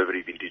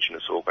conservative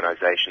indigenous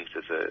organisations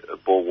as a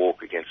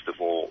bulwark against the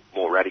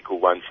more radical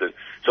ones. And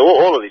so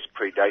all of this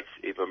predates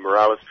Evo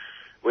Morales.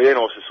 We then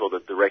also saw the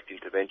direct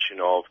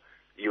intervention of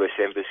the US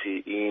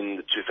Embassy in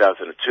the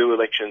 2002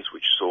 elections,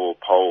 which saw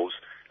polls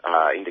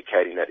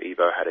indicating that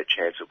Evo had a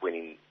chance of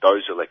winning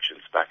those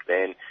elections back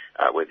then,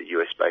 where the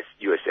US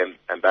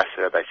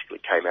ambassador basically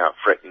came out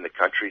threatening the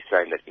country,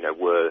 saying that,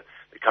 were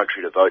the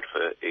country to vote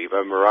for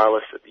Evo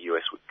Morales, that the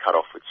US would cut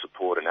off its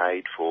support and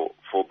aid for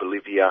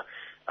Bolivia.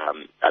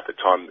 At the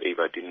time,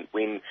 Evo didn't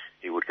win.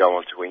 He would go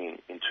on to win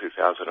in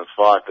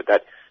 2005, but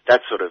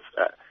that sort of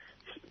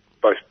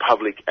both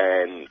public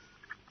and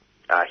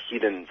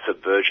hidden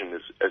subversion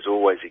has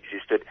always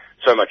existed,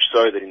 so much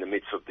so that in the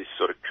midst of this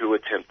sort of coup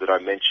attempt that I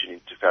mentioned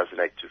in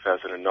 2008,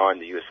 2009,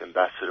 the US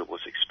ambassador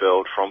was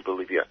expelled from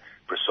Bolivia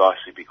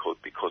precisely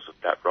because of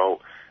that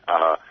role.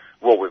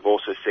 What we've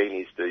also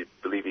seen is the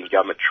Bolivian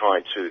government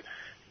trying to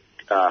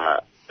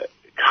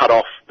cut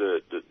off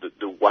the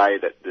way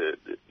that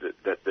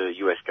the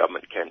US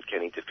government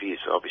can interfere.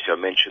 So obviously I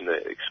mentioned the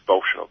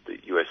expulsion of the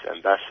US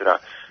ambassador.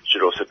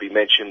 Should also be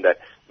mentioned that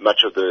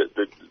much of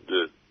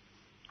the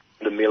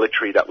the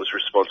military that was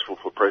responsible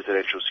for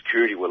presidential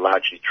security were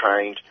largely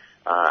trained,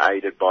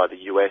 aided by the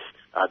US.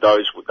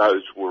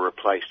 Those were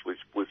replaced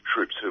with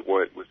troops who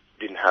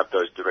didn't have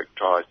those direct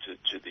ties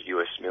to the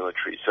US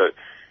military. So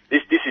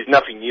this is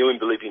nothing new in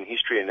Bolivian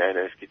history, and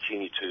has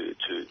continued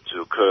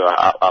to occur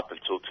up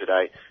until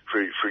today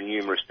through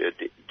numerous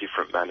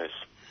different manners.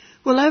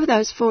 Well, over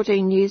those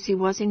 14 years he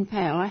was in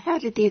power, how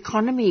did the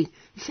economy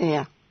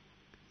fare?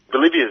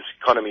 Bolivia's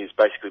economy has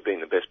basically been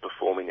the best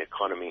performing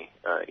economy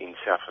in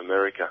South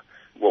America.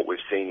 What we've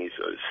seen is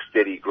a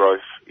steady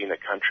growth in the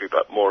country,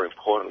 but more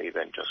importantly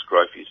than just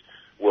growth is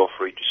wealth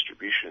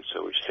redistribution.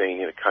 So we've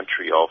seen in a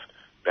country of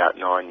about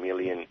 9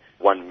 million,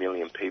 1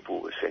 million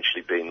people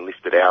essentially being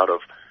lifted out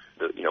of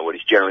what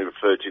is generally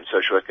referred to in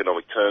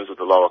socio-economic terms of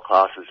the lower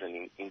classes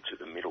and into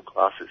the middle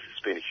classes.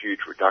 There's been a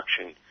huge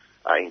reduction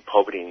in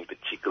poverty, in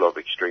particular of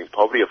extreme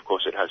poverty. Of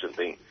course, it hasn't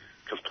been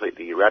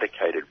completely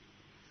eradicated.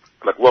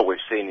 But what we've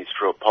seen is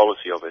through a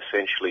policy of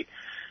essentially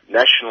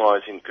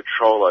nationalising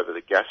control over the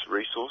gas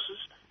resources.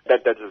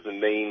 That doesn't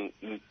mean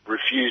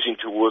refusing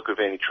to work with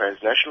any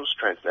transnationals.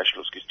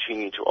 Transnationals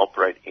continue to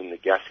operate in the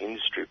gas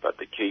industry, but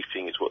the key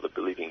thing is what the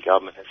Bolivian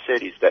government has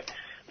said is that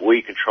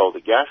we control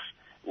the gas,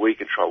 we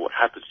control what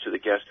happens to the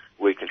gas,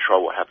 we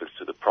control what happens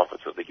to the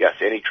profits of the gas.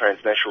 Any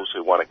transnationals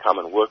who want to come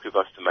and work with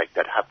us to make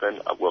that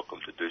happen are welcome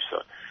to do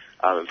so.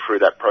 And through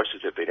that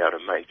process, they've been able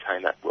to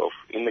maintain that wealth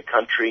in the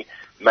country,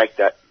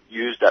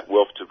 use that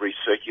wealth to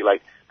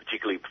recirculate,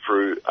 particularly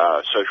through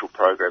social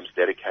programs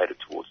dedicated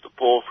towards the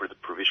poor, through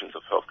the provisions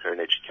of healthcare and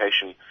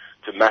education,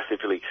 to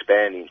massively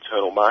expand the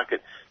internal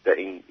market that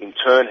in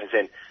turn has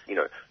then,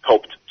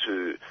 helped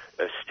to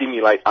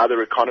stimulate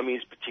other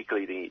economies,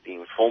 particularly the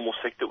informal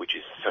sector, which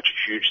is such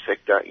a huge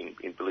sector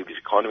in Bolivia's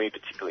economy,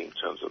 particularly in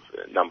terms of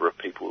the number of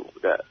people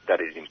that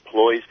it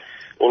employs.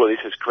 All of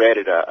this has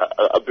created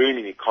a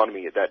booming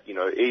economy that,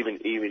 even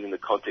in the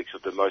context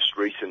of the most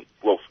recent,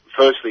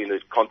 firstly in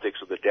the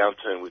context of the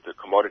downturn with the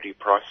commodity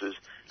prices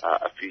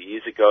a few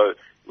years ago,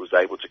 it was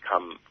able to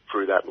come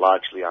through that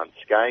largely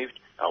unscathed,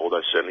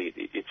 although certainly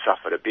it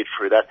suffered a bit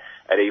through that.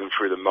 And even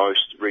through the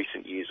most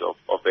recent years of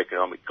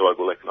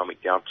global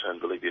economic downturn,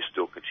 Bolivia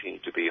still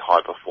continued to be a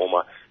high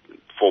performer,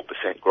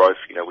 4% growth,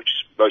 which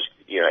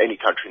any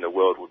country in the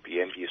world would be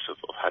envious of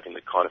having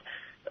the kind of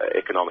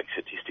economic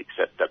statistics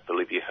that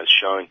Bolivia has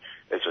shown,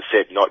 as I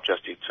said, not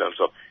just in terms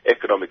of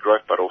economic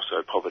growth, but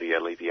also poverty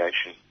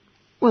alleviation.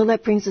 Well,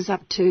 that brings us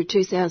up to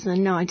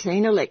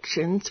 2019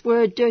 elections.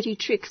 Were dirty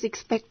tricks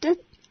expected?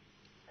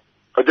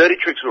 Dirty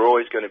tricks were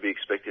always going to be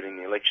expected in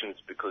the elections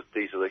because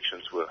these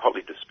elections were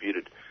hotly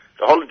disputed.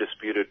 They're hotly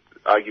disputed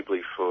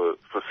arguably for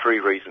three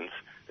reasons,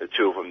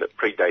 two of them that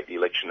predate the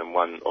election and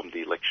one on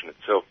the election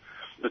itself.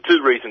 The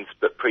two reasons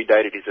that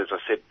predated is, as I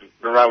said,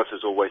 Morales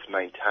has always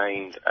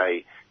maintained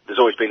there's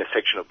always been a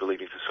section of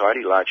Bolivian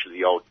society, largely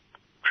the old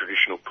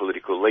traditional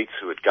political elites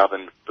who had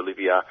governed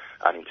Bolivia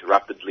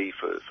uninterruptedly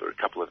for a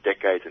couple of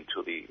decades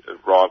until the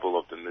arrival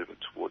of the movement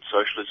towards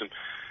socialism.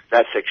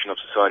 That section of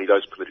society,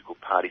 those political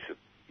parties have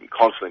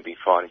constantly been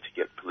fighting to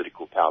get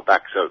political power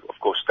back. So, of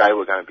course, they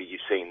were going to be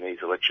seeing these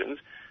elections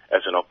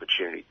as an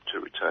opportunity to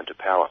return to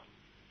power.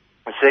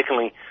 And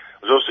secondly,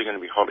 it was also going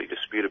to be hotly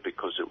disputed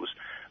because there was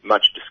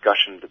much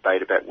discussion and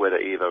debate about whether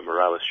Evo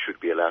Morales should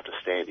be allowed to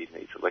stand in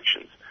these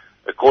elections.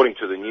 According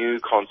to the new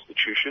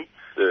constitution,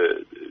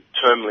 the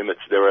term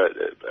limits, there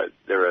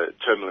are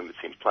term limits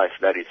in place.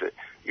 That is that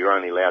you're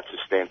only allowed to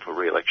stand for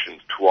re-election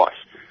twice.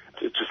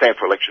 To stand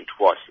for election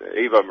twice.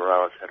 Evo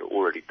Morales had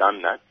already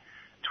done that.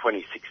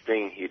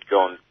 2016,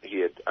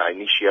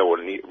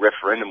 a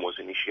referendum was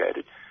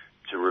initiated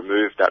to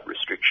remove that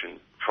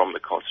restriction from the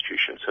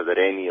Constitution so that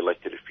any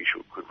elected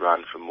official could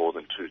run for more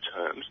than 2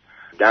 terms.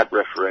 That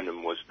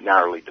referendum was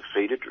narrowly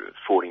defeated,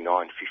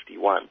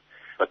 49-51.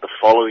 But the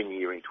following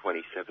year in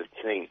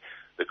 2017,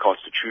 the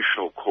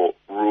Constitutional Court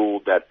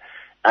ruled that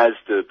as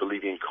the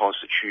Bolivian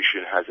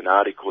Constitution has an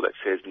article that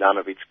says none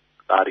of its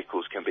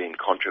articles can be in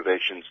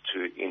contraventions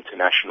to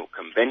international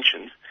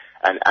conventions,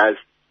 and as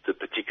the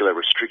particular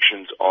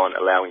restrictions on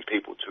allowing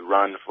people to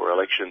run for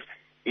elections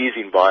is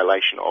in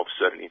violation of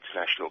certain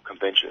international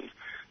conventions,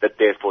 that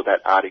therefore that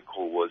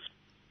article was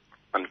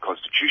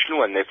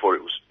unconstitutional, and therefore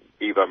it was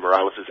Evo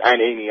Morales' and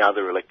any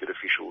other elected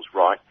official's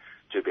right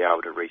to be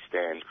able to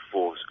restand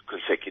for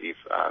consecutive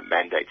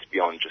mandates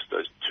beyond just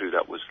those 2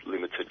 that was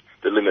limited,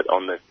 the limit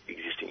on the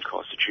existing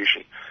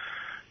constitution.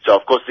 So,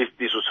 of course,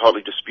 this was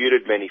hotly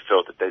disputed. Many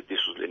felt that this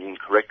was an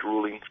incorrect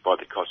ruling by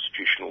the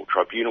Constitutional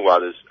Tribunal.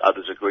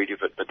 Others agreed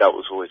with it, but that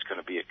was always going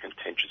to be a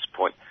contentious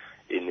point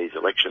in these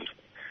elections.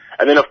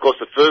 And then, of course,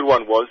 the third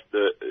one was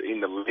in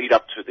the lead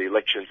up to the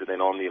elections and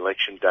then on the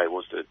election day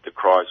was the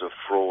cries of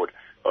fraud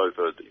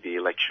over the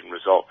election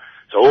result.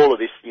 So all of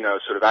this,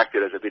 sort of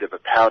acted as a bit of a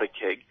powder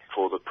keg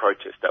for the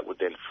protest that would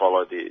then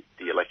follow the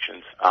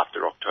elections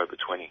after October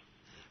 20.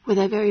 Were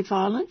they very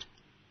violent?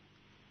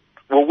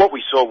 Well, what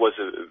we saw was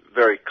a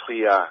very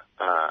clear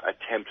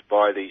attempt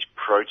by these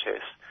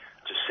protests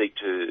to seek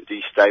to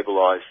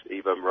destabilise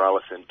Evo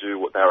Morales and do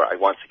what they were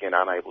once again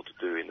unable to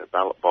do in the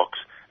ballot box,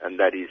 and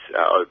that is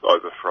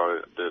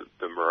overthrow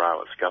the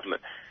Morales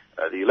government.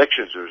 The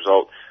elections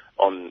result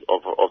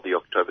of the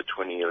October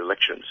 20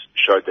 elections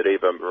showed that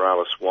Evo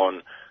Morales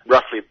won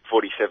roughly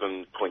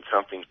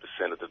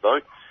 47-point-something% of the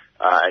vote,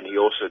 and he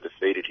also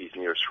defeated his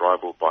nearest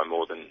rival by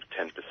more than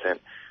 10%.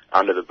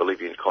 Under the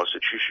Bolivian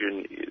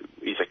constitution,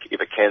 if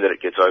a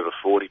candidate gets over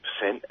 40%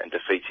 and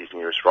defeats his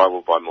nearest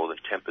rival by more than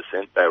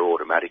 10%, they're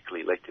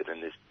automatically elected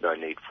and there's no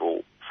need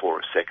for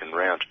a second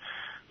round.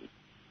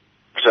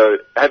 So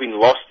having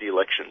lost the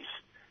elections,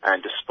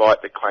 and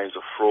despite the claims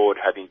of fraud,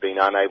 having been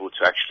unable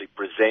to actually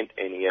present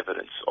any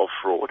evidence of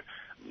fraud,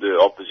 the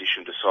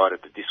opposition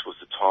decided that this was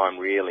the time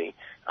really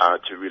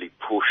to really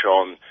push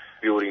on,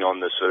 building on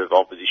the sort of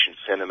opposition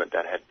sentiment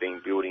that had been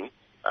building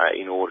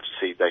in order to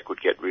see if they could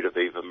get rid of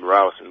Evo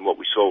Morales. And what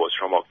we saw was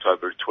from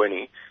October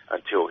 20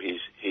 until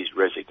his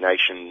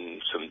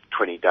resignation some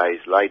 20 days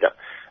later,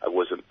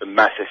 was a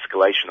mass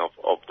escalation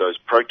of those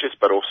protests,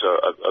 but also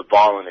a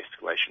violent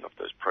escalation of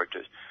those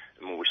protests.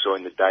 And what we saw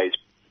in the days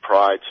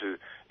prior to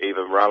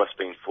Evo Morales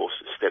being forced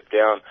to step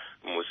down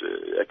was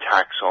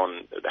attacks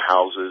on the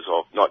houses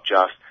of not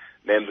just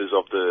members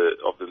of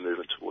the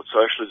movement towards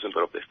socialism,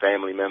 but of their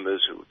family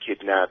members who were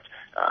kidnapped,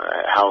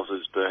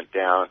 houses burnt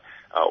down,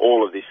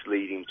 all of this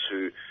leading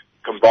to,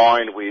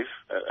 combined with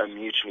a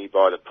mutiny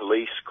by the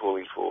police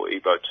calling for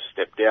Evo to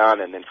step down,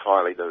 and then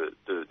finally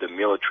the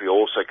military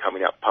also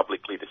coming out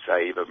publicly to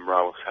say Evo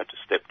Morales had to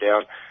step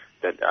down,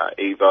 that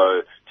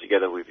Evo,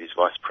 together with his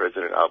vice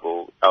president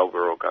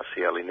Alvaro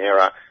Garcia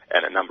Linera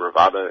and a number of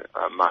other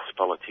Mas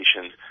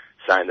politicians,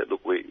 saying that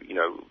look, we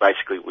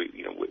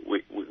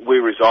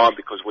resign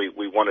because we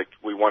want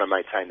to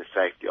maintain the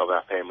safety of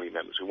our family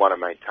members. We want to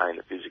maintain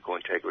the physical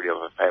integrity of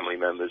our family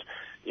members.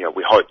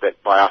 We hope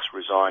that by us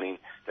resigning,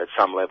 that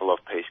some level of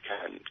peace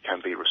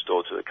can be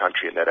restored to the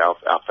country, and that our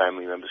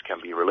family members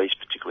can be released,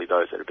 particularly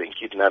those that have been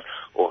kidnapped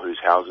or whose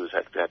houses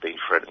have been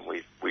threatened.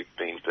 We've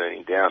been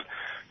burning down.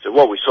 So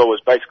what we saw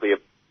was basically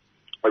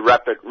a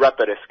rapid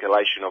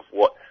escalation of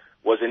what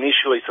was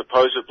initially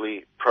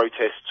supposedly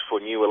protests for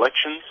new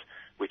elections,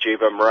 which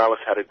Evo Morales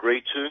had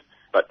agreed to,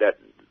 but that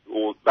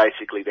all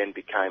basically then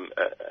became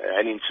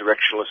an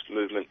insurrectionist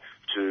movement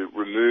to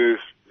remove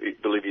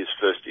Bolivia's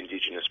first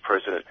indigenous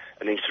president,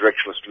 an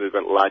insurrectionist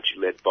movement largely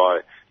led by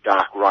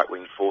dark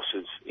right-wing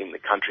forces in the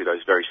country,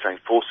 those very same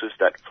forces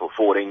that for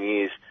 14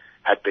 years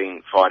had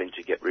been fighting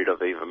to get rid of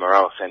Evo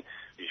Morales, and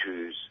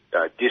whose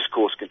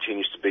discourse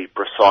continues to be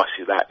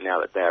precisely that now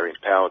that they are in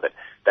power, that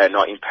they're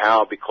not in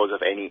power because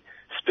of any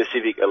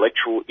specific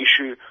electoral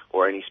issue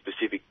or any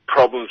specific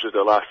problems with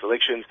the last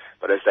elections,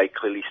 but as they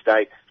clearly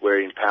state,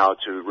 we're in power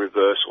to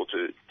reverse or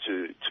to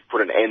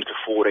put an end to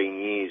 14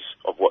 years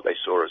of what they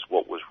saw as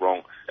what was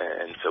wrong.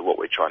 And so what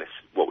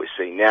we're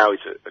seeing now is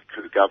a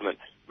coup government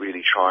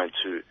really trying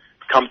to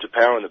come to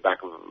power on the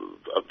back of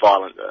a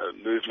violent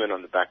movement,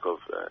 on the back of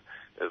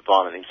a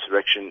violent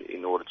insurrection,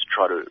 in order to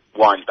try to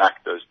wind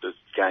back those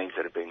gains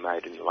that have been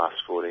made in the last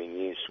 14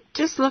 years.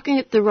 Just looking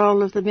at the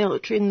role of the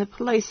military and the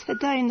police, had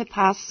they in the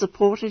past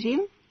supported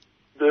him?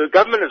 The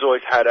government has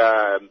always had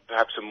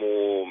perhaps a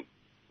more,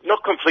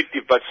 not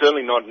conflictive, but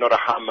certainly not a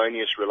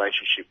harmonious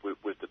relationship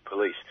with the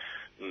police.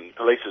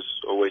 Police has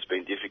always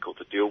been difficult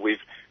to deal with.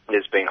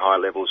 There's been high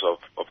levels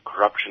of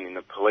corruption in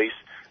the police,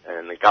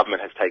 and the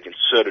government has taken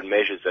certain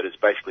measures that has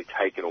basically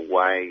taken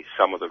away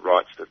some of the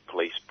rights that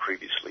police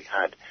previously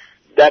had.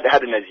 That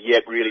hadn't as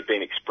yet really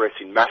been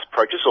expressed in mass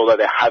protests, although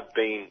there had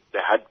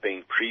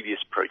been previous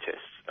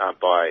protests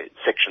by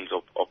sections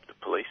of the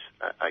police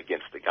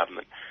against the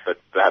government, but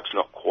perhaps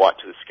not quite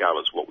to the scale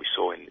as what we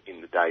saw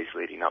in the days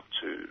leading up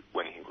to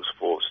when he was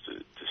forced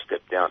to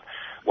step down.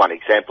 One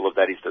example of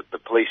that is that the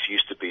police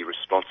used to be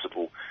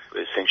responsible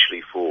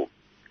essentially for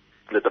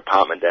the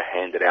department that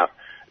handed out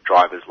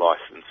driver's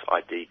license,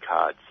 ID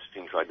cards,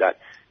 things like that,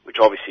 which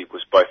obviously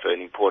was both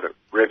an important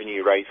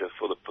revenue raiser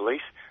for the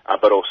police,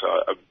 but also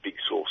a big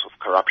source of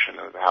corruption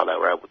of how they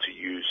were able to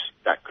use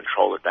that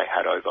control that they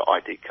had over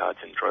ID cards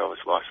and driver's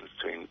license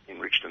to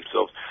enrich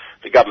themselves.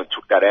 The government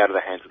took that out of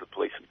the hands of the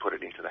police and put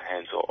it into the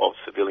hands of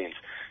civilians.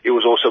 It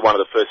was also one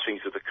of the first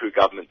things that the coup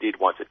government did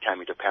once it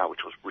came into power,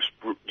 which was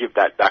give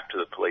that back to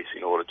the police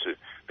in order to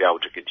be able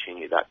to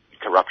continue that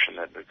corruption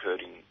that occurred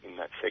in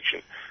that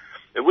section.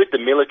 And with the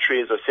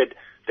military, as I said,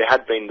 there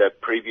had been the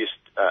previous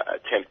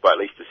attempt by at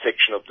least a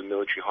section of the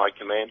military high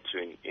command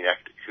to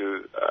enact a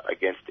coup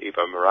against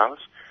Evo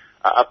Morales.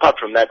 Apart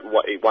from that,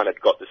 one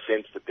had got the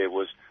sense that there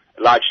was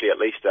largely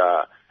at least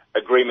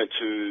agreement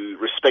to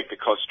respect the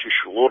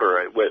constitutional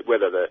order,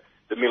 whether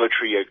the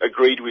military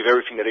agreed with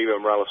everything that Evo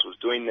Morales was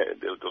doing.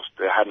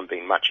 There hadn't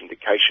been much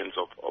indications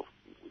of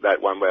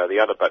that one way or the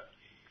other, but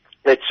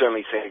that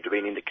certainly seemed to be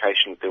an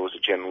indication that there was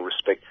a general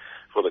respect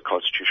for the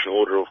constitutional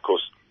order. Of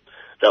course,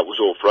 that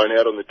was all thrown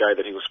out on the day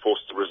that he was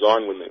forced to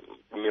resign when the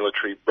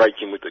military break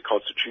in with the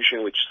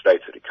Constitution, which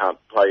states that he can't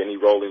play any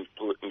role in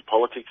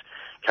politics,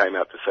 came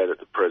out to say that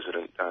the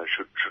president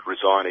should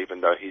resign,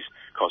 even though his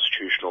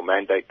constitutional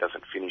mandate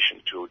doesn't finish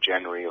until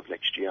January of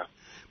next year.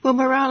 Well,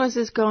 Morales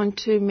has gone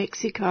to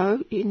Mexico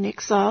in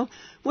exile.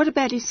 What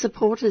about his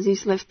supporters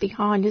he's left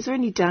behind? Is there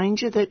any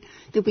danger that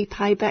there'll be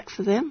payback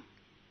for them?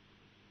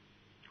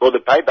 Well, the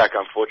payback,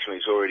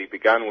 unfortunately, has already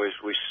begun.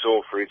 We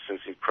saw, for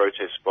instance, in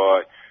protests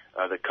by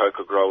the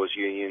cocoa growers'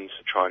 unions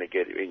trying to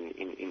get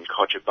in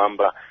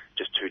Cochabamba.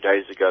 Just 2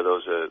 days ago, there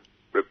was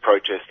a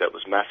protest that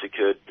was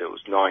massacred. There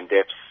was 9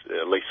 deaths.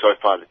 At least so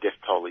far, the death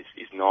toll is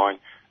 9,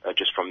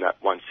 just from that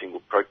one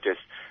single protest.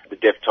 The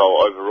death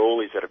toll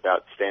overall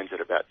stands at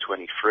about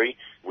 23,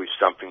 with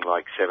something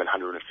like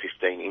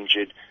 715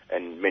 injured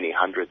and many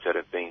hundreds that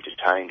have been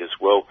detained as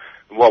well.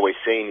 And what we're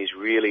seeing is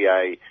really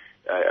a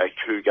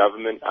coup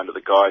government under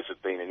the guise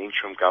of being an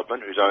interim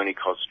government whose only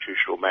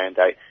constitutional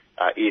mandate,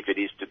 if it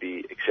is to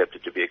be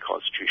accepted to be a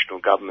constitutional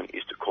government,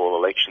 is to call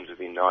elections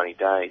within 90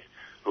 days,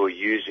 who are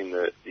using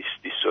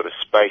this sort of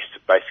space to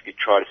basically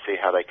try to see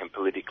how they can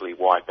politically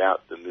wipe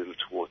out the movement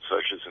towards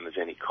socialism as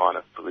any kind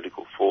of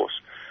political force.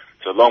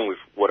 So along with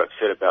what I've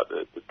said about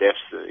the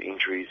deaths, the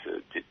injuries,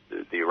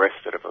 the arrests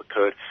that have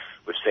occurred,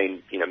 we've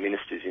seen,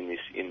 ministers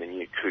in the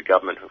new coup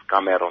government who've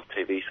come out on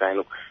TV saying,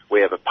 look,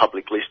 we have a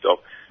public list of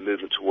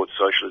movement towards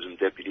socialism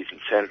deputies and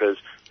senators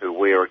who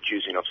we are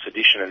accusing of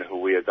sedition and who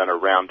we are going to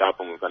round up,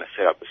 and we're going to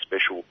set up a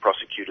special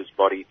prosecutor's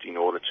body in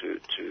order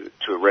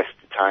to arrest,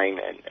 detain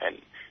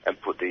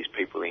and put these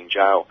people in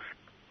jail.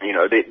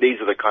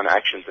 These are the kind of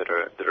actions that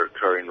are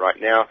occurring right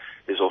now.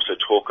 There's also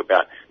talk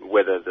about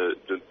whether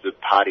the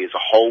party as a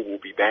whole will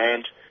be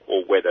banned,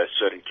 or whether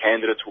certain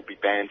candidates will be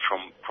banned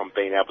from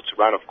being able to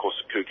run. Of course,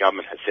 the coup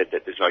government has said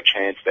that there's no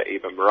chance that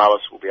Evo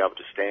Morales will be able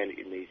to stand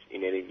in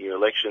any new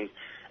elections,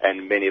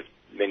 and many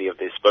of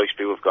their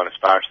spokespeople have gone as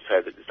far as to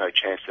say that there's no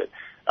chance that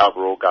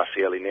Alvaro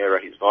Garcia Linera,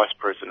 his vice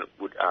president,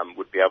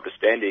 would be able to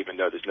stand, even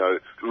though there's no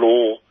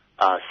law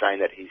saying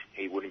that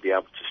he wouldn't be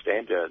able to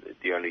stand.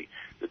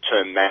 The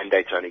term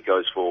mandate only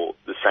goes for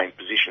the same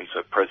position,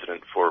 so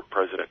president for a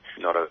president.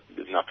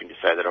 There's nothing to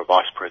say that a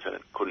vice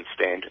president couldn't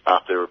stand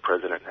after a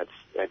president had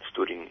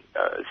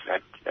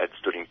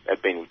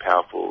been in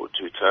power for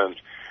 2 terms.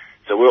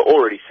 So we're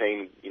already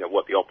seeing,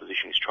 what the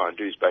opposition is trying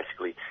to do is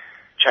basically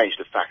change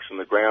the facts on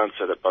the ground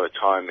so that by the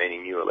time any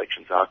new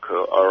elections are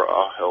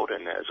held,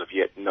 and as of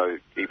yet,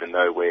 even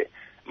though we're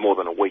more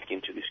than a week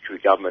into this coup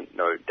government,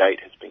 no date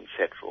has been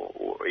set for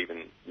or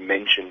even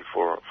mentioned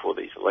for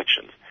these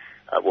elections.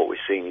 What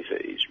we're seeing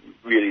is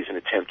really an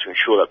attempt to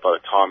ensure that by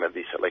the time of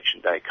this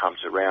election day comes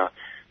around,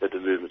 that the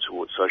movement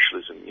towards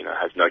socialism,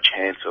 has no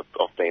chance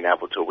of being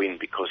able to win,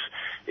 because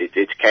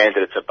its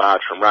candidates are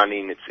barred from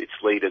running, its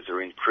leaders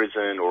are in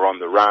prison or on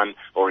the run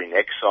or in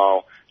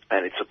exile,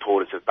 and its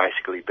supporters have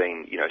basically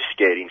been,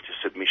 scared into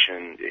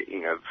submission,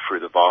 through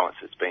the violence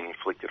that's been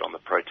inflicted on the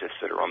protests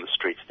that are on the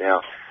streets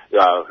now,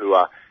 who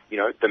are,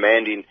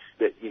 demanding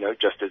that,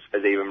 just as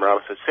Evo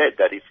Morales has said,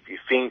 that if you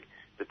think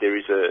that there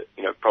is a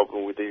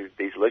problem with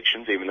these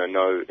elections, even though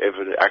no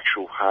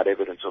actual hard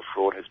evidence of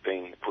fraud has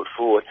been put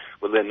forward,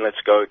 well then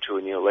let's go to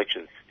a new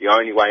election. The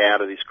only way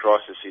out of this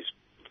crisis is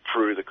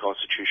through the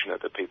Constitution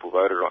that the people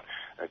voted on.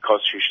 The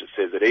Constitution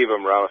says that Evo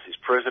Morales is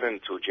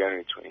president until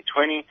January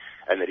 2020,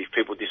 and that if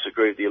people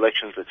disagree with the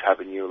elections, let's have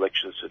a new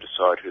elections to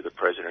decide who the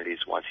president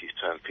is once his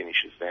term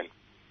finishes then.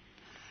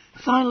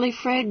 Finally,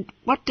 Fred,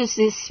 what does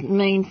this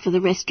mean for the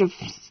rest of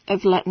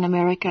Latin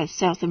America,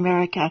 South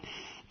America,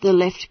 the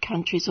left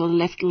countries or the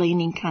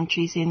left-leaning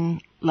countries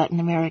in Latin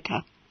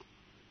America?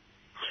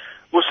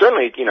 Well,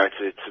 certainly,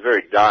 it's a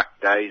very dark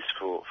days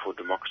for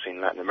democracy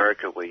in Latin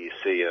America, where you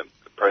see an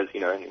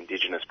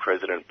indigenous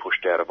president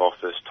pushed out of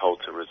office,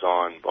 told to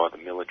resign by the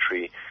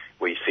military,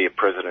 where you see a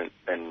president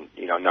and,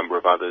 a number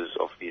of others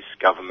of his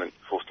government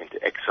forced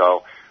into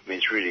exile. I mean,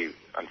 it's really,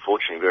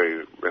 unfortunately,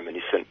 very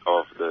reminiscent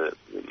of the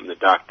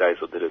dark days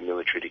of the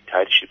military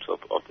dictatorships of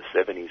the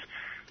 70s.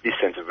 This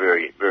sends a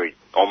very, very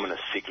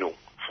ominous signal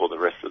for the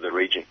rest of the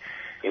region,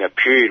 in a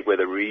period where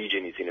the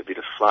region is in a bit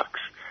of flux,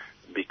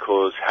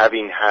 because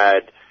having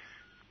had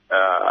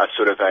a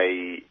sort of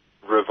a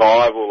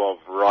revival of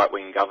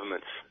right-wing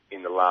governments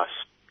in the last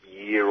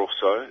year or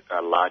so,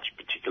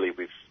 particularly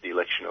with the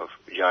election of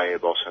Jair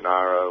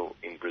Bolsonaro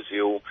in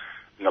Brazil,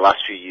 in the last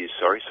few years,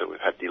 so we've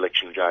had the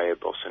election of Jair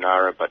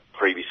Bolsonaro, but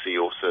previously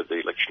also the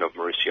election of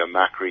Mauricio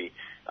Macri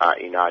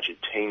in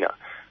Argentina.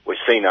 We're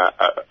seeing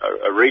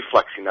a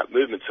reflux in that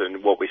movement,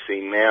 and what we're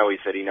seeing now is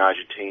that in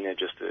Argentina,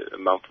 just a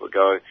month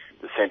ago,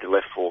 the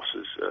centre-left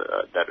forces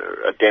that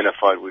are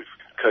identified with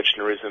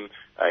Kirchnerism,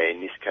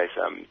 in this case,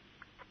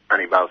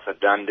 Aníbal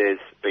Fernández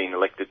being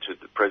elected to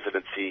the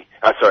presidency,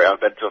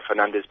 Alberto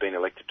Fernández being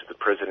elected to the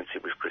presidency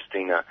with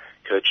Cristina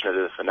Kirchner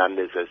de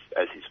Fernández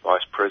as his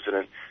vice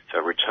president, so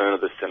a return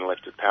of the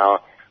centre-left to power.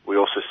 We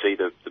also see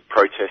the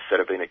protests that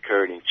have been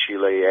occurring in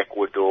Chile,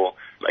 Ecuador,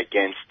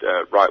 against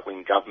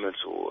right-wing governments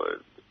or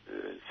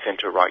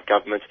centre-right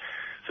governments.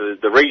 So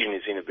the region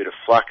is in a bit of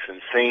flux,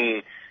 and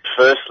seeing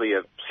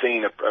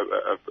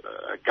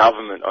a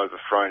government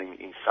overthrown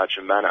in such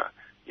a manner,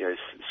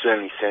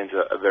 certainly sends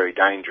a very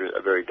dangerous,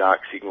 a very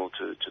dark signal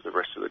to the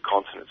rest of the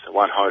continent. So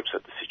one hopes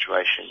that the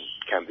situation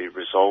can be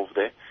resolved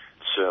there,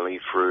 certainly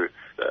through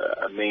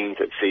a means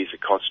that sees the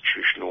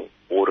constitutional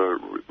order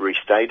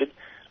restated,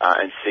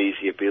 and sees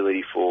the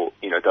ability for,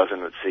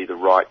 doesn't see the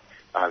right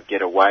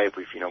get away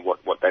with,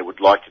 what they would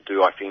like to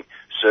do. I think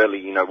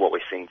certainly, what we're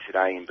seeing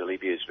today in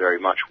Bolivia is very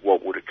much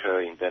what would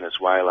occur in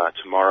Venezuela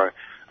tomorrow,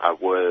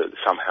 were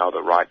somehow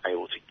the right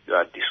able to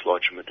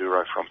dislodge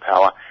Maduro from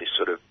power. This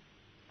sort of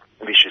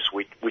vicious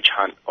witch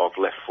hunt of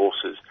left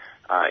forces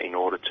in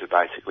order to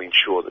basically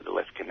ensure that the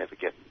left can never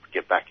get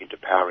back into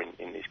power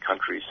in these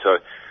countries. So I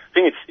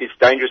think it's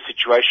a dangerous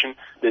situation.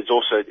 It's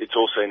also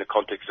in the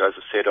context, as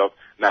I said, of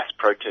mass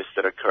protests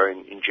that occur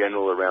in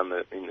general around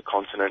in the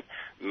continent.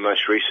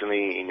 Most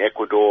recently in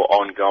Ecuador,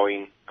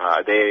 ongoing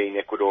there in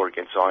Ecuador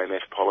against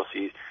IMF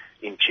policies.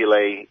 In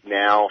Chile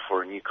now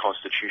for a new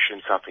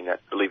constitution, something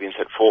that Bolivians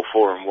had fought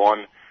for and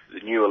won. The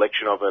new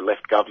election of a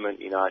left government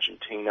in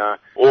Argentina.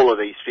 All of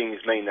these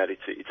things mean that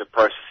it's a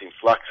process in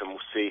flux, and we'll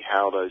see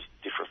how those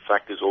different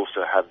factors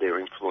also have their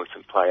influence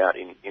and play out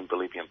in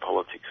Bolivian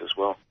politics as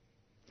well.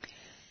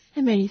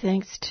 And many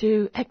thanks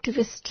to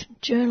activist,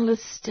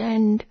 journalist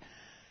and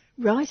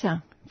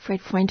writer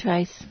Fred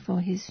Fuentes for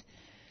his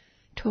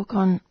talk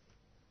on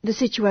the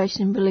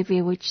situation in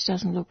Bolivia, which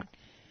doesn't look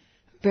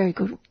very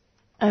good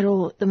at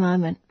all at the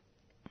moment.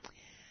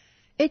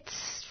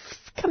 It's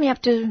coming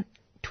up to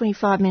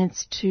 25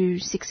 minutes to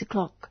 6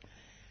 o'clock.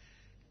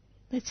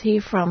 Let's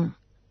hear from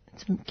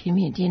some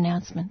community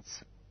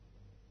announcements.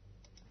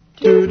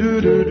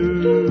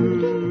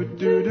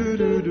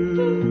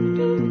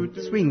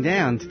 Swing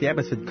down to the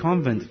Abbotsford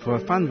Convent for a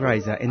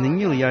fundraiser in the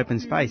newly open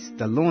space,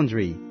 The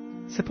Laundry.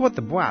 Support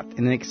the Boite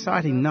in an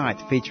exciting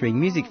night featuring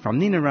music from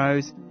Nina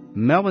Rose,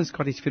 Melbourne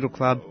Scottish Fiddle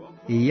Club,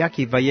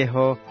 Yaki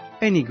Vallejo,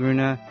 Ernie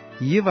Gruner,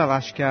 Yuval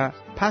Ashka,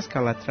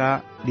 Pascal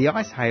Latra, the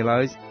Ice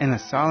Halos, and a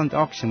silent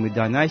auction with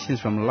donations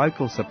from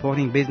local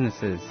supporting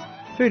businesses.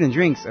 Food and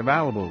drinks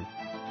available.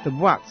 The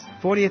Boite's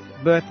 40th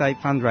birthday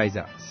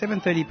fundraiser,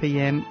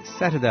 7:30pm,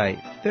 Saturday,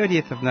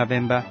 30th of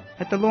November,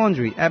 at The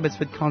Laundry,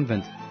 Abbotsford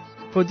Convent.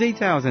 For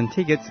details and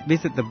tickets,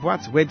 visit the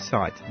Boite's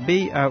website,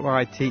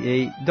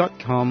 boite.com.au.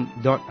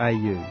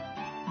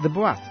 The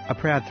Boite, a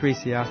proud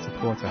 3CR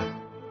supporter.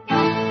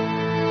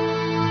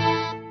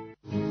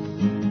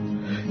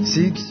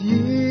 6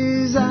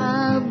 years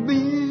I've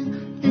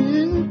been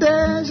in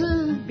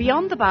desert.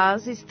 Beyond the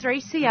Bars is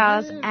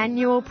 3CR's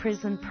annual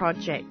prison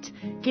project,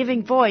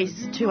 giving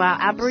voice to our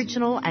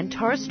Aboriginal and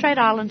Torres Strait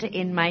Islander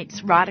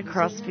inmates right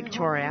across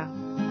Victoria.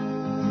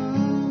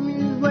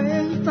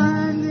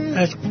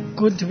 It's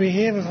good to be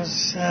here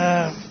because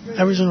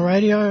Aboriginal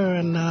radio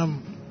and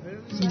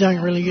you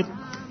don't really get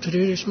to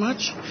do this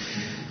much.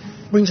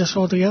 Brings us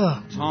all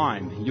together.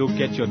 You'll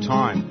get your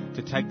time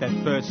to take that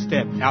first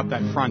step out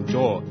that front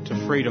door to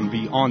freedom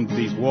beyond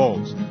these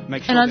walls.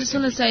 And I just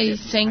want to say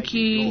thank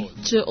you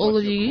to all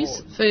of you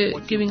for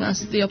giving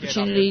us the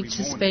opportunity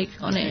to speak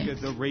on air. The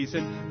bigger the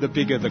reason, the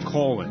bigger the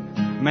calling.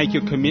 Make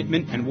your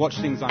commitment and watch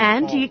things unfold.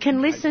 And you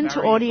can listen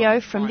to audio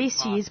from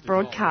this year's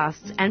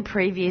broadcast and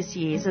previous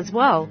years as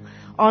well,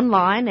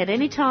 online at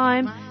any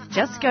time.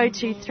 Just go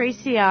to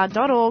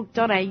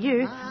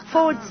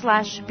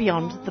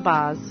 3cr.org.au/Beyond the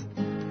Bars.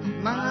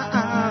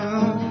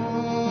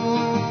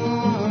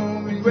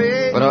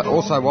 But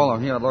also, while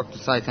I'm here, I'd like to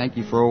say thank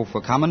you for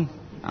coming,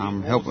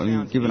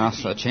 helping, giving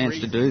us a chance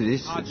to do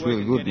this. It's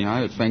really good,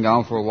 It's been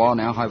going for a while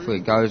now.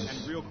 Hopefully it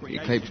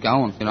keeps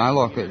going.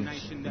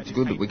 It's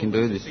good that we can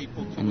do this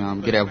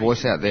and get our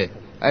voice out there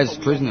as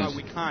prisoners.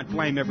 We can't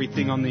blame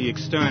everything on the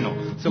external,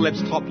 so let's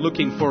stop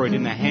looking for it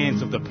in the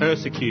hands of the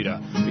persecutor,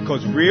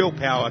 because real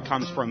power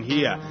comes from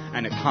here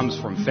and it comes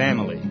from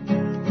family.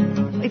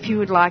 If you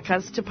would like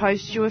us to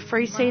post you a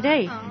free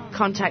CD,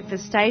 contact the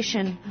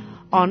station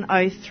on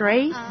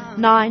 03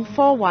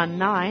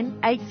 9419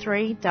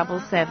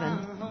 8377.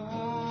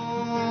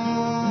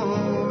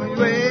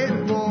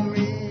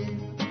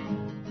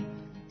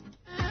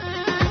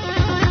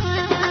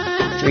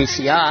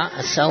 3CR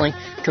are selling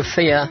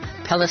keffiyeh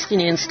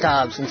Palestinian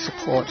scarves in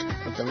support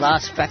of the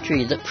last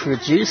factory that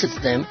produces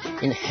them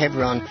in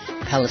Hebron,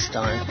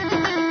 Palestine.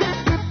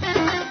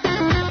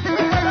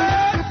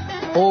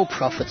 All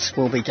profits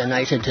will be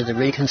donated to the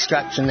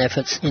reconstruction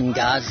efforts in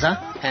Gaza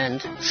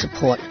and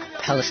support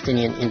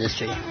Palestinian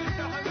industry.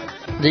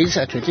 These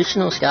are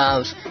traditional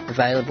scarves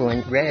available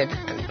in red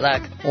and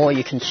black, or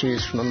you can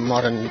choose from a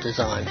modern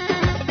design.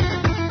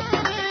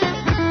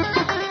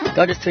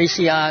 Go to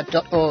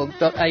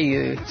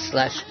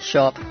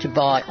 3cr.org.au/shop to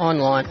buy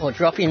online or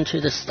drop into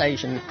the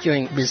station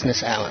during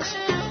business hours.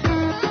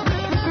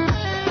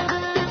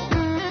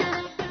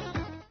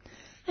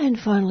 And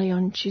finally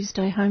on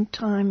Tuesday, home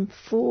time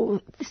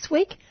for this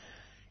week,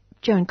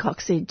 Joan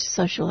Coxedge,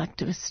 social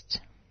activist.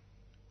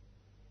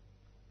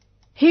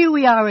 Here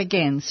we are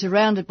again,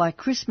 surrounded by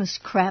Christmas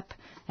crap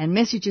and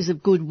messages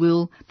of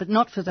goodwill, but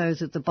not for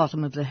those at the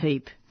bottom of the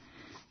heap.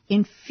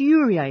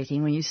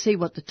 Infuriating when you see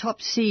what the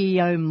top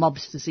CEO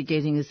mobsters are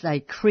getting as they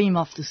cream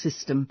off the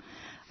system.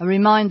 A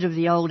reminder of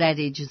the old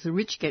adage, as the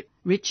rich get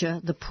richer,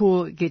 the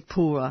poor get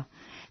poorer.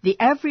 The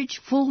average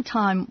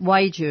full-time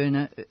wage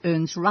earner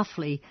earns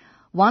roughly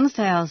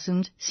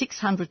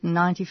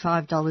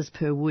 $1,695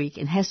 per week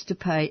and has to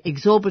pay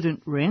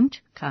exorbitant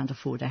rent, can't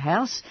afford a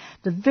house,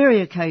 the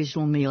very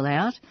occasional meal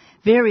out,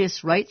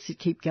 various rates that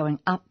keep going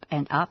up,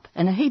 and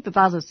a heap of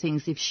other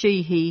things if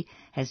he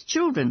has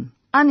children.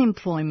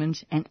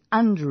 Unemployment and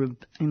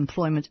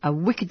underemployment are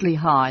wickedly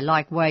high,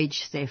 like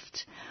wage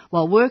theft,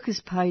 while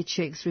workers'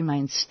 paychecks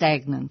remain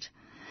stagnant.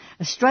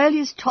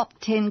 Australia's top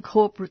 10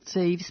 corporate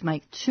thieves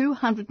make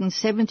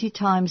 270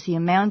 times the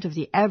amount of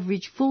the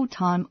average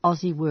full-time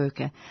Aussie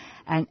worker.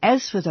 And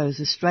as for those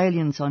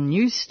Australians on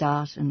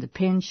Newstart and the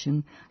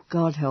pension,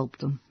 God help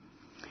them.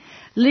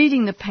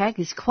 Leading the pack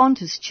is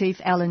Qantas chief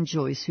Alan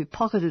Joyce, who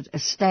pocketed a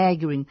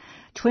staggering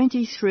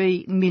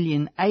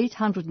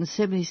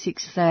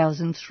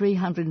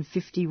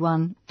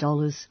 $23,876,351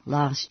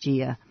 last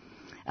year.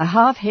 A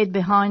half head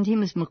behind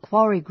him is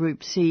Macquarie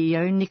Group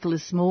CEO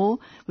Nicholas Moore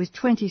with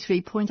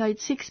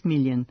 $23.86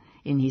 million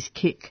in his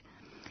kick.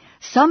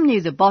 Some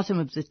near the bottom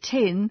of the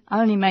 10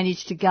 only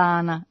managed to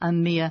garner a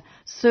mere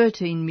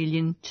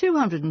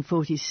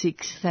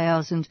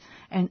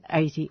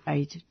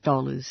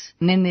 $13,246,088.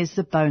 And then there's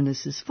the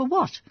bonuses. For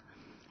what?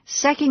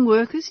 Sacking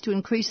workers to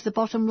increase the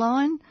bottom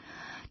line?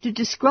 To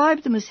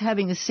describe them as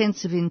having a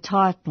sense of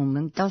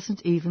entitlement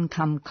doesn't even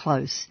come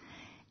close.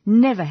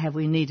 Never have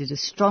we needed a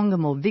stronger,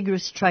 more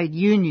vigorous trade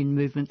union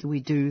movement than we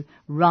do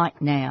right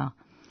now.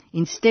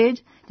 Instead,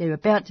 they're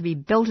about to be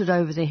belted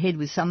over the head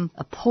with some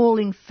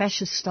appalling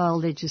fascist-style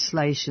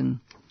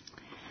legislation.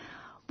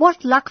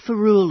 What luck for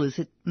rulers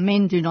that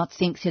men do not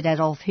think, said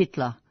Adolf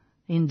Hitler.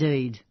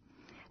 Indeed.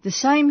 The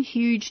same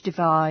huge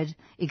divide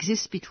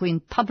exists between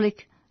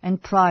public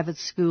and private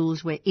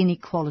schools where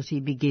inequality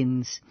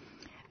begins.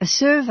 A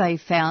survey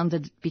found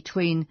that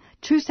between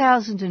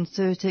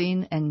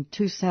 2013 and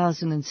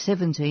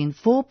 2017,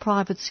 4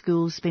 private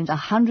schools spent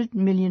 $100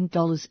 million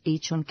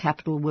each on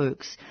capital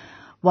works,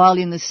 while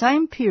in the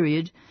same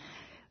period,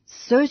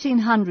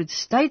 1,300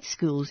 state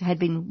schools had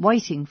been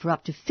waiting for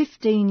up to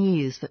 15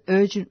 years for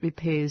urgent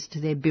repairs to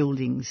their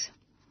buildings.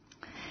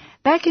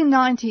 Back in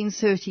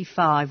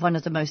 1935, one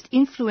of the most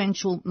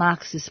influential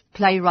Marxist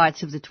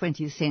playwrights of the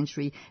 20th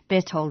century,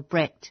 Bertolt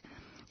Brecht,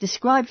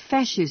 described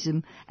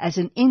fascism as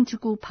an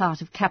integral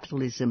part of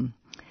capitalism.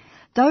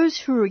 Those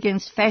who are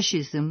against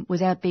fascism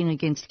without being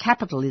against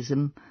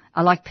capitalism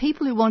are like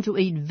people who want to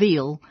eat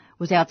veal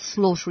without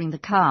slaughtering the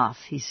calf,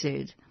 he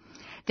said.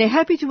 They're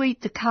happy to eat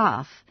the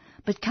calf,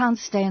 but can't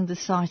stand the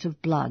sight of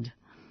blood.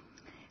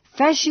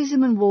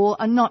 Fascism and war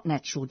are not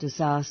natural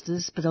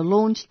disasters, but are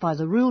launched by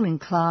the ruling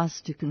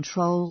class to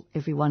control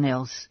everyone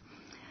else.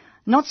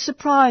 Not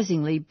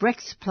surprisingly,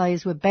 Brecht's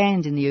plays were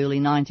banned in the early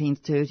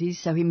 1930s,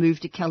 so he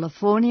moved to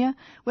California,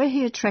 where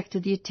he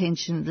attracted the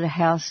attention of the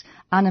House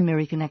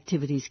Un-American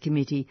Activities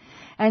Committee,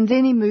 and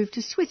then he moved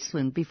to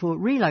Switzerland before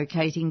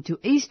relocating to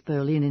East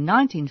Berlin in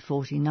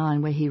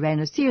 1949, where he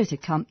ran a theatre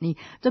company,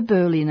 the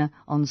Berliner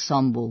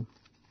Ensemble.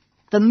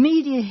 The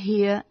media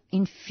here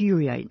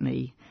infuriate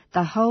me,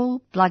 the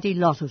whole bloody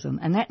lot of them,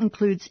 and that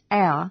includes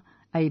our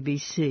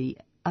ABC,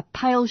 a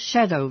pale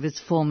shadow of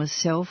its former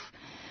self,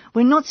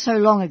 when not so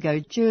long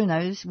ago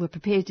journos were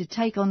prepared to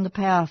take on the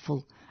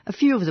powerful. A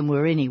few of them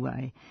were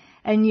anyway.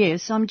 And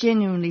yes, I'm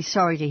genuinely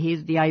sorry to hear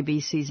that the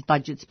ABC's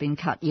budget's been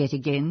cut yet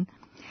again.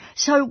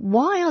 So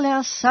why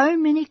allow so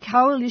many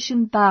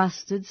coalition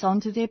bastards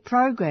onto their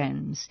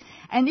programs?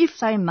 And if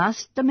they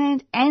must,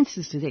 demand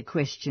answers to their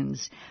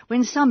questions,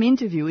 when some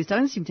interviewers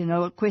don't seem to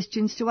know what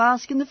questions to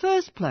ask in the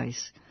first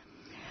place.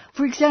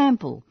 For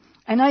example,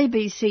 an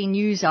ABC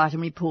News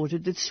item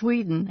reported that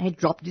Sweden had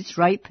dropped its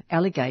rape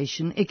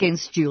allegation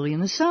against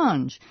Julian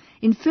Assange,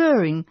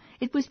 inferring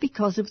it was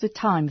because of the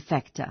time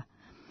factor.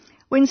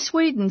 When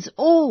Sweden's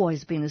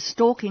always been a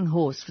stalking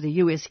horse for the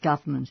US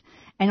government,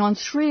 and on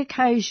 3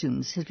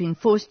 occasions has been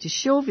forced to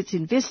shelve its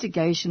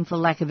investigation for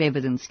lack of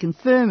evidence,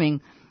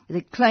 confirming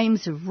that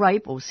claims of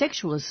rape or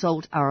sexual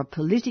assault are a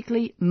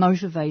politically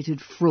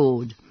motivated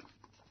fraud.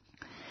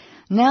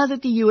 Now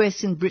that the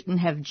US and Britain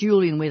have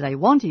Julian where they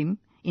want him,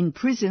 in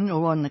prison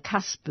or on the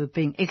cusp of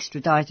being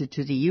extradited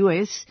to the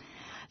US,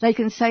 they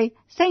can say,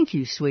 thank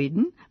you,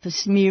 Sweden, for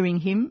smearing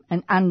him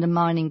and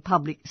undermining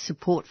public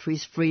support for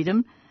his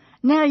freedom.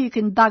 Now you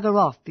can bugger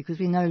off because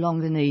we no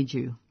longer need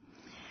you.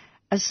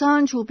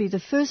 Assange will be the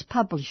first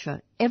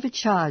publisher ever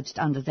charged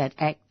under that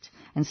act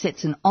and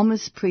sets an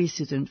ominous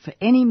precedent for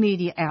any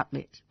media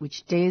outlet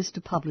which dares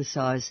to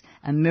publicise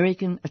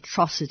American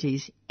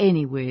atrocities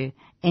anywhere,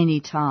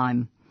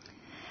 anytime.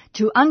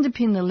 To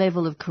underpin the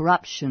level of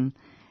corruption,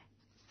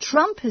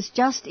 Trump has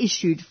just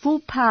issued full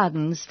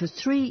pardons for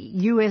 3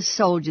 US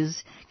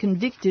soldiers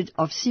convicted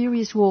of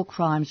serious war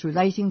crimes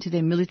relating to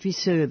their military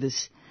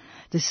service.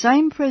 The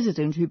same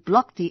president who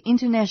blocked the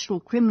International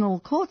Criminal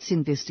Court's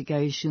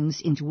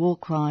investigations into war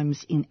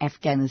crimes in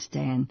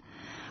Afghanistan.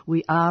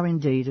 We are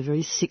indeed a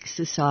very sick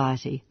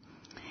society.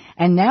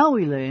 And now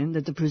we learn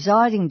that the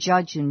presiding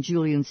judge in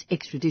Julian's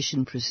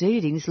extradition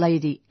proceedings,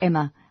 Lady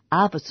Emma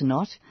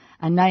Arbuthnot,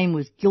 a name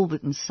with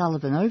Gilbert and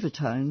Sullivan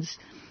overtones,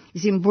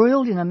 is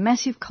embroiled in a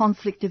massive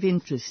conflict of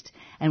interest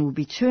and will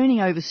be turning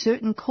over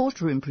certain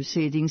courtroom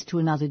proceedings to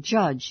another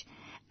judge.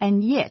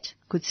 and yet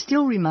could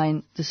still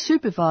remain the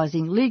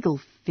supervising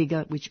legal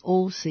figure, which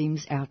all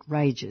seems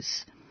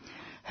outrageous.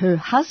 Her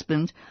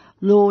husband,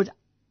 Lord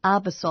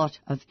Arbuthnot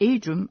of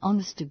Edram,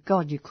 honest to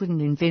God, you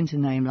couldn't invent a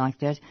name like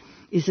that,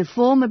 is a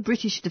former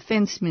British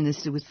Defence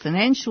Minister with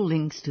financial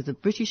links to the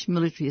British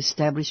military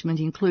establishment,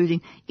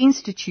 including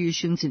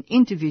institutions and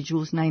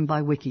individuals named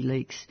by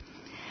WikiLeaks.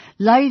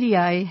 Lady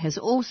A has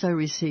also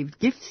received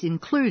gifts,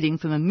 including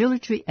from a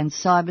military and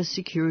cyber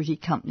security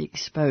company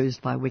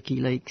exposed by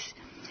WikiLeaks.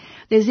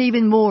 There's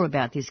even more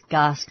about this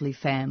ghastly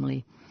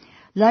family.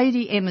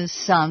 Lady Emma's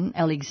son,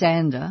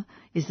 Alexander,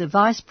 is the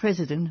vice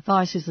president,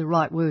 vice is the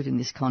right word in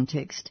this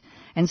context,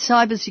 and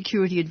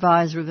cybersecurity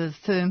advisor of a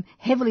firm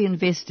heavily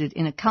invested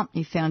in a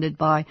company founded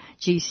by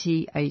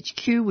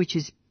GCHQ, which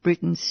is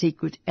Britain's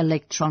secret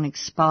electronic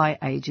spy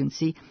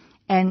agency,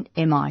 and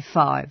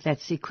MI5,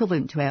 that's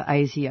equivalent to our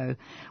ASIO,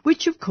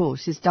 which of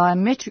course is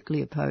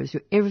diametrically opposed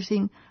to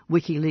everything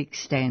WikiLeaks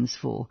stands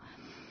for.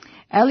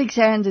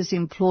 Alexander's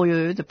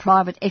employer, the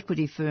private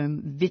equity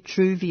firm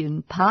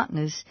Vitruvian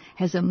Partners,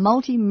 has a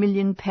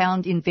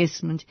multi-million-pound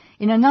investment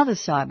in another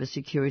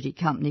cybersecurity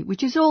company,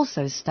 which is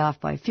also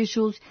staffed by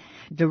officials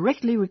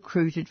directly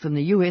recruited from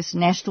the US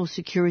National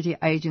Security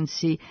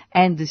Agency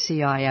and the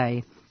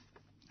CIA.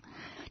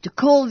 To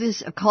call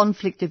this a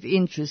conflict of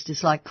interest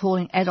is like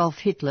calling Adolf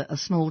Hitler a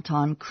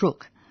small-time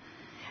crook.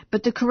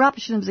 But the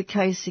corruption of the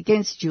case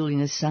against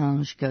Julian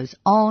Assange goes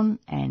on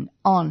and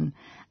on,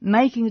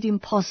 making it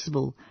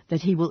impossible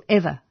that he will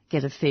ever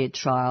get a fair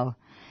trial,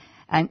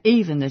 and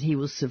even that he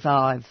will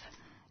survive.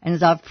 And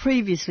as I've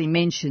previously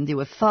mentioned, there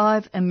were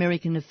 5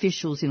 American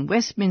officials in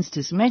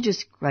Westminster's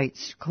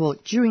Magistrates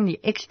Court during the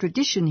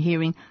extradition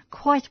hearing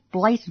quite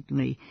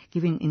blatantly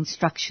giving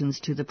instructions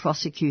to the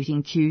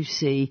prosecuting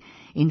QC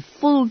in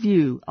full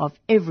view of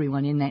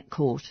everyone in that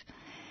court.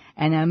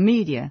 And our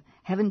media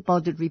haven't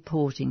bothered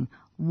reporting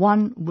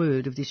one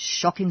word of this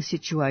shocking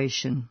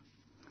situation.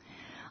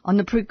 On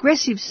the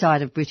progressive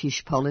side of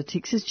British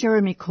politics is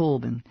Jeremy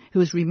Corbyn, who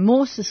is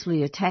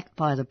remorselessly attacked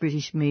by the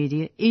British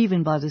media,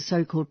 even by the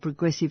so-called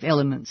progressive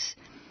elements.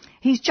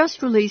 He's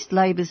just released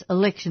Labour's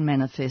election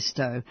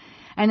manifesto,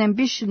 an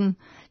ambition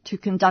to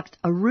conduct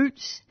a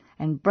roots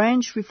and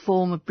branch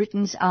reform of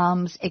Britain's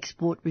arms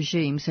export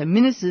regime so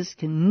ministers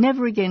can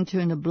never again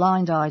turn a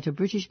blind eye to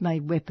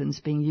British-made weapons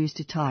being used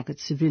to target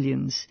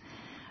civilians.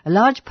 A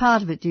large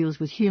part of it deals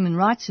with human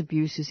rights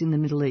abuses in the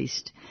Middle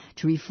East,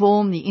 to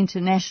reform the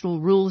international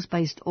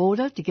rules-based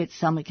order to get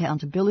some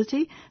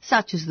accountability,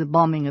 such as the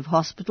bombing of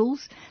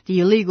hospitals,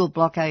 the illegal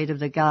blockade of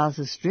the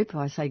Gaza Strip,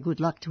 I say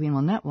good luck to him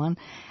on that one,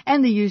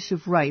 and the use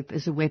of rape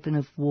as a weapon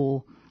of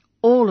war,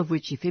 all of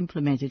which, if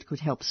implemented, could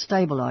help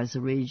stabilise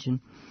the region.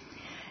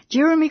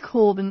 Jeremy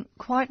Corbyn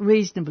quite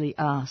reasonably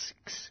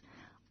asks,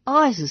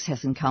 ISIS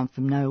hasn't come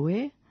from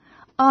nowhere.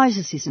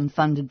 ISIS isn't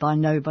funded by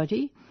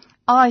nobody.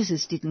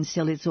 ISIS didn't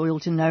sell its oil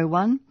to no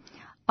one.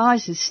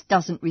 ISIS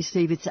doesn't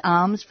receive its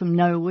arms from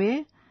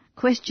nowhere.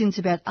 Questions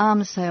about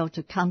arms sale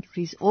to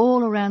countries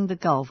all around the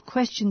Gulf.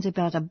 Questions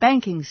about a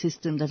banking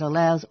system that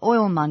allows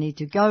oil money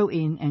to go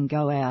in and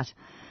go out.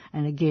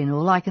 And again,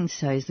 all I can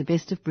say is the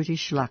best of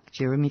British luck,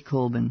 Jeremy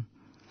Corbyn.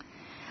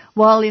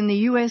 While in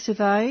the US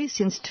of A,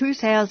 since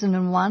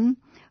 2001,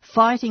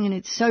 fighting in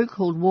its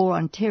so-called war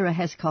on terror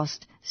has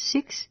cost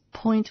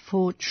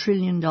 $6.4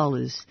 trillion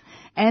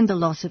and the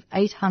loss of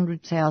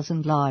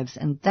 800,000 lives,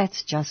 and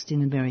that's just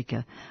in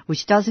America,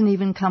 which doesn't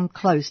even come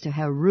close to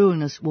how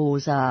ruinous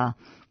wars are.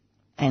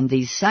 And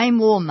these same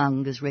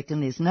warmongers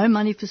reckon there's no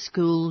money for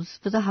schools,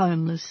 for the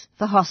homeless,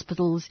 for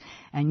hospitals,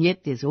 and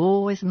yet there's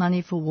always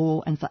money for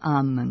war and for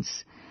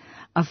armaments.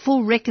 A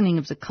full reckoning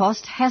of the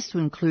cost has to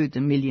include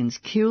the millions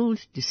killed,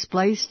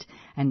 displaced,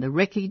 and the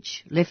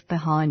wreckage left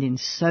behind in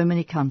so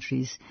many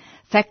countries.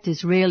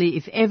 Factors rarely,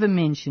 if ever,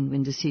 mentioned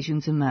when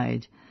decisions are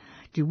made.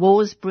 Do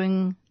wars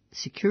bring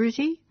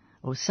security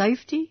or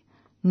safety?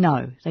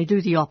 No, they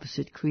do the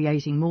opposite,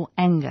 creating more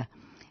anger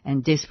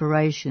and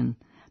desperation.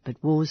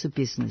 But wars are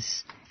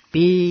business.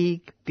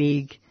 Big,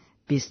 big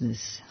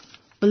business.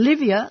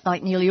 Bolivia,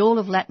 like nearly all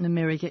of Latin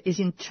America, is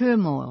in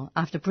turmoil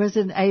after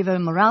President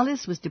Evo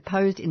Morales was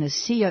deposed in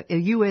a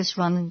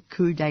US-run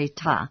coup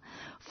d'etat,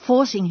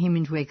 forcing him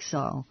into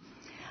exile.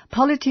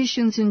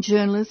 Politicians and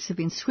journalists have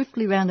been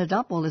swiftly rounded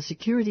up, while the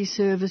security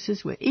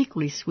services were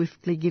equally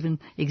swiftly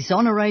given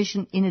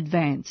exoneration in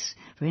advance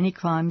for any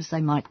crimes they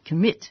might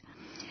commit.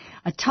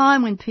 A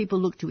time when people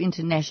look to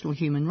international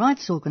human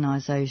rights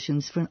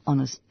organisations for an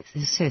honest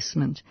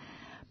assessment.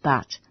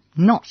 But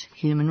not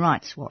Human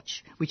Rights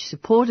Watch, which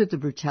supported the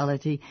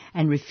brutality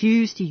and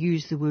refused to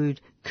use the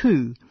word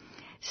coup,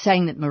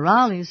 saying that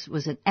Morales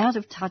was an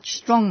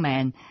out-of-touch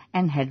strongman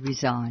and had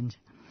resigned.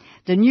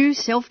 The new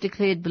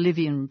self-declared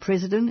Bolivian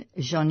president,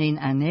 Jeanine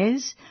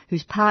Áñez,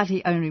 whose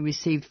party only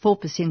received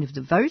 4% of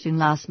the vote in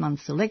last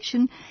month's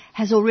election,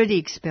 has already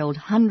expelled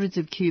hundreds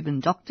of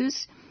Cuban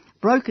doctors,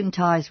 broken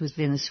ties with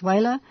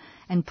Venezuela,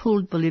 and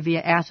pulled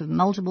Bolivia out of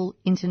multiple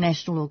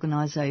international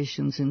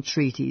organisations and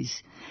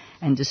treaties,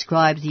 and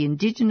described the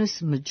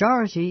indigenous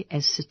majority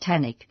as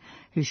satanic,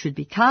 who should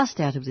be cast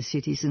out of the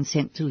cities and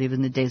sent to live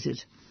in the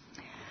desert.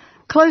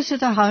 Closer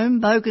to home,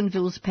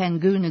 Bougainville's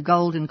Panguna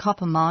gold and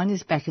copper mine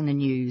is back in the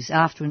news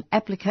after an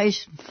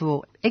application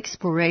for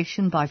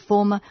exploration by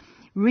former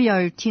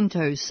Rio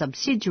Tinto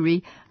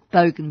subsidiary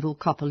Bougainville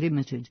Copper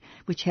Limited,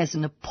 which has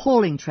an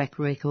appalling track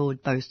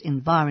record both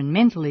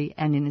environmentally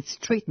and in its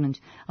treatment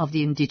of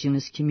the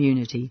indigenous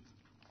community.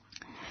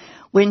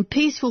 When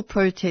peaceful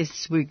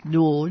protests were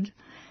ignored,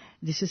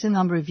 this is a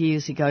number of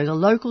years ago, the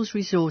locals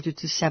resorted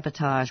to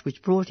sabotage,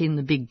 which brought in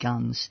the big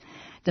guns.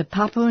 The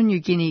Papua New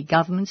Guinea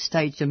government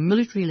staged a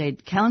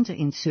military-led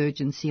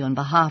counter-insurgency on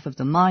behalf of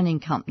the mining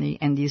company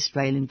and the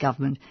Australian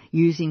government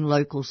using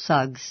local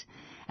thugs,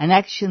 an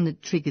action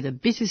that triggered a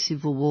bitter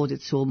civil war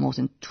that saw more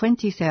than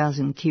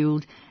 20,000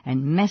 killed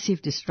and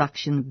massive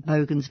destruction of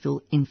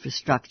Bougainville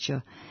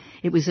infrastructure.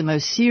 It was the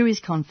most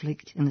serious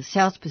conflict in the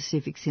South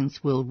Pacific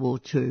since World War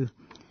II.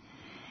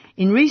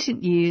 In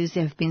recent years,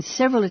 there have been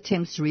several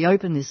attempts to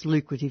reopen this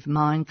lucrative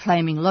mine,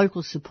 claiming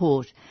local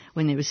support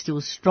when there is still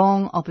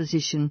strong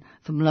opposition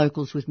from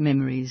locals with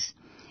memories.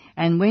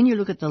 And when you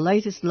look at the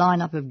latest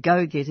lineup of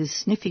go-getters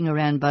sniffing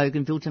around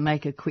Bougainville to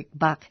make a quick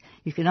buck,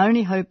 you can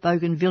only hope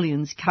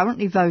Bougainvillians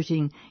currently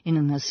voting in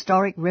an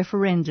historic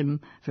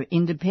referendum for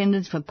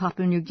independence for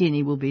Papua New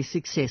Guinea will be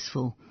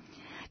successful.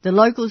 The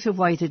locals have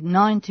waited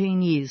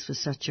 19 years for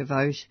such a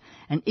vote,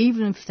 and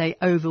even if they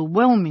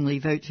overwhelmingly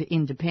vote for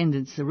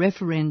independence, the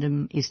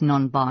referendum is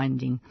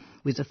non-binding,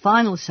 with the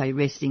final say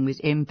resting with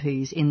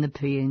MPs in the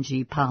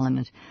PNG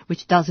Parliament,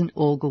 which doesn't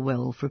augur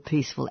well for a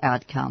peaceful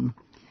outcome.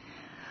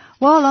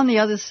 While on the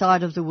other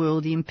side of the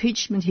world, the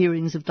impeachment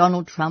hearings of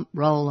Donald Trump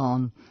roll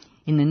on,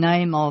 in the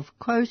name of,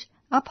 quote,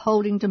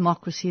 upholding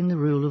democracy and the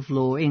rule of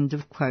law, end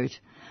of quote.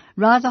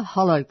 Rather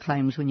hollow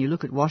claims when you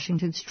look at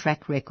Washington's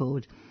track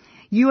record.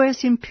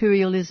 US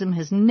imperialism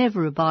has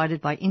never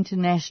abided by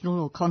international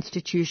or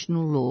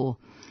constitutional law.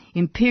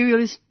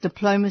 Imperialist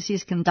diplomacy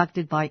is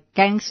conducted by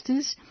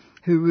gangsters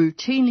who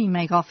routinely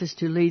make offers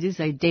to leaders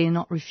they dare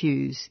not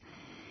refuse.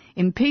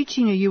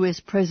 Impeaching a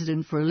US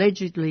president for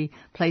allegedly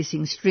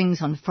placing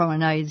strings on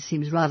foreign aid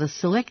seems rather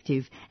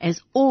selective,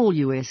 as all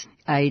US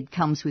aid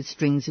comes with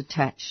strings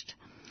attached.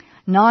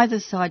 Neither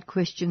side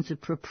questions the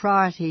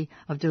propriety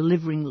of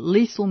delivering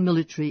lethal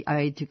military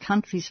aid to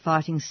countries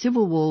fighting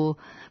civil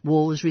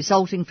wars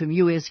resulting from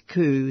US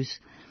coups.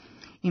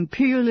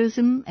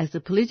 Imperialism, as the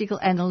political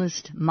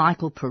analyst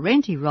Michael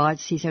Parenti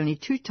writes, sees only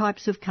two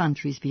types of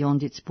countries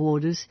beyond its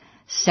borders: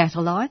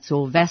 satellites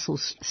or vassal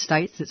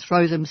states that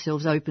throw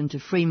themselves open to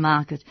free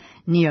market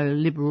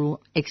neoliberal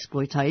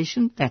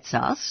exploitation, that's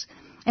us,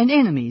 and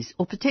enemies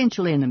or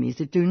potential enemies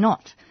that do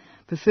not,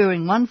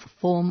 preferring one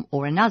form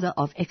or another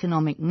of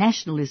economic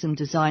nationalism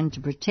designed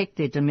to protect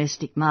their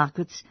domestic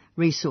markets,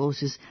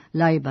 resources,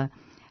 labour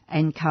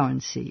and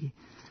currency.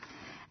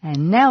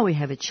 And now we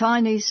have a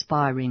Chinese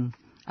spy ring,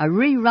 a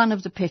rerun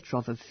of the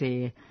Petrov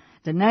affair,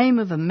 the name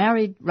of a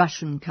married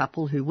Russian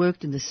couple who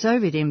worked in the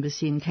Soviet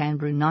embassy in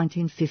Canberra in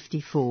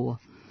 1954.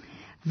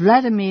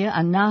 Vladimir,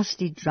 a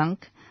nasty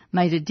drunk,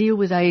 made a deal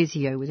with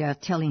ASIO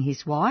without telling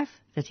his wife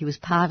that he was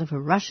part of a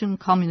Russian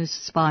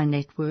communist spy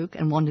network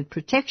and wanted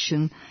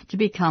protection to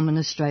become an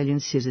Australian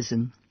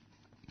citizen.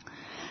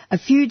 A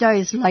few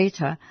days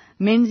later,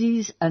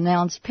 Menzies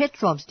announced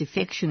Petrov's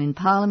defection in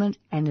Parliament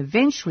and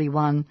eventually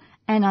won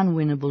an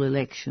unwinnable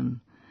election.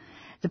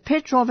 The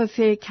Petrov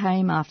affair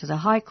came after the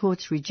High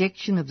Court's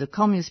rejection of the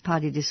Communist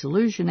Party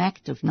Dissolution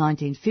Act of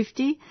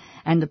 1950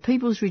 and the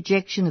People's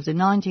rejection of the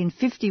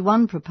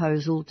 1951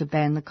 proposal to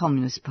ban the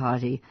Communist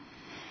Party.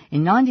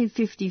 In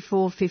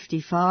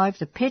 1954-55,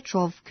 the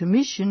Petrov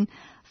Commission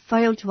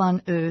failed to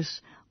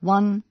unearth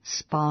one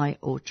spy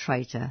or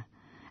traitor.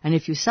 And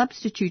if you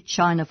substitute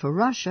China for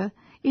Russia,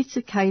 it's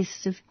a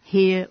case of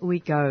here we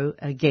go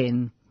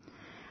again.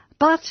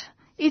 But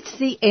it's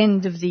the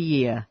end of the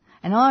year,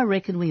 and I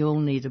reckon we all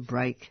need a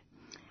break.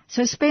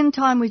 So spend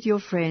time with your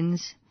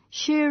friends,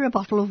 share a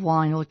bottle of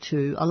wine or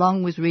two,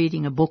 along with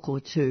reading a book or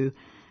two,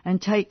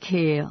 and take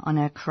care on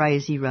our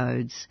crazy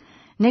roads.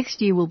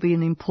 Next year will be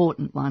an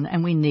important one,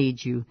 and we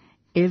need you,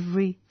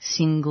 every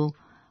single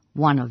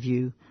one of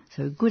you.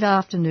 So good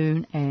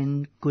afternoon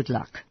and good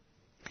luck.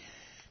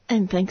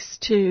 And thanks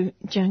to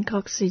Joan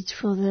Coxidge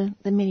for the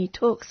many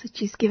talks that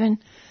she's given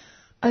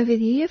over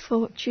the year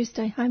for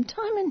Tuesday Home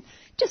Time. And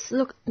just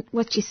look at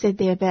what she said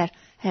there about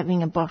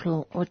having a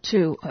bottle or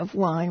two of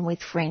wine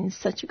with friends.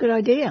 Such a good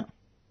idea.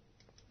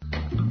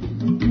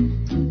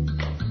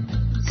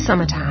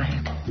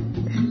 Summertime.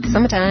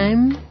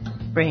 Summertime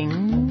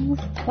brings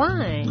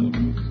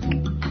wine.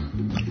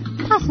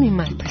 Pass me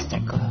my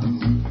Prosecco.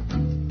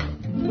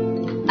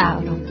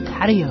 Out on the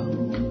patio.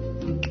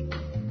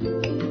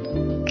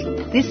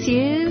 This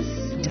year's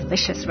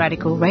delicious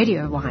Radical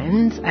Radio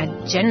wines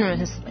are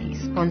generously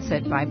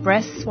sponsored by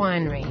Bress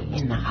Winery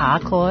in the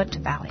Harcourt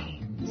Valley.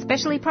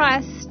 Specially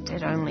priced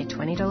at only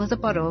 $20 a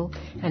bottle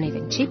and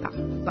even cheaper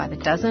by the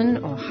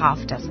dozen or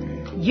half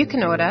dozen. You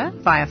can order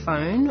via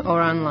phone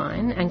or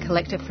online and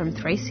collect it from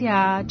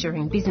 3CR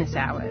during business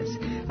hours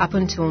up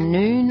until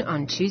noon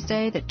on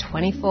Tuesday the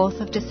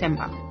 24th of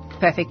December.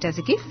 Perfect as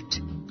a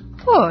gift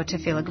or to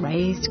fill a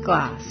raised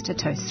glass to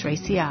toast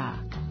 3CR.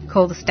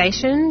 Call the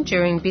station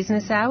during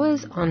business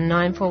hours on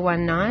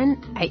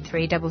 9419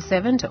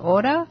 8377 to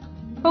order,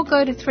 or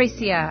go to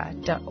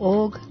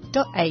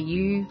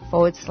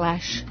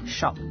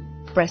 3cr.org.au/shop.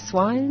 Bress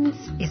Wines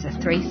is a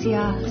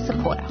 3CR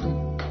supporter.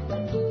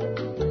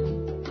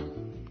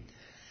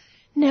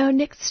 Now,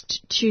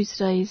 next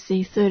Tuesday is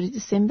the 3rd of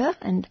December,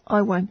 and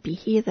I won't be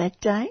here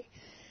that day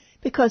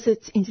because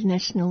it's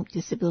International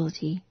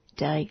Disability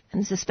Day,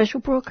 and it's a special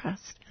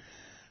broadcast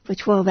for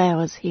 12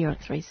 hours here at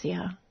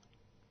 3CR.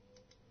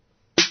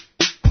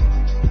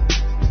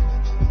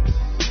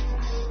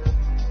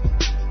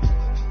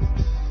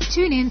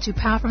 Tune in to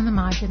Power from the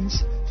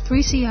Margins,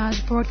 3CR's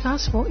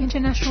broadcast for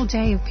International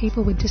Day of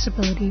People with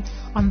Disability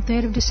on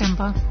 3rd of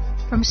December.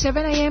 From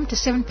 7am to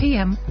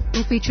 7pm,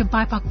 will feature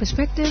BIPOC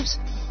perspectives,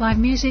 live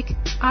music,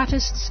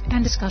 artists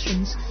and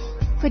discussions.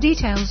 For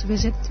details,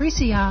 visit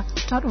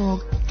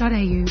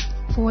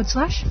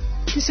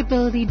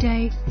 3cr.org.au/Disability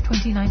Day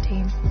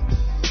 2019.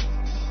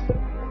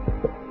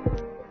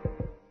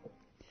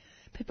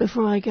 But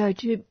before I go,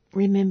 do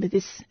remember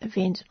this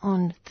event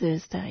on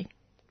Thursday.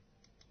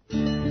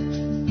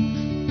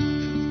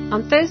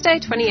 On Thursday,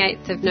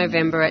 28th of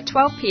November at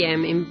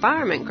 12pm,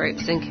 environment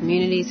groups and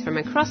communities from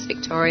across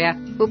Victoria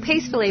will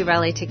peacefully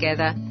rally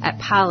together at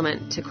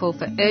Parliament to call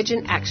for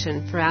urgent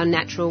action for our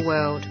natural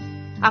world.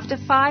 After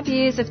 5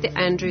 years of the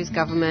Andrews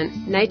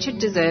government, nature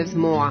deserves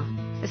more,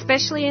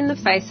 especially in the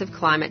face of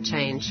climate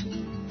change.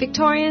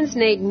 Victorians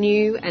need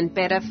new and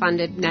better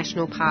funded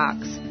national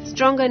parks,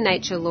 stronger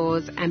nature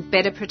laws and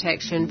better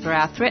protection for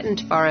our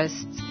threatened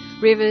forests,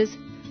 rivers,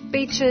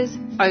 beaches,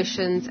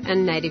 oceans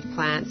and native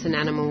plants and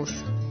animals.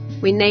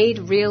 We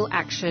need real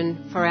action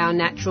for our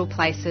natural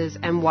places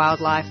and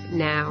wildlife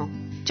now.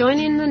 Join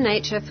in the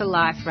Nature for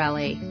Life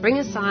rally. Bring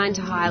a sign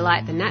to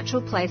highlight the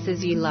natural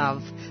places you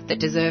love that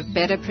deserve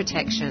better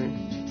protection.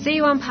 See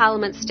you on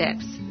Parliament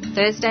steps,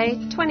 Thursday,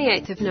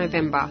 28th of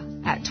November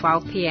at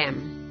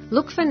 12pm.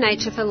 Look for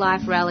Nature for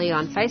Life rally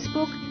on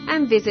Facebook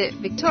and visit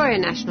Victoria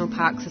National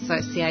Parks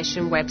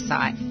Association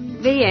website,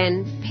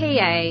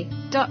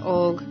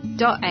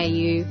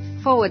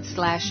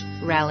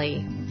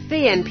 vnpa.org.au/rally.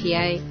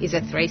 VNPA is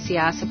a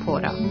 3CR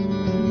supporter.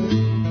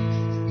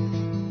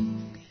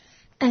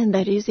 And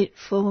that is it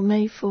for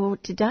me for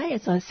today.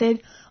 As I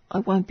said,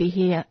 I won't be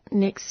here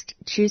next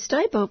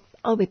Tuesday, but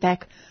I'll be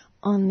back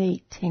on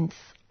the 10th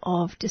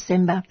of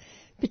December.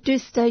 But do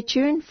stay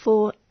tuned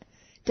for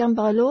Done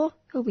by Law,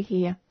 who'll be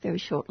here very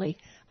shortly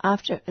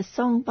after a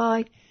song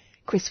by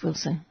Chris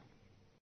Wilson.